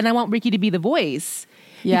cartoonized. cute. And I want Ricky to be the voice.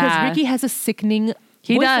 Yeah. Because Ricky has a sickening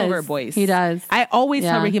voiceover voice. He does. I always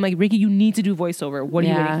tell Yeah. Ricky, I'm like, Ricky, you need to do voiceover. What are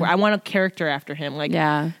you Yeah. waiting for? I want a character after him. Like,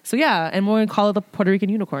 Yeah. So yeah, and we're gonna call it the Puerto Rican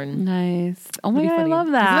unicorn. Nice. Oh my That'd be God, I funny.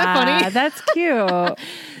 love that. Isn't that funny? That's cute.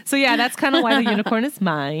 So yeah, that's kind of why the unicorn is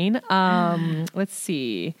mine. Let's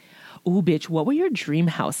see. Ooh, bitch, what will your dream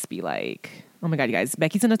house be like? Oh my God, you guys,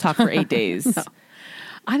 Becky's gonna talk for 8 days.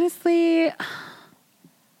 Honestly,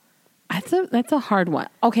 that's a hard one.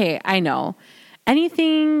 Okay, I know.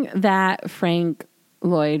 Anything that Frank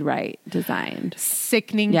Lloyd Wright designed.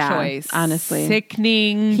 Sickening Yeah, choice. honestly.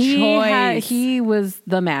 Sickening choice. He was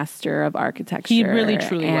the master of architecture. He really,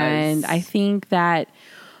 truly was. And I think that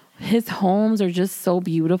his homes are just so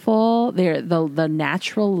beautiful. They're the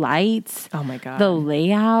natural lights. Oh my God. The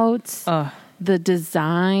layouts. The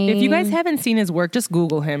design. If you guys haven't seen his work, just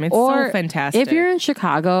Google him. It's so fantastic. If you're in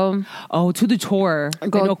Chicago, to the tour.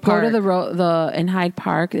 go in Oak Park. to the in Hyde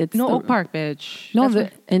Park. It's Oak Park, bitch. No,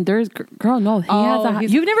 That's and there's girl. No, he has a.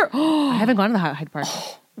 he's- You've never. I haven't gone to the Hyde Park.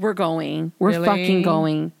 We're going. We're Really? fucking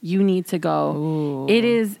going. You need to go. Ooh. It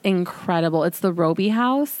is incredible. It's the Roby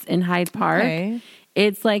House in Hyde Park. Okay.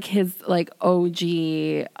 It's like his OG.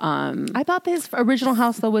 I thought his original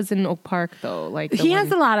house though was in Oak Park though. Like He has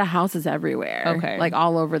a lot of houses everywhere. Okay. Like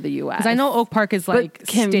all over the U.S. because I know Oak Park is like But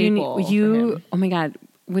Kim, staple. for you him. oh my God,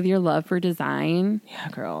 with your love for design, Yeah,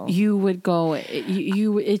 girl. you would go.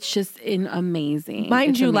 It's just amazing.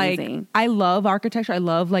 Mind It's you, amazing. like I love architecture. I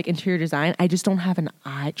love like interior design. I just don't have an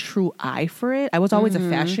true eye for it. I was always a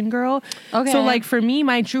fashion girl. Okay. So like for me,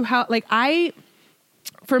 my true house,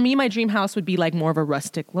 my dream house would be like more of a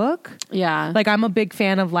rustic look. Yeah. Like I'm a big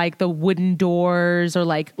fan of like the wooden doors or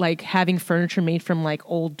like having furniture made from like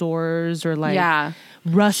old doors or like Yeah.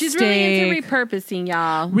 rustic. She's really into repurposing,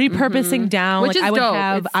 y'all. repurposing down. Which like is I would dope.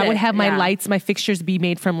 have, It's I would sick. have my Yeah. lights, my fixtures be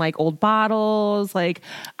made from like old bottles. Like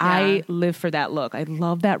I live for that look. I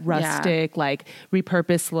love that rustic, like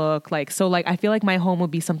repurposed look. Like so, like I feel like my home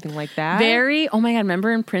would be something like that. Very, oh my God,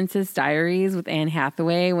 remember in Princess Diaries with Anne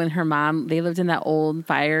Hathaway when her mom, they lived in that old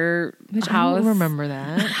fire Bitch, I house? don't remember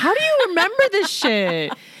that. How do you remember this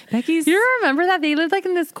shit? Becky's. You remember that? They lived like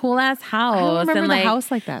in this cool ass house. I don't remember and, the like,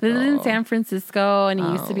 house like that, They lived in though. San Francisco and it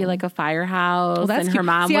used to be like a firehouse. Well, that's and her cute.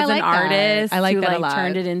 mom See, was I like an that. artist I like who that a like lot.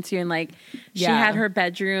 turned it into and like she Yeah. had her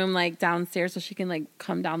bedroom like downstairs so she can like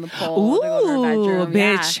come down the pole to go to her Ooh, bedroom.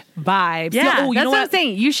 bitch, vibes. Yeah, No, you that's know what I'm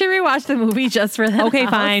saying. You should rewatch the movie just for that. Okay,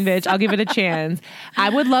 house. fine, bitch. I'll give it a chance. I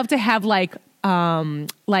would love to have like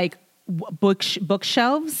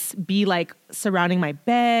bookshelves be like surrounding my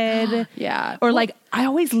bed. Yeah. Or like I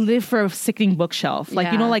always live for a sickening bookshelf.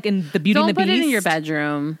 Like you know, like in the Beauty Don't and the put Beast. it in your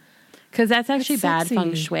bedroom because that's actually bad sexy.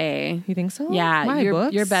 feng shui. You think so? Yeah, Why,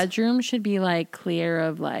 books? your bedroom should be like clear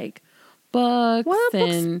of like books Why are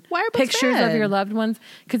books- and why are books pictures bad? of your loved ones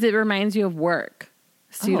because it reminds you of work.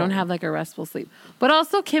 So you don't Oh. have like a restful sleep. But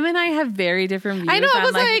also Kim and I have very different views. I know. I on,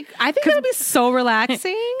 was like, I think it'll be so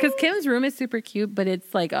relaxing. because Kim's room is super cute, but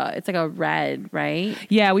it's like a red, right?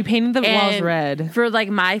 Yeah, we painted the walls And red. For like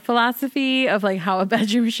my philosophy of like how a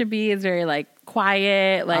bedroom should be is very like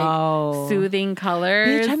quiet, like soothing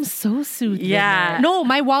colors. Bitch, I'm so soothing. Yeah. No,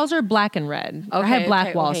 my walls are black and red. I have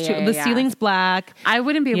black walls too. yeah, The yeah. ceiling's black. I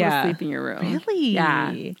wouldn't be able Yeah. to sleep in your room. Really?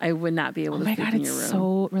 Yeah. I would not be able Oh to my sleep God, in it's your room.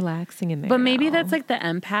 so relaxing in there. But maybe now. that's like the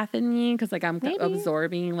empath in me because like I'm Maybe.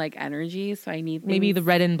 absorbing like energy, so I need maybe things- the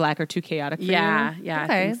red and black are too chaotic for Yeah, you. yeah,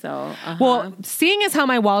 Okay. I think so. Uh-huh. Well, seeing as how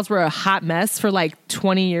my walls were a hot mess for like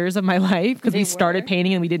 20 years of my life because we started were?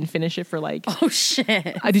 painting and we didn't finish it for like. oh shit,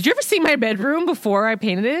 Did you ever see my bedroom before I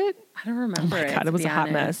painted it? I don't remember. my it, God, to it was be a hot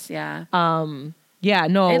honest. mess. Yeah, Yeah,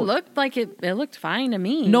 no. it looked like it looked fine to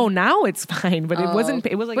me. No, now it's fine, but it wasn't.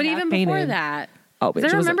 It was like but half even painted. before that. Oh, 'Cause bitch,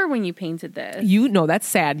 it I was remember when you painted this. You know, that's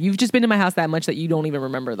sad. You've just been in my house that much that you don't even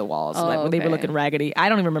remember the walls. Oh, like when they were okay. looking raggedy. I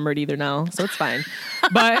don't even remember it either now, so it's fine.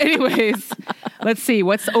 But anyways, let's see.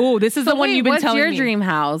 This is the one Wait, you've been what's telling your me. dream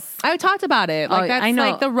house? I talked about it. Like Oh, that's I know.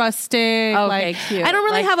 like the rustic. like cute. I don't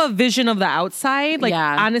really Like- have a vision of the outside. Like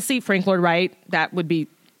Yeah. honestly, Frank Lloyd Wright, that would be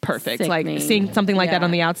perfect. Sickening. Like seeing something like that Yeah.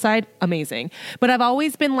 on the outside, amazing. But I've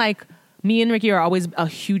always been like, me and Ricky are always a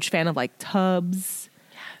huge fan of like tubs.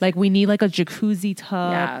 Like we need like a jacuzzi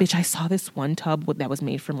tub. Yeah. Bitch, I saw this one tub that was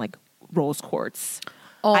made from like rose quartz.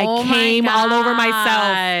 Oh I my came all over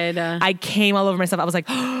myself. God. I came all over myself. I was like,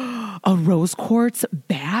 A rose quartz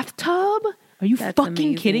bathtub? Are you That's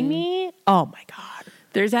fucking kidding amazing. me? Oh my God.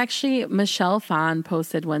 There's actually Michelle Phan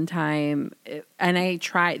posted one time, and I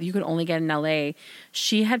tried. You could only get in LA.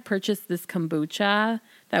 She had purchased this kombucha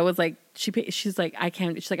that was like she's like I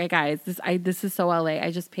can't. She's like, guys, this is so LA.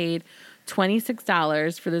 I just paid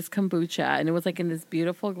 $26 for this kombucha, and it was like in this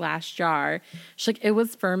beautiful glass jar. She's like, it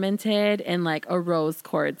was fermented in like a rose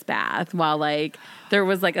quartz bath, while like there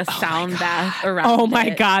was like a sound bath around. Oh my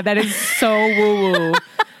it. God. That is so woo woo.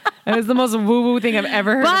 That is the most woo-woo thing I've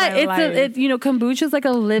ever heard But in my life. kombucha is like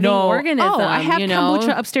a living organism. Oh, I have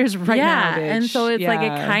kombucha upstairs right now, bitch. And so it's like,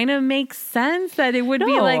 it kind of makes sense that it would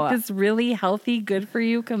be No. like this really healthy, good for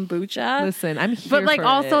you kombucha. Listen, I'm here But like for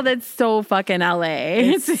also it. that's so fucking LA.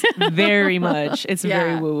 It's very much. It's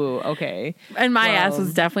very Yeah. woo-woo. Okay. And my ass Well.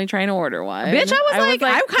 was definitely trying to order one. Bitch,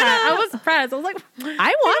 I was pressed. I was like,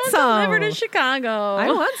 I want some. deliver to Chicago.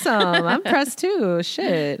 I want some. I'm pressed too.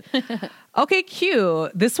 Shit. Okay,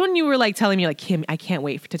 cute. This one you were like telling me like, Kim, I can't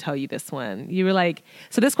wait to tell you this one. You were like,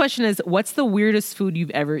 so this question is, what's the weirdest food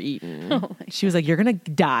you've ever eaten? She was like, you're going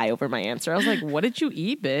to die over my answer. I was like, what did you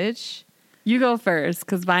eat, bitch? You go first,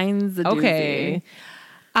 because mine's a doozy.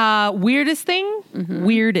 Okay. Weirdest thing? Mm-hmm.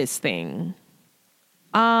 Weirdest thing.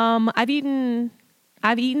 I've eaten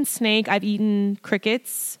snake. I've eaten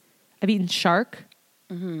crickets. I've eaten shark.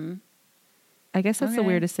 Mm-hmm. I guess that's the Okay.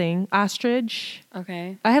 weirdest thing. Ostrich.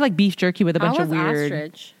 Okay. I had like beef jerky with a bunch How of was weird.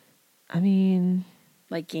 ostrich? I mean,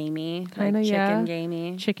 Like gamey, Kinda, like chicken yeah.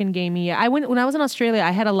 gamey. chicken gamey. Yeah. When I was in Australia,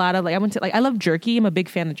 I had a lot of I love jerky. I'm a big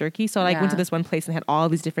fan of jerky. So I went to Yeah. this one place and had all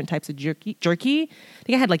these different types of jerky. I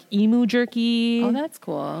think I had like emu jerky. Oh, that's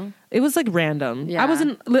cool. It was like random. Yeah.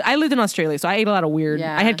 I lived in Australia, so I ate a lot of weird.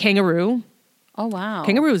 Yeah. I had kangaroo. Oh, wow.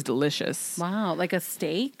 Kangaroo is delicious. Wow, like a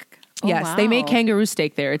steak? Oh, Yes, they make wow. kangaroo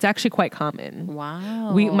steak there. It's actually quite common.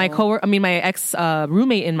 Wow. My ex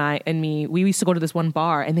roommate and me, we used to go to this one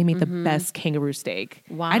bar and they made the best kangaroo steak.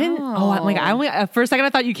 I didn't. Oh, for a second I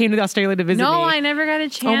thought you came to Australia to visit me. No, I never got a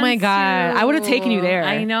chance. Oh my God. to. I would have taken you there.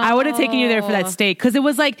 I know. I would have taken you there for that steak. Cause it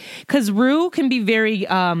was cause roux can be very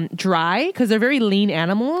dry cause they're very lean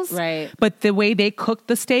animals. Right. But the way they cooked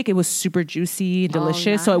the steak, it was super juicy and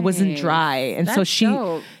delicious. So it wasn't nice. dry. And so That's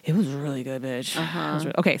dope. it was really good, bitch. It was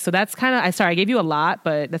okay. So that's kind of, I gave you a lot,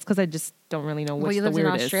 but that's cause I just don't really know what's you the lived in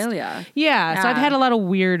weirdest. Australia. Yeah. So I've Yeah. had a lot of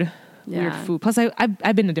weird Yeah. food. Plus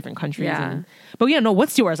I've been to different countries. Yeah. But yeah, no,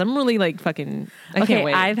 what's yours? I'm really like fucking, I can't Okay,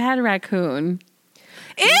 wait. I've had raccoon.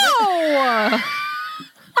 Ew!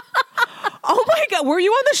 Oh my God, were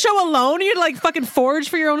you on the show alone? You had like fucking foraged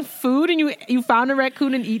for your own food and you found a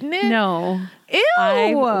raccoon and eaten it? No. Ew!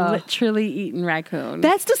 I've literally eaten raccoon.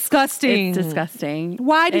 That's disgusting. It's disgusting.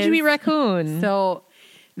 Why did you eat It's- raccoon? So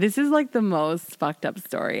this is like the most fucked up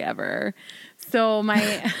story ever. So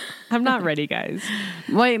I'm not ready, guys.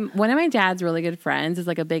 one of my dad's really good friends is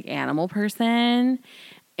like a big animal person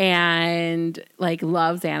and like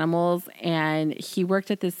loves animals, and he worked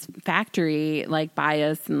at this factory like by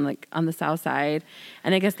us and like on the south side,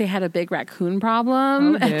 and I guess they had a big raccoon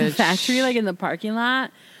problem at the bitch. factory, like in the parking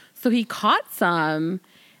lot. So he caught some,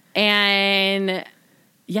 and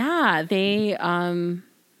yeah, they ate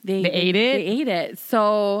it? They ate it.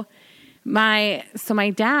 So my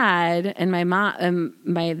dad and my mom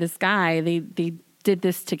and this guy, they did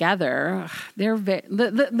this together. They're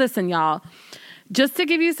listen, y'all. Just to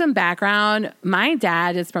give you some background, my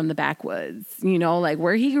dad is from the backwoods. You know, like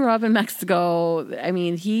where he grew up in Mexico. I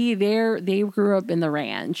mean, they grew up in the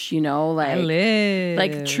ranch. You know,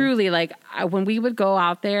 like truly, like when we would go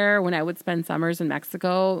out there, when I would spend summers in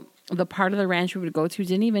Mexico, the part of the ranch we would go to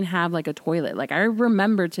didn't even have like a toilet. Like I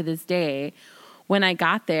remember to this day, when I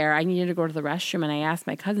got there, I needed to go to the restroom, and I asked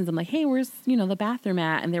my cousins, I'm like, "Hey, where's the bathroom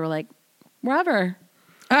at?" And they were like, "Wherever,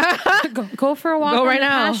 go for a walk Go on right the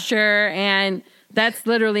now." pasture." And that's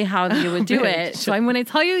literally how you would do it. So when I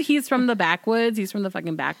tell you he's from the backwoods, he's from the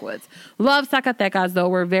fucking backwoods. Love Zacatecas, though.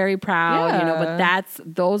 We're very proud, but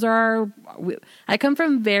those are I come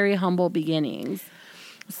from very humble beginnings.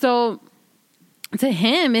 So to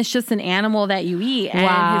him, it's just an animal that you eat. And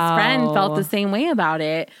his friend felt the same way about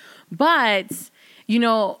it. But,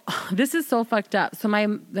 this is so fucked up. So my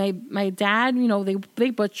dad, they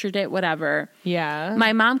butchered it, whatever. Yeah.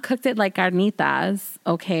 My mom cooked it like carnitas.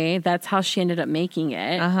 Okay. That's how she ended up making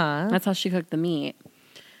it. Uh-huh. That's how she cooked the meat.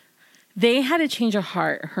 They had to change of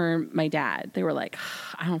heart, her and my dad. They were like,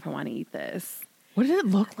 I don't know if I want to eat this. What did it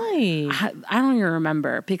look like? I don't even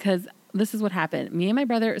remember, because this is what happened. Me and my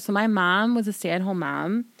brother, so my mom was a stay-at-home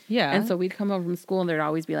mom. Yeah. And so we'd come home from school and there'd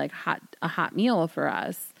always be like a hot meal for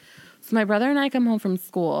us. So my brother and I come home from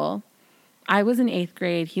school. I was in 8th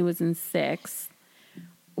grade. He was in 6th.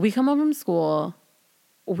 We come home from school.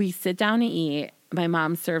 we sit down to eat. My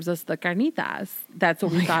mom serves us the carnitas. That's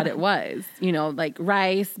what we thought it was. You know, like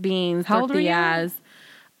rice, beans, How old were you? tortillas.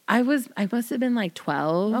 I must have been like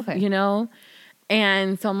 12, Okay. you know?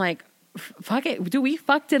 And so I'm like, fuck it. Dude, we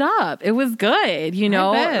fucked it up. It was good, you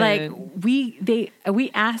know? bet. Like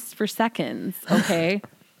we asked for seconds, okay?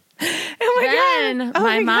 Oh my Then God. Oh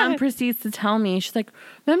my mom God. proceeds to tell me, she's like,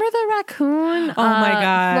 remember the raccoon Oh my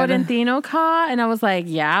God. Florentino caught? And I was like,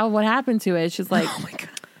 yeah, what happened to it? She's like, Oh my God.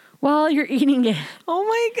 well, you're eating it. Oh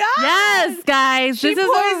my God. Yes, guys, She this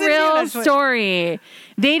is poisoned a you. real That's what- story.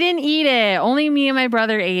 They didn't eat it. Only me and my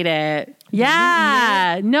brother ate it.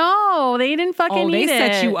 Yeah. No, they didn't fucking Oh, they eat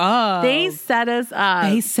it. set you up. They set us up.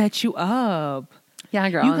 They set you up. yeah,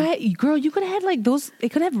 girl. You could have had like those. It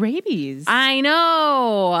could have rabies. I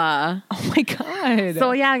know. Oh my God.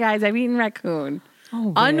 So yeah, guys, I've eaten raccoon.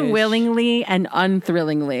 Oh, bitch. Unwillingly and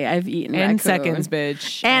unthrillingly, I've eaten And raccoon. seconds,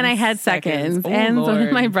 bitch. And I had seconds. Oh, and so did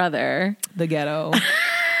Lord. my brother. The ghetto.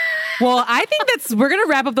 Well, I think we're gonna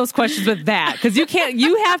wrap up those questions with that because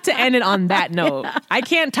you have to end it on that note. I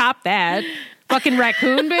can't top that. Fucking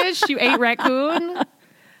raccoon, bitch. You ate raccoon.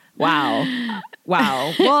 Wow.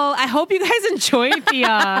 Well, I hope you guys enjoyed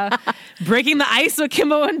the breaking the ice with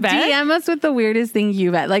Kimbo and Beth. DM us with the weirdest thing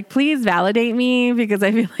you've had. Like, please validate me because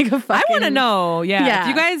I feel like a fucking... I want to know. Yeah. Yeah. If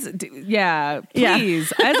you guys,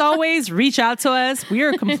 please, as always, reach out to us. We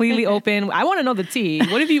are completely open. I want to know the tea.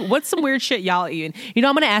 What's some weird shit y'all eating? You know,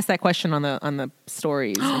 I'm going to ask that question on the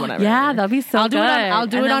stories or whatever. Yeah, that'll be so I'll do good. I'll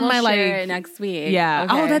do And it then on we'll my share like it next week. Yeah.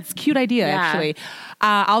 Okay. Oh, that's a cute idea, Yeah. actually.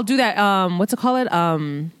 I'll do that. What's it called?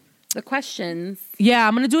 the questions. Yeah,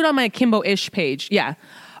 I'm going to do it on my Kimbo-ish page. Yeah.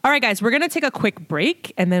 All right, guys, we're going to take a quick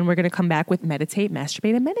break, and then we're going to come back with Meditate,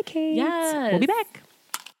 Masturbate, and Medicate. Yes. We'll be back.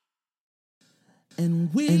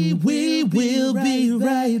 And we will be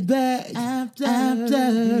right back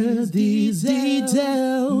after these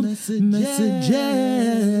detailed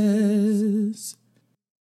messages.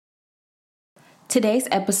 Today's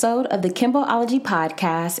episode of the Kimboology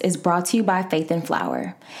podcast is brought to you by Faith and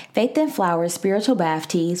Flower. Faith and Flower's spiritual bath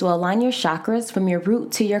teas will align your chakras from your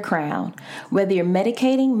root to your crown. Whether you're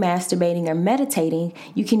medicating, masturbating, or meditating,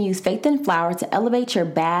 you can use Faith and Flower to elevate your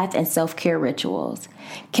bath and self-care rituals.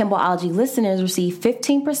 Kimboology listeners receive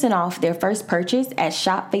 15% off their first purchase at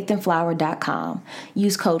shopfaithandflower.com.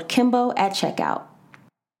 Use code Kimbo at checkout.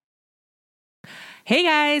 Hey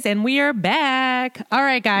guys, and we are back. All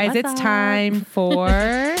right, guys, What's it's up? time for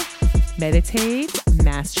Meditate,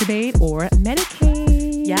 Masturbate, or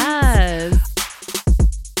Medicate. Yes.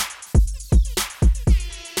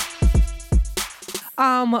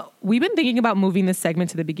 We've been thinking about moving this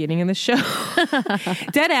segment to the beginning of the show.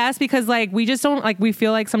 Dead ass, because like we just don't like, we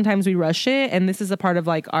feel like sometimes we rush it, and this is a part of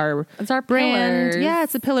like our It's our brand. pillars. Yeah,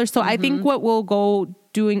 it's a pillar. So I think what we'll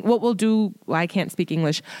do, well, I can't speak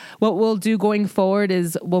English. What we'll do going forward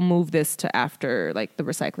is we'll move this to after like the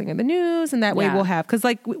recycling of the news, and that way Yeah. we'll have, because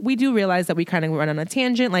like we do realize that we kind of run on a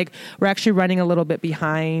tangent. Like we're actually running a little bit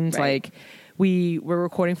behind. Right. Like we're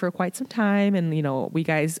recording for quite some time, and you know,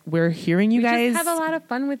 we're hearing you We guys just have a lot of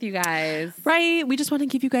fun with you guys. Right. We just want to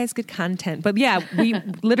give you guys good content. But yeah, we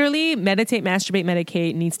literally meditate, masturbate,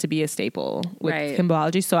 medicate needs to be a staple with Right.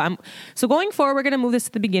 Kimboology. So going forward, we're going to move this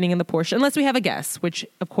to the beginning of the portion, unless we have a guest, which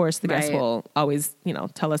of course the guest Right. will always,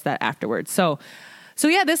 tell us that afterwards. So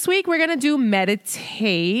yeah, this week we're going to do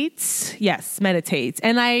meditate. Yes, meditate.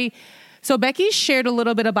 And so Becky shared a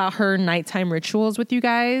little bit about her nighttime rituals with you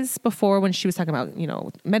guys before when she was talking about, The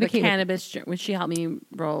medicate. cannabis, when she helped me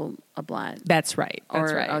roll a blunt That's right.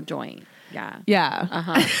 That's or right. a joint. Yeah. Yeah.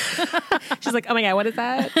 Uh-huh. She's like, oh my God, what is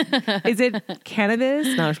that? Is it cannabis?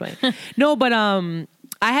 No, I'm just playing. No, but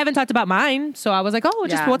I haven't talked about mine. So I was like,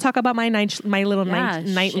 Yeah. we'll talk about my little Yeah,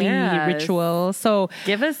 nightly share us. ritual. So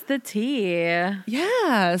Give us the tea.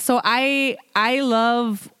 yeah. So I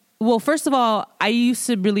love, well, first of all, I used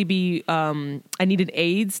to really be, I needed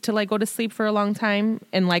aids to like go to sleep for a long time.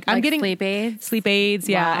 And like I'm Like getting sleep aids? Sleep aids,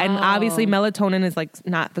 yeah. And Wow. obviously melatonin is like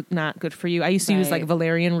not good for you. I used to use like Right.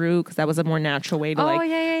 valerian root because that was a more natural way to Oh, like,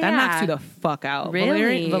 yeah, that yeah. knocks you the fuck out.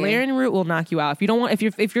 Really? Valerian root will knock you out. If you don't want,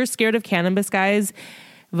 if you're scared of cannabis, guys,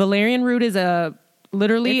 valerian root is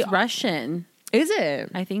literally, It's Russian. is it?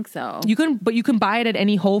 I think so. You can buy it at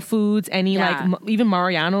any Whole Foods, any Yeah. Mm-hmm. like even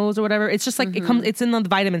Mariano's or whatever. It's just like it's in the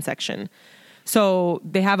vitamin section. So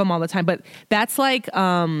they have them all the time, but that's like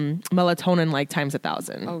melatonin like times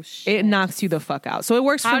 1,000. Oh, shit. It knocks you the fuck out. So it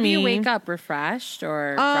works How for do me. you wake up? Refreshed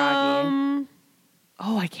or groggy?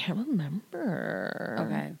 Oh, I can't remember.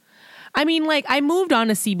 Okay. I mean, like I moved on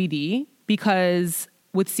to CBD because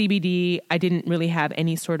with CBD, I didn't really have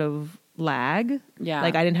any sort of lag. Yeah.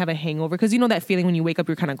 Like I didn't have a hangover because you know that feeling when you wake up,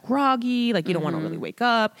 you're kind of groggy, like you don't want to really wake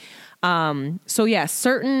up. So yeah,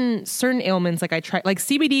 certain ailments, like I try, like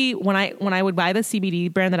CBD, when I would buy the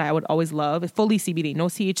CBD brand that I would always love, it's fully CBD, no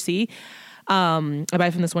THC. I buy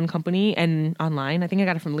it from this one company and online. I think I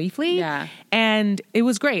got it from Leafly. Yeah. And it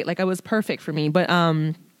was great. Like it was perfect for me. But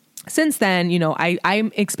since then, you know,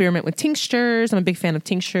 I experiment with tinctures. I'm a big fan of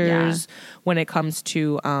tinctures when it comes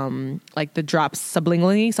to like the drops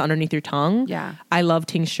sublingually, so underneath your tongue. Yeah. I love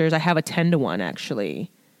tinctures. I have a 10-to-1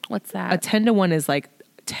 actually. What's that? A 10-to-1 is like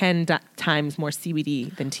 10 times more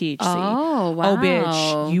CBD than THC. Oh, wow. Oh,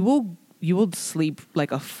 bitch. You will sleep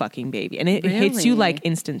like a fucking baby. And it hits you like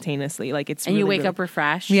instantaneously. Like it's and really you wake good. up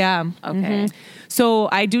refreshed? Yeah. Okay. Mm-hmm. So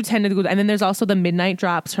I do tend to go, and then there's also the midnight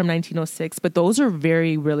drops from 1906, but those are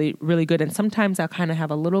very, really, really good. And sometimes I'll kind of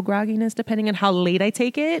have a little grogginess depending on how late I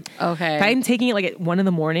take it. Okay. If I'm taking it like at 1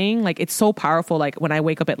 a.m, like it's so powerful. Like when I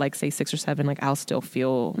wake up at like say 6 or 7, like I'll still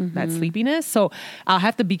feel that sleepiness. So I'll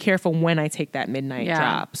have to be careful when I take that midnight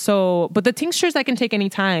drop. So, but the tinctures I can take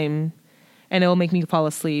anytime. And it'll make me fall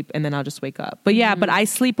asleep, and then I'll just wake up. But yeah, but I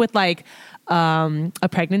sleep with like a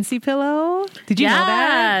pregnancy pillow. Did you know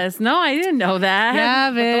that? Yes. No, I didn't know that. Yeah,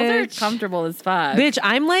 But those bitch. are comfortable as fuck. Bitch,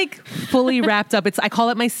 I'm like fully wrapped up. I call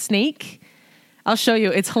it my snake. I'll show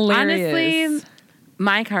you. It's hilarious. Honestly,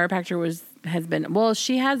 my chiropractor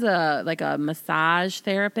she has a massage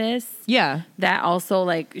therapist. Yeah. That also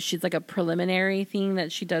like she's like a preliminary thing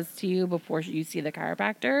that she does to you before you see the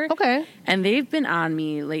chiropractor. Okay. And they've been on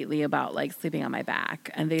me lately about like sleeping on my back,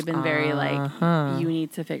 and they've been very like, you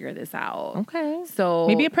need to figure this out. Okay. So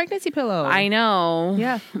Maybe a pregnancy pillow. I know.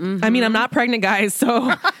 Yeah. I mean, I'm not pregnant, guys.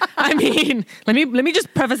 So, I mean, let me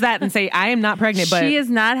just preface that and say I am not pregnant. But She is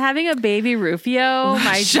not having a baby Rufio.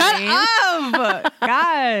 My shut dream. up,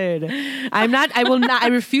 God. I'm not. I will not. I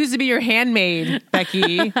refuse to be your handmaid,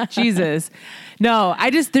 Becky. Jesus. No,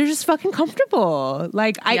 they're just fucking comfortable.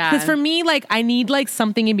 Like because for me, like I need like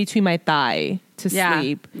something in between my thigh to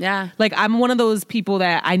sleep. Yeah. Like I'm one of those people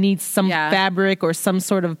that I need some fabric or some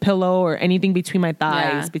sort of pillow or anything between my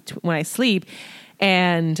thighs when I sleep.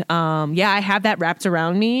 And I have that wrapped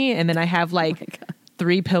around me, and then I have like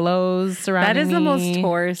 3 pillows surrounding me. That is the most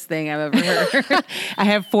Taurus thing I've ever heard. I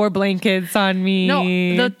have 4 blankets on me. No,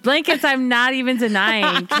 the blankets I'm not even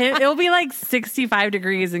denying. Kim, it'll be like 65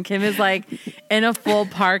 degrees and Kim is like in a full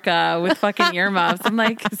parka with fucking earmuffs. I'm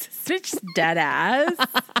like, is this bitch dead ass?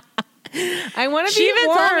 I want to be She even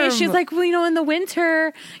warm. told me, she's like, well, in the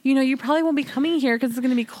winter, you probably won't be coming here because it's going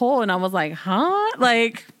to be cold. And I was like, huh?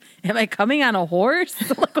 Like, am I coming on a horse?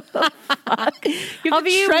 Like, what the fuck? I'll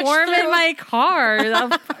be warm in my car.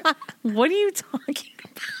 What are you talking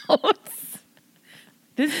about?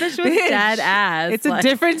 This bitch was dead ass. It's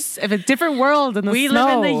a different world in the we snow.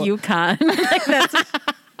 live in the Yukon. Like, that's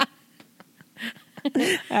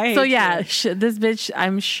so yeah, this bitch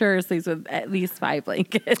I'm sure sleeps with at least 5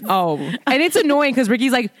 blankets. Oh, and it's annoying because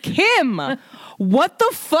Ricky's like, Kim, what the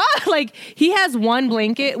fuck? Like he has 1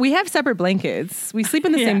 blanket. We have separate blankets. We sleep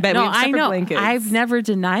in the same bed. No, we have separate I know. blankets. I've never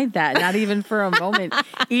denied that, not even for a moment,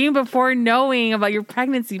 even before knowing about your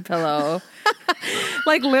pregnancy pillow.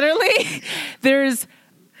 Like literally, there's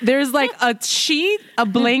like a sheet, a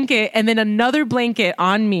blanket, and then another blanket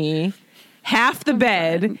on me. Half the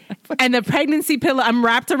bed and the pregnancy pillow. I'm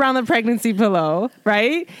wrapped around the pregnancy pillow,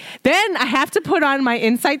 right? Then I have to put on my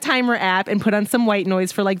Insight Timer app and put on some white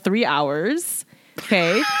noise for like 3 hours.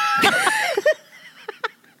 Okay.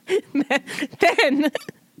 Then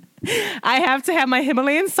I have to have my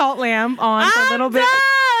Himalayan salt lamp on for a little bit.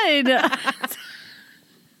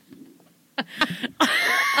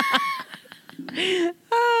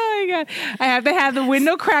 Oh my God. I have to have the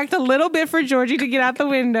window cracked a little bit for Georgie to get out the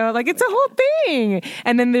window. Like it's a whole thing.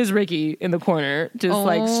 And then there's Ricky in the corner, just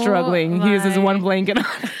like struggling. He has his 1 blanket on.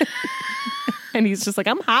 And he's just like,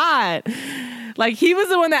 I'm hot. Like he was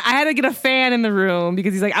the one that I had to get a fan in the room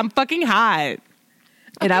because he's like, I'm fucking hot.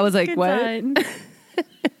 And I was like, what?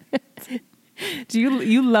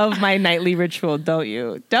 You love my nightly ritual, don't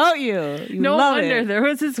you? Don't you? No wonder. There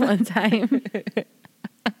was this one time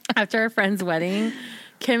after our friend's wedding,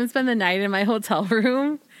 Kim spent the night in my hotel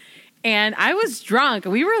room and I was drunk.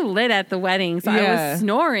 We were lit at the wedding, so I was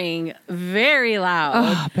snoring very loud.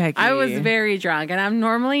 Oh, Becky. I was very drunk, and I'm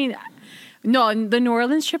normally... No, the New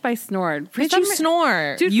Orleans trip, I snored. Did you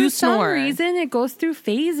snore? Dude, you for snore. some reason, it goes through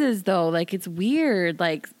phases, though. Like, it's weird.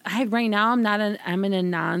 Like, right now, I'm in a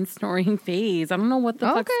non-snoring phase. I don't know what the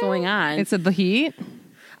fuck's going on. It's the heat?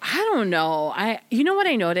 I don't know. You know what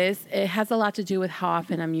I noticed? It has a lot to do with how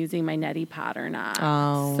often I'm using my neti pot or not.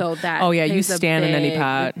 Oh. So that you stand a neti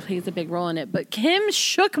pot. It plays a big role in it. But Kim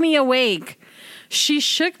shook me awake. She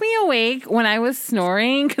shook me awake when I was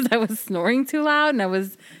snoring because I was snoring too loud and I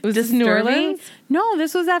was this New disturbing. Orleans? No,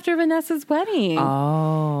 this was after Vanessa's wedding.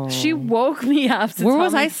 Oh. She woke me up. Where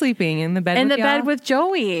was I sleeping? In the bed in with the y'all? bed with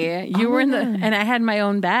Joey. You were in the, and I had my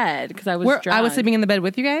own bed because I was drunk. I was sleeping in the bed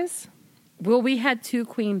with you guys? Well, we had 2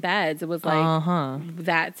 queen beds. It was like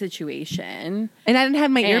that situation. And I didn't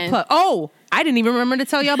have my earplug. Oh, I didn't even remember to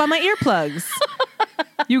tell y'all about my earplugs.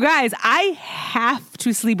 You guys, I have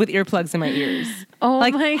to sleep with earplugs in my ears. Oh,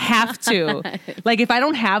 like, my have to. Like, if I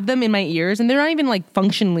don't have them in my ears, and they're not even like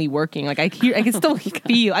functionally working, like I can still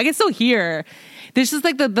feel, I can still hear. There's just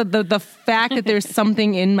like the fact that there's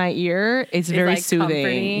something in my ear is very like soothing.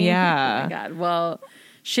 comforting. Yeah. Oh my God. Well,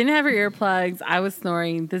 she didn't have her earplugs. I was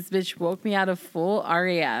snoring. This bitch woke me out of full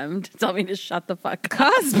REM to tell me to shut the fuck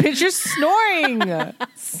up. Cuz, bitch, you're snoring.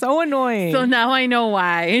 So annoying. So now I know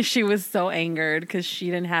why she was so angered because she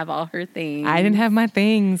didn't have all her things. I didn't have my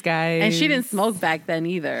things, guys. And she didn't smoke back then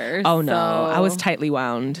either. Oh, no. So. I was tightly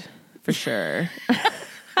wound, for sure.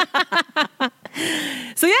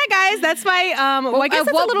 So yeah, guys, that's my well, I guess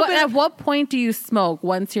that's a little bit. At what point do you smoke?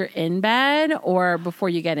 Once you're in bed or before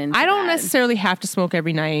you get into I don't bed? necessarily have to smoke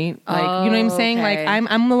every night. Like, you know what I'm saying? Okay. Like,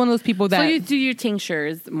 I'm one of those people that So you do your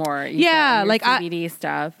tinctures more. Yeah, your like CBD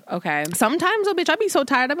stuff. Okay. sometimes, oh bitch, I'd be so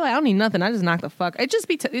tired. I'd be like, I don't need nothing. I just knock the fuck. It just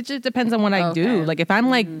depends on what I do. Like, if I'm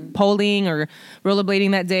like polling or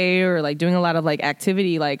rollerblading that day or like doing a lot of like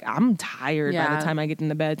activity, like I'm tired by the time I get in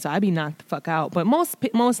the bed. So I'd be knocked the fuck out. But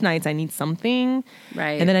most nights I need something.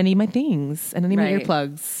 Right. And then I need my things. And I need my Right.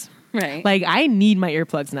 earplugs. Right. Like, I need my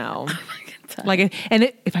earplugs now. Like,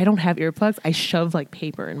 if I don't have earplugs, I shove like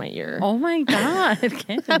paper in my ear. Oh my God,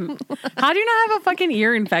 Kim. How do you not have a fucking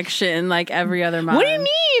ear infection like every other month? What do you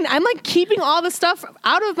mean? I'm like keeping all the stuff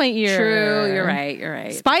out of my ear. True, you're right, you're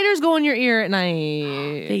right. Spiders go in your ear at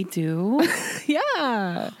night. They do?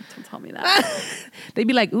 Yeah. Don't tell me that. They'd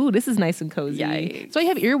be like, ooh, this is nice and cozy. Yikes. So I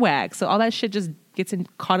have earwax. So all that shit just gets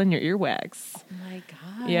caught in your earwax. Oh my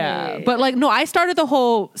God. Yeah. But like, no, I started the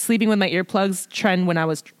whole sleeping with my earplugs trend when I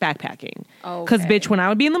was backpacking. Oh, Because, bitch, when I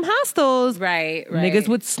would be in them hostels, Right. niggas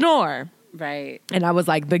would snore. Right. And I was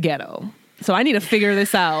like, the ghetto. So I need to figure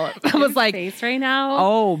this out. I was like, face right now.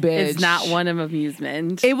 oh, bitch. It's not one of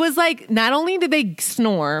amusement. It was like, not only did they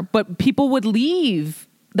snore, but people would leave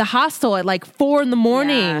the hostel at like 4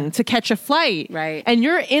 a.m. to catch a flight. Right. And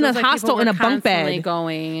you're in a hostel in a bunk bed.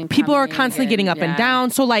 Going People are constantly getting up and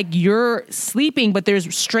down. So like you're sleeping, but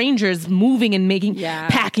there's strangers moving and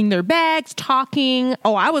packing their bags, talking.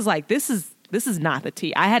 Oh, I was like, this is not the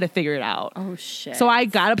tea. I had to figure it out. Oh shit. So I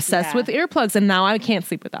got obsessed with earplugs and now I can't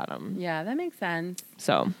sleep without them. Yeah, that makes sense.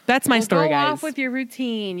 So that's my story, go guys. Go off with your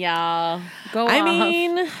routine, y'all. Go off. I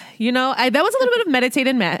mean, you know, that was a little bit of meditate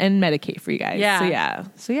and medicate for you guys. Yeah.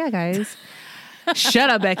 So yeah, guys. Shut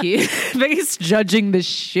up, Becky. Becky's judging the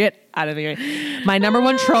shit out of me. My number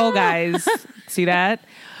one troll, guys. See that?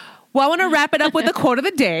 Well, I want to wrap it up with the quote of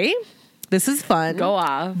the day. This is fun. Go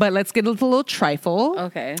off. But let's get a little trifle.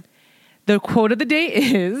 Okay. The quote of the day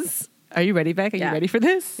is, are you ready, Beck? Are you ready for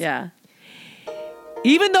this? Yeah.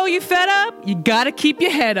 Even though you fed up, you gotta keep your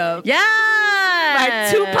head up. Yes!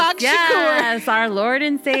 By Tupac Shakur. Yes, our Lord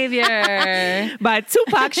and Savior. By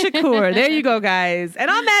Tupac Shakur. There you go, guys. And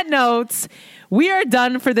on that note, we are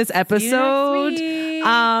done for this episode.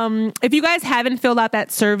 If you guys haven't filled out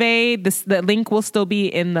that survey, the link will still be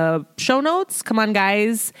in the show notes. Come on,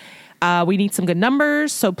 guys. We need some good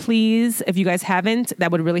numbers. So please, if you guys haven't,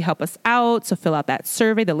 that would really help us out. So fill out that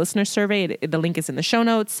survey, the listener survey. The link is in the show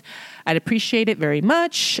notes. I'd appreciate it very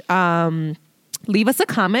much. Leave us a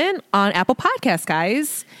comment on Apple Podcasts,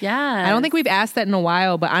 guys. Yeah. I don't think we've asked that in a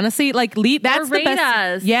while, but honestly, like, that's the best.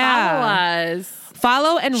 Us. Yeah. Follow us.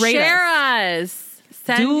 Follow and rate Share us.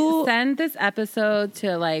 Send this episode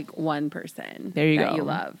to like one person there you that go. you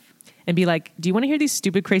love. And be like, do you want to hear these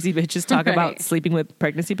stupid, crazy bitches talk about sleeping with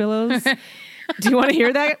pregnancy pillows? Do you want to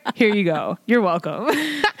hear that? Here you go. You're welcome.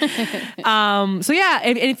 So yeah,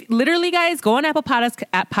 if literally, guys, go on Apple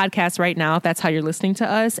Podcasts right now, if that's how you're listening to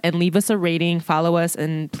us, and leave us a rating, follow us,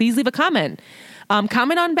 and please leave a comment.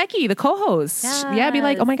 Comment on Becky, the co-host. Yes. Yeah, be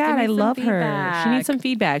like, oh my God, I love feedback. her. She needs some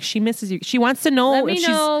feedback. She misses you. She wants to know. Let me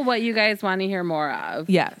know what you guys want to hear more of.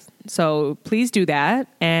 Yes. So please do that.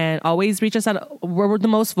 And always reach us out. We're the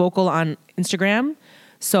most vocal on Instagram.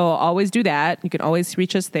 So always do that. You can always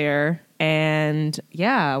reach us there. And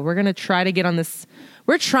yeah, we're going to try to get on this.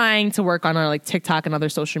 We're trying to work on our like TikTok and other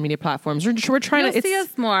social media platforms. We're trying You'll to see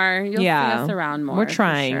us more. You'll see us around more. We're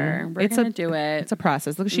trying. Sure. We're going to do it. It's a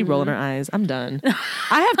process. Look at she rolling her eyes. I'm done.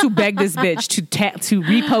 I have to beg this bitch to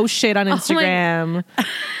repost shit on Instagram.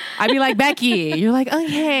 I'd be like, Becky, you're like,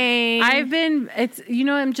 okay.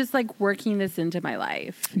 I'm just like working this into my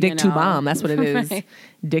life. Dick to bomb. That's what it is. Right.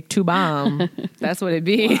 Dick to bomb. That's what it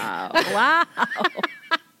be. Wow.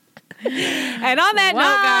 And on that note,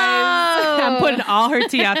 guys, I'm putting all her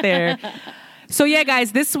tea out there. So yeah,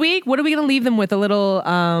 guys, this week, what are we going to leave them with? A little,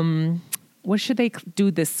 what should they do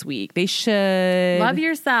this week? They should... Love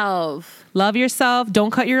yourself. Love yourself. Don't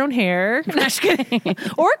cut your own hair. Just kidding.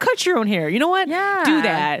 Or cut your own hair. You know what? Yeah. Do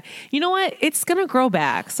that. You know what? It's going to grow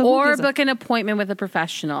back. So or book an appointment with a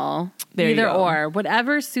professional. There you Either go. or.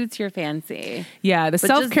 Whatever suits your fancy. Yeah, the But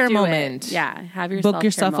self-care just do moment. it. Yeah. Have your Book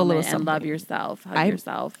yourself self-care a little moment and love something. yourself. Hug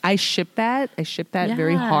yourself. I ship that.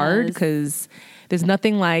 Very hard Yes. because there's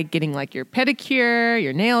nothing like getting like your pedicure,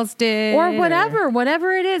 your nails did. Or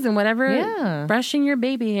whatever it is, and Yeah. brushing your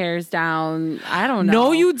baby hairs down. I don't know.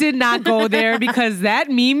 No, you did not go there because that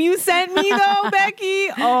meme you sent me though, Becky.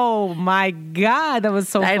 Oh my God, that was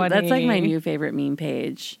so funny. That's like my new favorite meme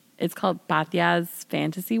page. It's called Pathia's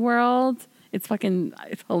Fantasy World. It's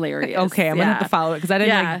hilarious. Okay, I'm gonna have to follow it because I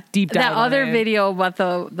didn't like deep dive. That other on it. video about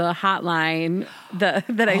the hotline that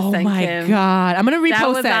I Oh sent my him. God, I'm gonna repost That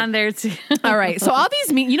was that. on there too. All right, so all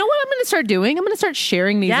these memes. You know what I'm gonna start doing? I'm gonna start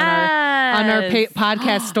sharing these on our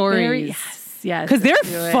podcast stories. Yes, Because let's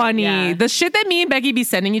do they're it. funny. Yeah. The shit that me and Becky be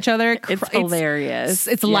sending each other, It's hilarious.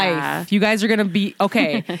 It's Yeah. life. You guys are going to be,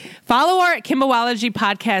 okay. Follow our Kimbawology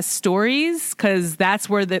podcast stories because that's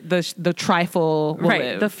where the trifle will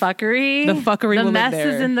live. The fuckery. The fuckery The will live mess there.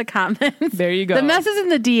 is in the comments. There you go. The mess is in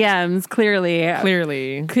the DMs, clearly.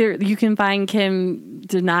 Clearly. You can find Kim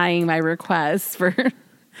denying my request for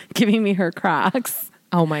giving me her Crocs.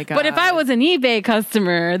 Oh my God. But if I was an eBay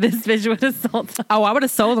customer, this bitch would have sold them. Oh, I would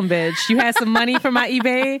have sold them, bitch. You had some money for my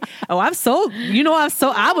eBay. Oh, I've sold. You know,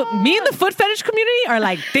 me and the foot fetish community are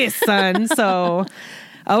like this, son. So,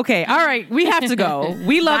 okay. All right. We have to go.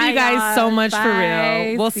 We love Bye, you guys so much for Bye.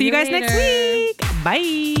 real. We'll see you guys next later. week.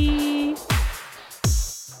 Bye.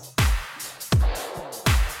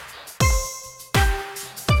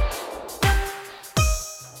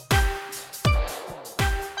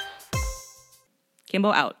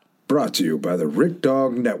 Kimbo out. Brought to you by the Rick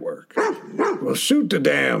Dog Network. Well, shoot the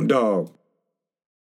damn dog.